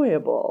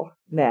enjoyable.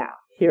 Now,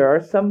 here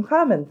are some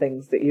common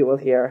things that you will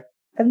hear,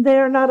 and they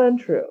are not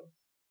untrue.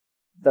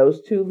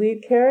 Those two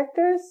lead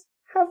characters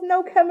have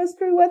no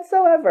chemistry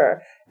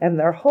whatsoever, and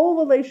their whole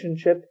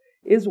relationship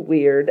is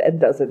weird and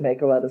doesn't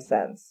make a lot of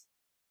sense.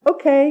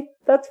 Okay,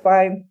 that's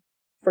fine.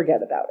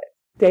 Forget about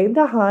it. Dane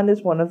DeHaan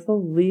is one of the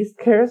least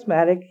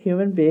charismatic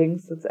human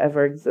beings that's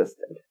ever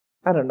existed.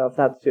 I don't know if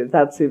that's true.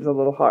 That seems a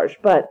little harsh,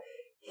 but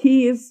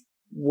he's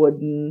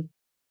wooden.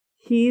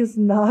 He's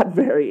not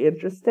very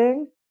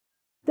interesting.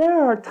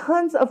 There are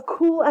tons of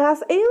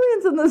cool-ass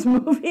aliens in this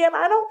movie, and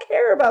I don't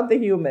care about the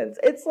humans.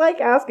 It's like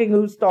asking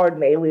who starred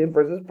in Alien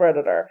vs.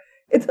 Predator.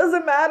 It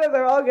doesn't matter.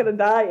 They're all going to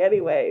die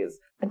anyways.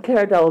 And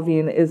Cara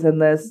Delevingne is in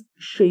this.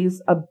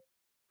 She's a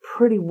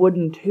pretty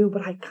wooden too,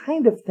 but I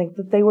kind of think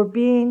that they were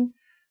being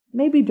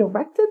maybe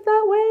directed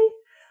that way.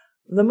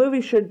 The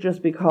movie should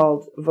just be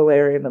called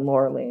Valerian and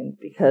Laureline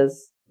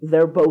because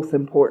they're both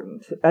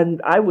important.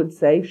 And I would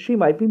say she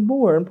might be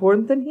more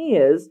important than he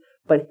is,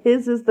 but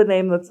his is the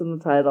name that's in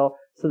the title,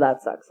 so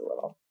that sucks a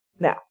little.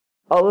 Now,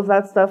 all of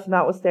that stuff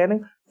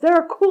notwithstanding, there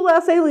are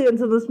cool-ass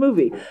aliens in this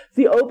movie.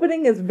 The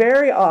opening is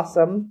very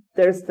awesome.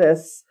 There's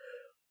this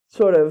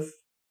sort of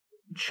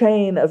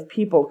chain of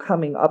people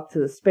coming up to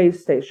the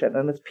space station,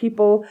 and it's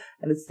people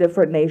and it's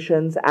different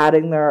nations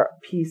adding their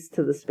piece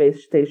to the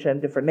space station,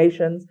 different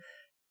nations,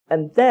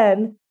 and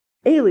then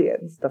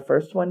aliens. The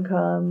first one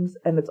comes,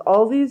 and it's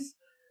all these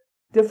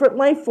different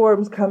life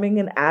forms coming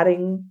and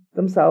adding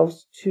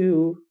themselves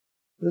to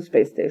the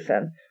space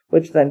station,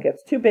 which then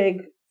gets too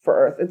big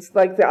for Earth. It's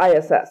like the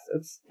ISS.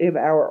 It's in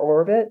our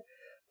orbit,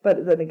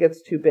 but then it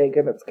gets too big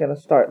and it's going to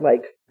start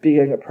like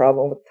being a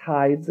problem with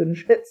tides and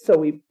shit. So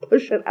we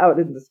push it out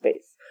into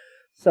space.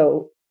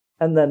 So,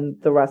 and then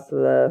the rest of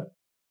the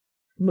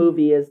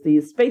movie is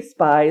these space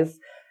spies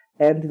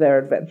and their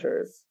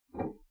adventures.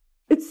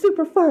 It's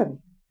super fun.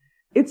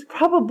 It's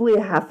probably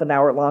a half an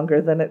hour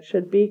longer than it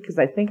should be because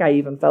I think I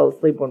even fell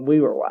asleep when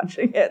we were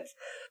watching it.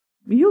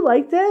 You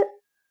liked it?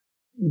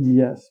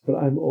 Yes, but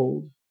I'm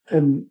old.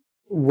 And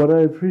what I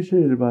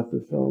appreciated about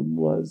the film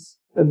was,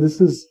 and this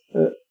is,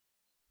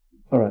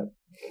 all right,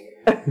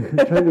 I'm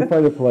trying to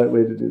find a polite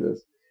way to do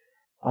this.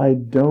 I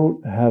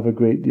don't have a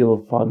great deal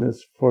of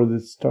fondness for the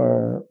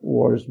Star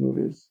Wars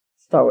movies.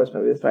 Star Wars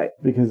movies, right.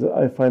 Because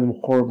I find them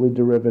horribly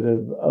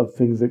derivative of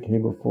things that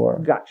came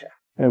before. Gotcha.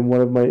 And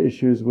one of my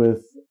issues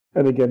with,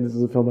 and again, this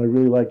is a film I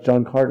really like,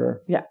 John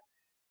Carter. Yeah.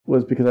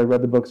 Was because I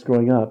read the books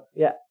growing up.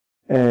 Yeah.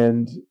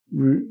 And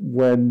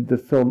when the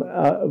film,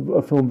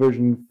 a film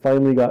version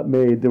finally got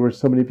made, there were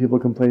so many people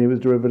complaining it was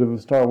derivative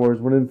of Star Wars,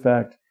 when in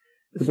fact,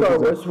 Star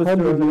Wars was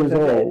 100 years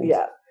old.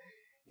 Yeah.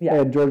 Yeah.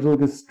 And George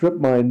Lucas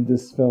strip-mined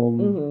this film.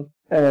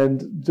 Mm-hmm.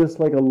 And just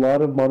like a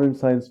lot of modern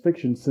science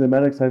fiction,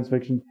 cinematic science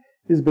fiction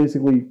is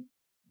basically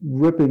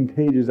ripping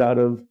pages out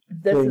of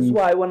This is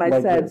why when I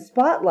said this.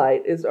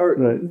 Spotlight is, or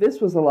right.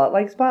 This was a lot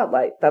like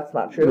Spotlight. That's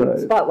not true. Right.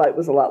 Spotlight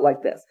was a lot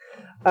like this.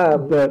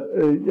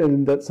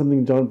 And that's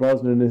something John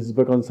Brosnan in his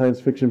book on science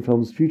fiction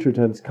films, Future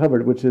Tense,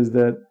 covered, which is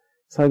that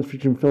science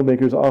fiction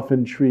filmmakers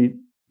often treat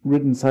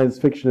written science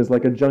fiction as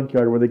like a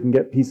junkyard where they can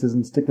get pieces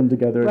and stick them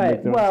together. Right.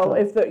 And make well,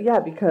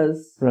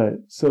 because right.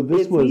 So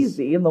this was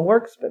easy and the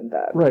work's been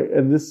done. Right.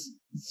 And this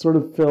sort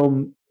of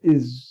film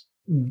is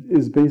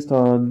based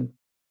on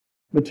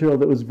material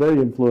that was very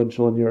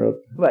influential in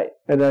Europe. Right.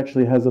 And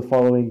actually has a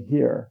following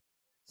here.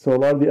 So a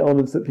lot of the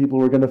elements that people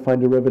were going to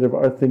find derivative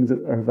are things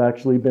that have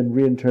actually been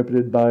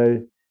reinterpreted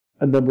by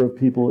a number of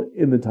people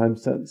in the time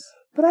since.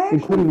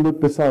 Including Luc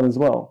Besson as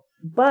well.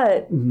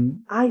 But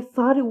I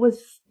thought it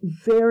was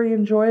very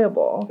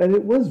enjoyable. And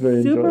it was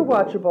very super enjoyable.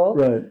 Watchable.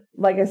 Right.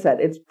 Like I said,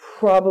 it's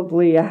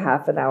probably a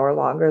half an hour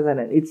longer than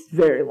it's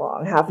very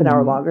long. Half an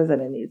hour longer than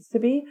it needs to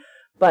be.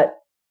 But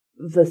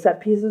the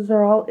set pieces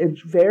are all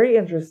very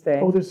interesting.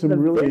 Oh, there's some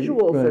really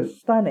visuals are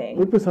stunning.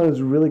 Luc Besson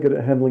is really good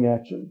at handling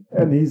action,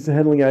 and he's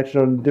handling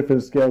action on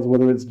different scales,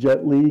 whether it's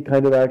Jet Li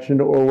kind of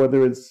action or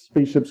whether it's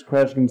spaceships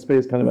crashing in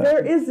space kind of action.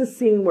 There is a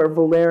scene where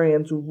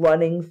Valerian's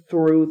running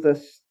through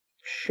the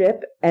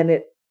ship, and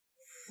it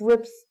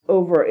flips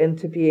over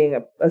into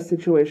being a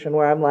situation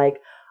where I'm like,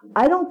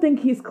 I don't think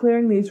he's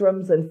clearing these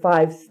rooms in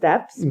 5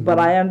 steps, but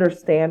I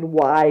understand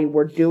why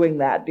we're doing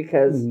that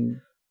because.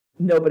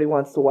 Nobody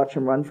wants to watch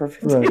him run for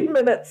 15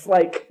 minutes.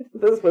 Like,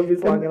 this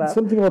movie's long enough.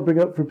 Something I'll bring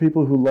up for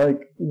people who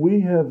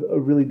we have a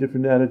really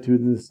different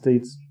attitude in the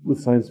States with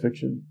science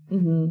fiction.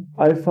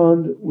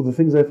 Mm-hmm. The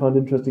things I found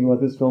interesting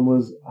about this film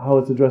was how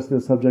it's addressing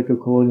the subject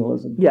of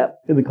colonialism.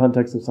 Yep. In the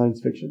context of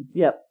science fiction.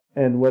 Yep.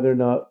 And whether or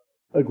not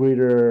a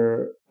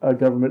greater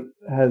government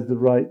has the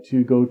right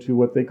to go to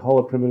what they call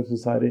a primitive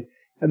society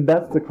And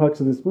that's the crux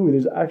of this movie.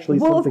 There's actually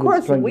well, something of course,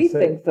 it's trying we to say.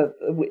 think that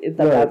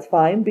that's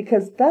fine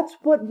because that's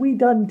what we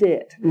done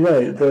did.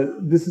 Right,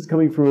 but this is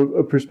coming from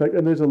a perspective,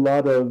 and there's a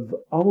lot of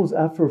almost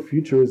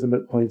Afrofuturism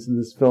at points in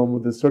this film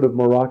with this sort of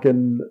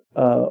Moroccan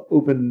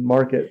open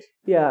market.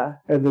 Yeah.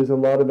 And there's a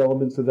lot of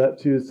elements of that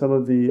too. Some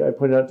of I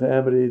pointed out to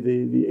Amity,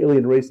 the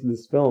alien race in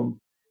this film,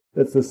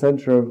 that's the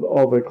center of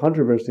all the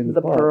controversy in the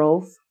plot.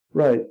 Pearls.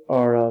 Right,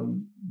 are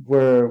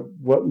where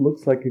what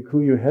looks like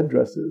Kikuyu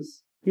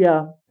headdresses.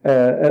 Yeah.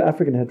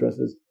 African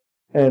headdresses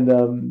and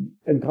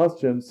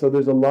costumes. So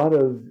there's a lot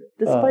of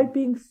despite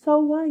being so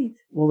white.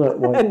 Well, not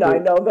white. And I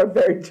know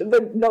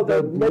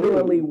they're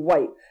literally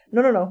white.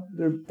 No.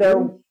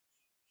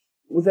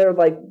 They're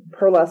like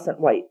pearlescent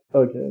white.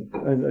 Okay,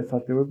 I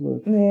thought they were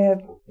blue. Yeah,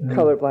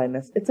 color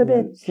blindness. It's a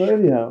bit. So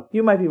anyhow,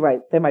 you might be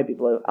right. They might be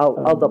blue.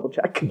 I'll double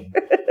check.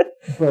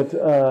 But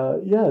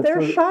yeah,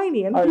 they're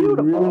shiny and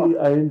beautiful.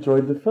 I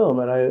enjoyed the film,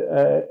 and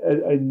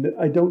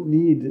I don't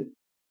need.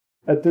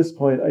 At this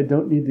point, I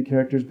don't need the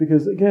characters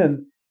because,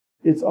 again,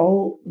 it's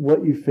all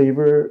what you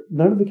favor.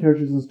 None of the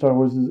characters in Star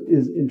Wars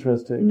is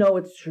interesting. No,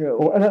 it's true.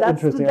 Or not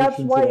interesting. That's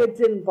why it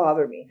didn't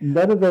bother me.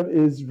 None of them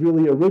is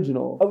really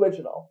original.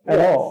 At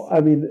all.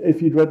 I mean,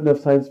 if you'd read enough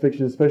science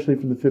fiction, especially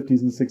from the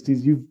 50s and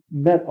 60s, you've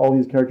met all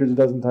these characters a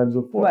dozen times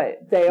before.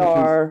 Right. They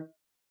are...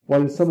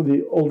 Why some of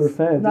the older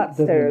fans... Not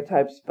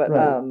stereotypes, but...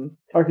 Right.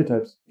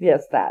 Archetypes.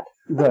 Yes, that.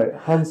 Right.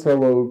 Han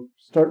Solo,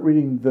 start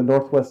reading the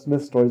Northwest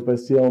Smith stories by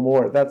C.L.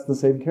 Moore. That's the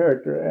same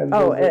character. And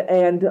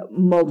and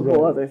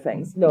multiple other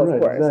things. No, of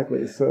course.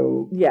 Exactly.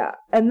 So... Yeah.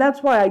 And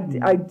that's why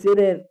I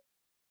didn't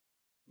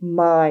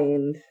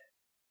mind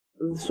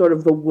sort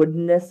of the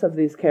woodenness of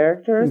these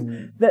characters.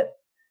 Mm-hmm. That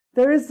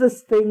there is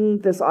this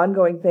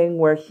ongoing thing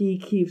where he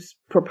keeps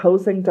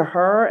proposing to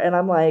her, and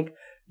I'm like...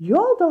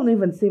 Y'all don't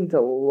even seem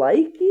to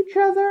like each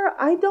other.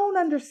 I don't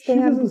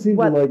understand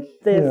what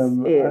this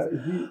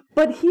is.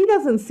 But he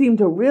doesn't seem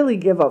to really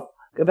give a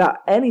fuck about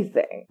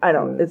anything. I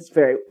don't.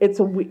 Right.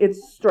 It's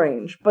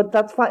strange, but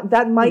that's fine.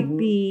 That might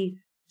be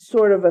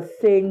sort of a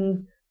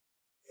thing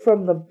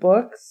from the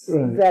books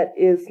that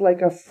is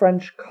like a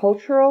French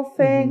cultural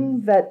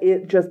thing that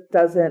it just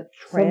doesn't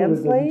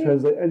translate. Some of it doesn't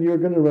translate, and you're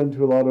going to run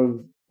into a lot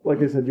of, like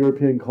I said,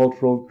 European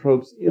cultural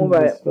tropes in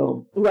this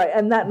film. Right,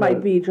 and that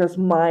might be just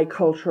my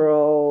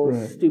cultural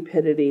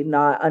stupidity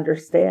not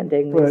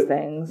understanding these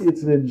things.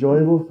 It's an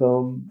enjoyable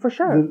film. For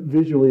sure.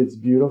 Visually, it's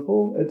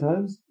beautiful at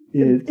times.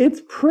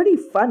 It's pretty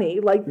funny.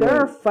 Like,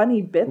 there are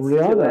funny bits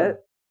to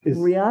it.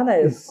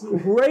 Rihanna is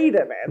great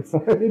in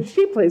it.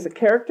 She plays a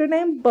character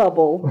named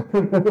Bubble.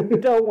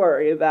 Don't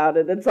worry about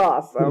it. It's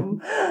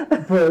awesome.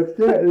 But,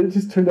 yeah, it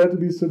just turned out to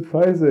be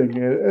surprising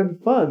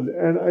and fun,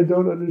 and I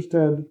don't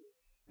understand...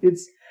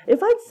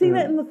 If I'd seen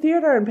it in the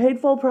theater and paid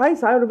full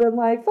price, I would have been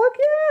like, fuck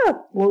yeah!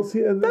 Well,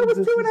 see, that was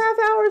 2.5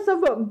 hours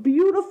of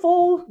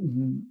beautiful...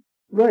 Mm-hmm.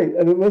 Right,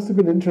 and it must have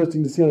been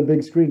interesting to see on a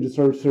big screen, just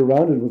sort of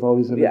surrounded with all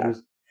these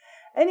images.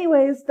 Yeah.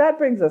 Anyways, that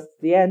brings us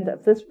to the end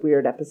of this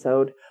weird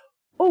episode.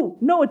 Oh,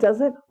 no it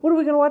doesn't. What are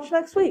we going to watch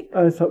next week?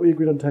 I thought we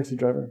agreed on Taxi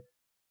Driver.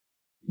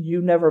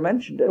 You never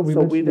mentioned it,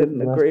 so we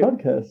didn't agree. Last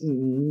podcast.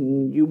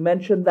 You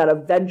mentioned that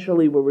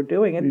eventually we were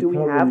doing it. Do we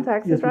have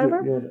Taxi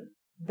Driver? We do.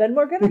 Then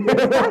we're going to do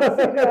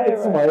Taxi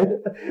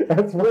Driver.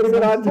 That's why is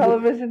it on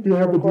television? We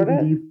have a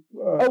DVD.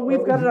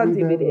 We've got it on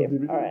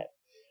DVD. All right.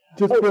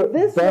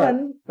 This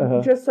one,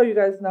 just so you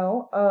guys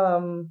know,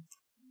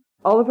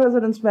 All the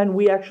President's Men,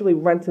 we actually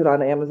rented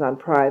on Amazon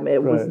Prime.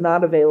 It was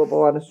not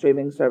available on a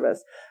streaming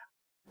service.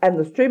 And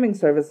the streaming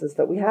services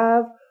that we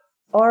have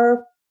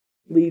are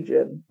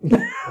legion.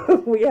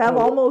 We have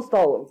almost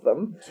all of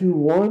them. To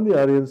warn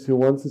the audience who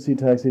wants to see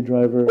Taxi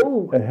Driver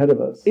ahead of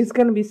us. It's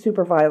going to be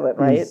super violent,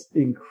 right? It's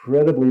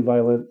incredibly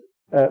violent.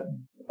 Near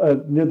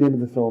the end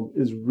of the film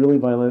is really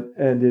violent,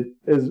 and it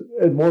is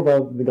more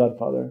violent than The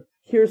Godfather.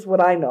 Here's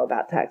what I know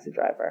about Taxi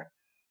Driver.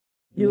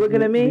 You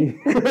looking at me?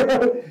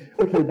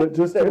 Okay, but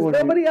just there's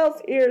nobody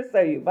else here,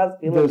 so you must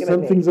be looking at me. There's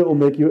some things that will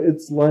make you.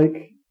 It's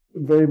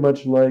very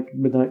much like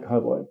Midnight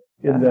Cowboy.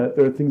 In that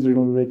there are things that are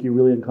going to make you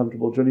really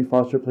uncomfortable. Jodie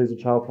Foster plays a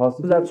child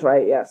prostitute. That's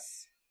right,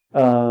 yes.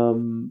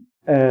 And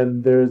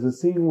there's a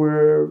scene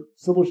where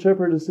Sybil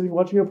Shepherd is sitting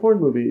watching a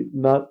porn movie,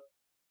 not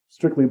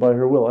strictly by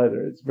her will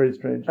either. It's very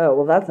strange. Oh,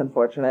 well, that's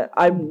unfortunate.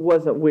 I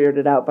wasn't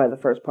weirded out by the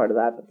first part of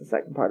that, but the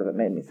second part of it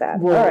made me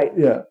sad. Well, all right.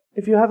 Yeah.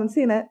 If you haven't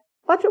seen it,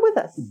 watch it with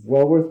us.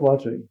 Well worth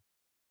watching.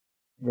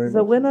 Does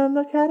it win an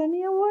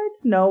Academy Award?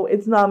 No,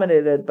 it's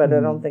nominated, but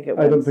I don't think it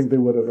wins. I don't think they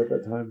would have at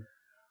that time.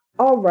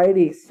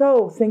 Alrighty,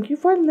 so thank you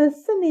for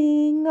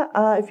listening.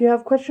 If you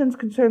have questions,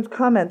 concerns,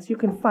 comments, you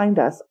can find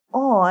us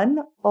on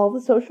all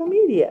the social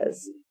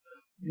medias.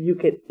 You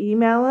can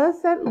email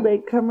us at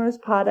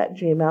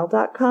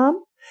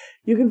latecomerspod@gmail.com.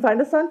 You can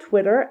find us on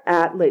Twitter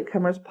at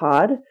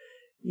latecomerspod.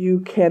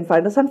 You can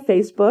find us on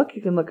Facebook.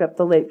 You can look up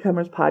the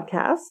Latecomers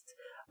Podcast.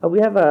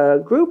 We have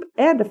a group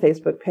and a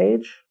Facebook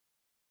page.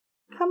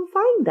 Come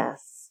find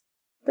us.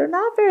 They're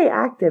not very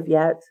active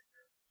yet.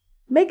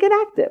 Make it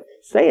active.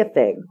 Say a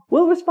thing.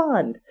 We'll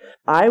respond.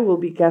 I will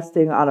be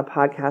guesting on a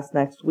podcast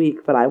next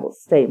week, but I will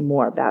say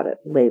more about it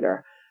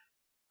later.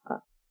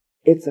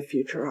 It's a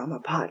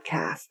Futurama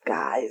podcast,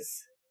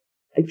 guys.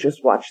 I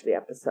just watched the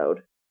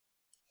episode.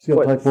 So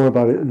you'll talk more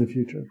about it in the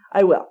future.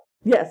 I will.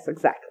 Yes,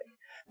 exactly.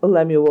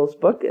 Lemuel's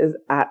book is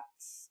at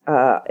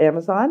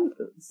Amazon,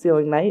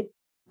 Sealing Night.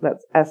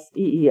 That's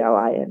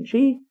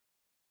Seeling.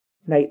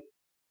 Night,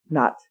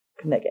 not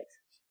Knigget.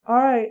 All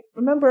right.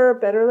 Remember,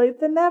 better late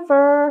than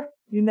never.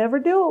 You never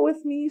do it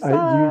with me,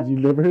 son. You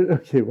never...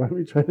 Okay, why don't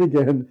we try it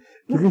again?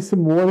 Give me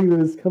some warning that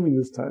it's coming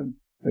this time.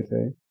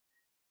 Okay.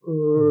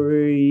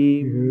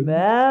 Remember.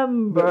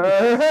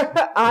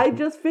 I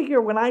just figure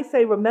when I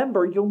say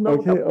remember, you'll know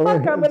what the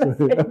fuck I'm going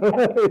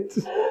to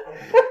say.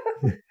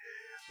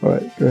 All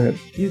right, go ahead.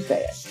 You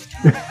say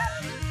it.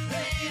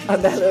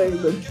 I'm not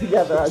doing this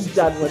together. I'm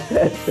done with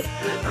this.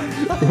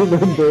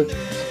 Remember,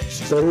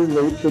 better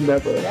late than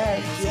never.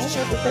 Yes, you don't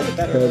have to say it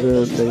better. Better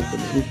late than never.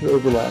 We can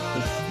overlap.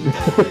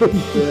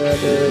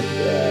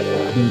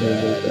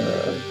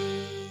 Better.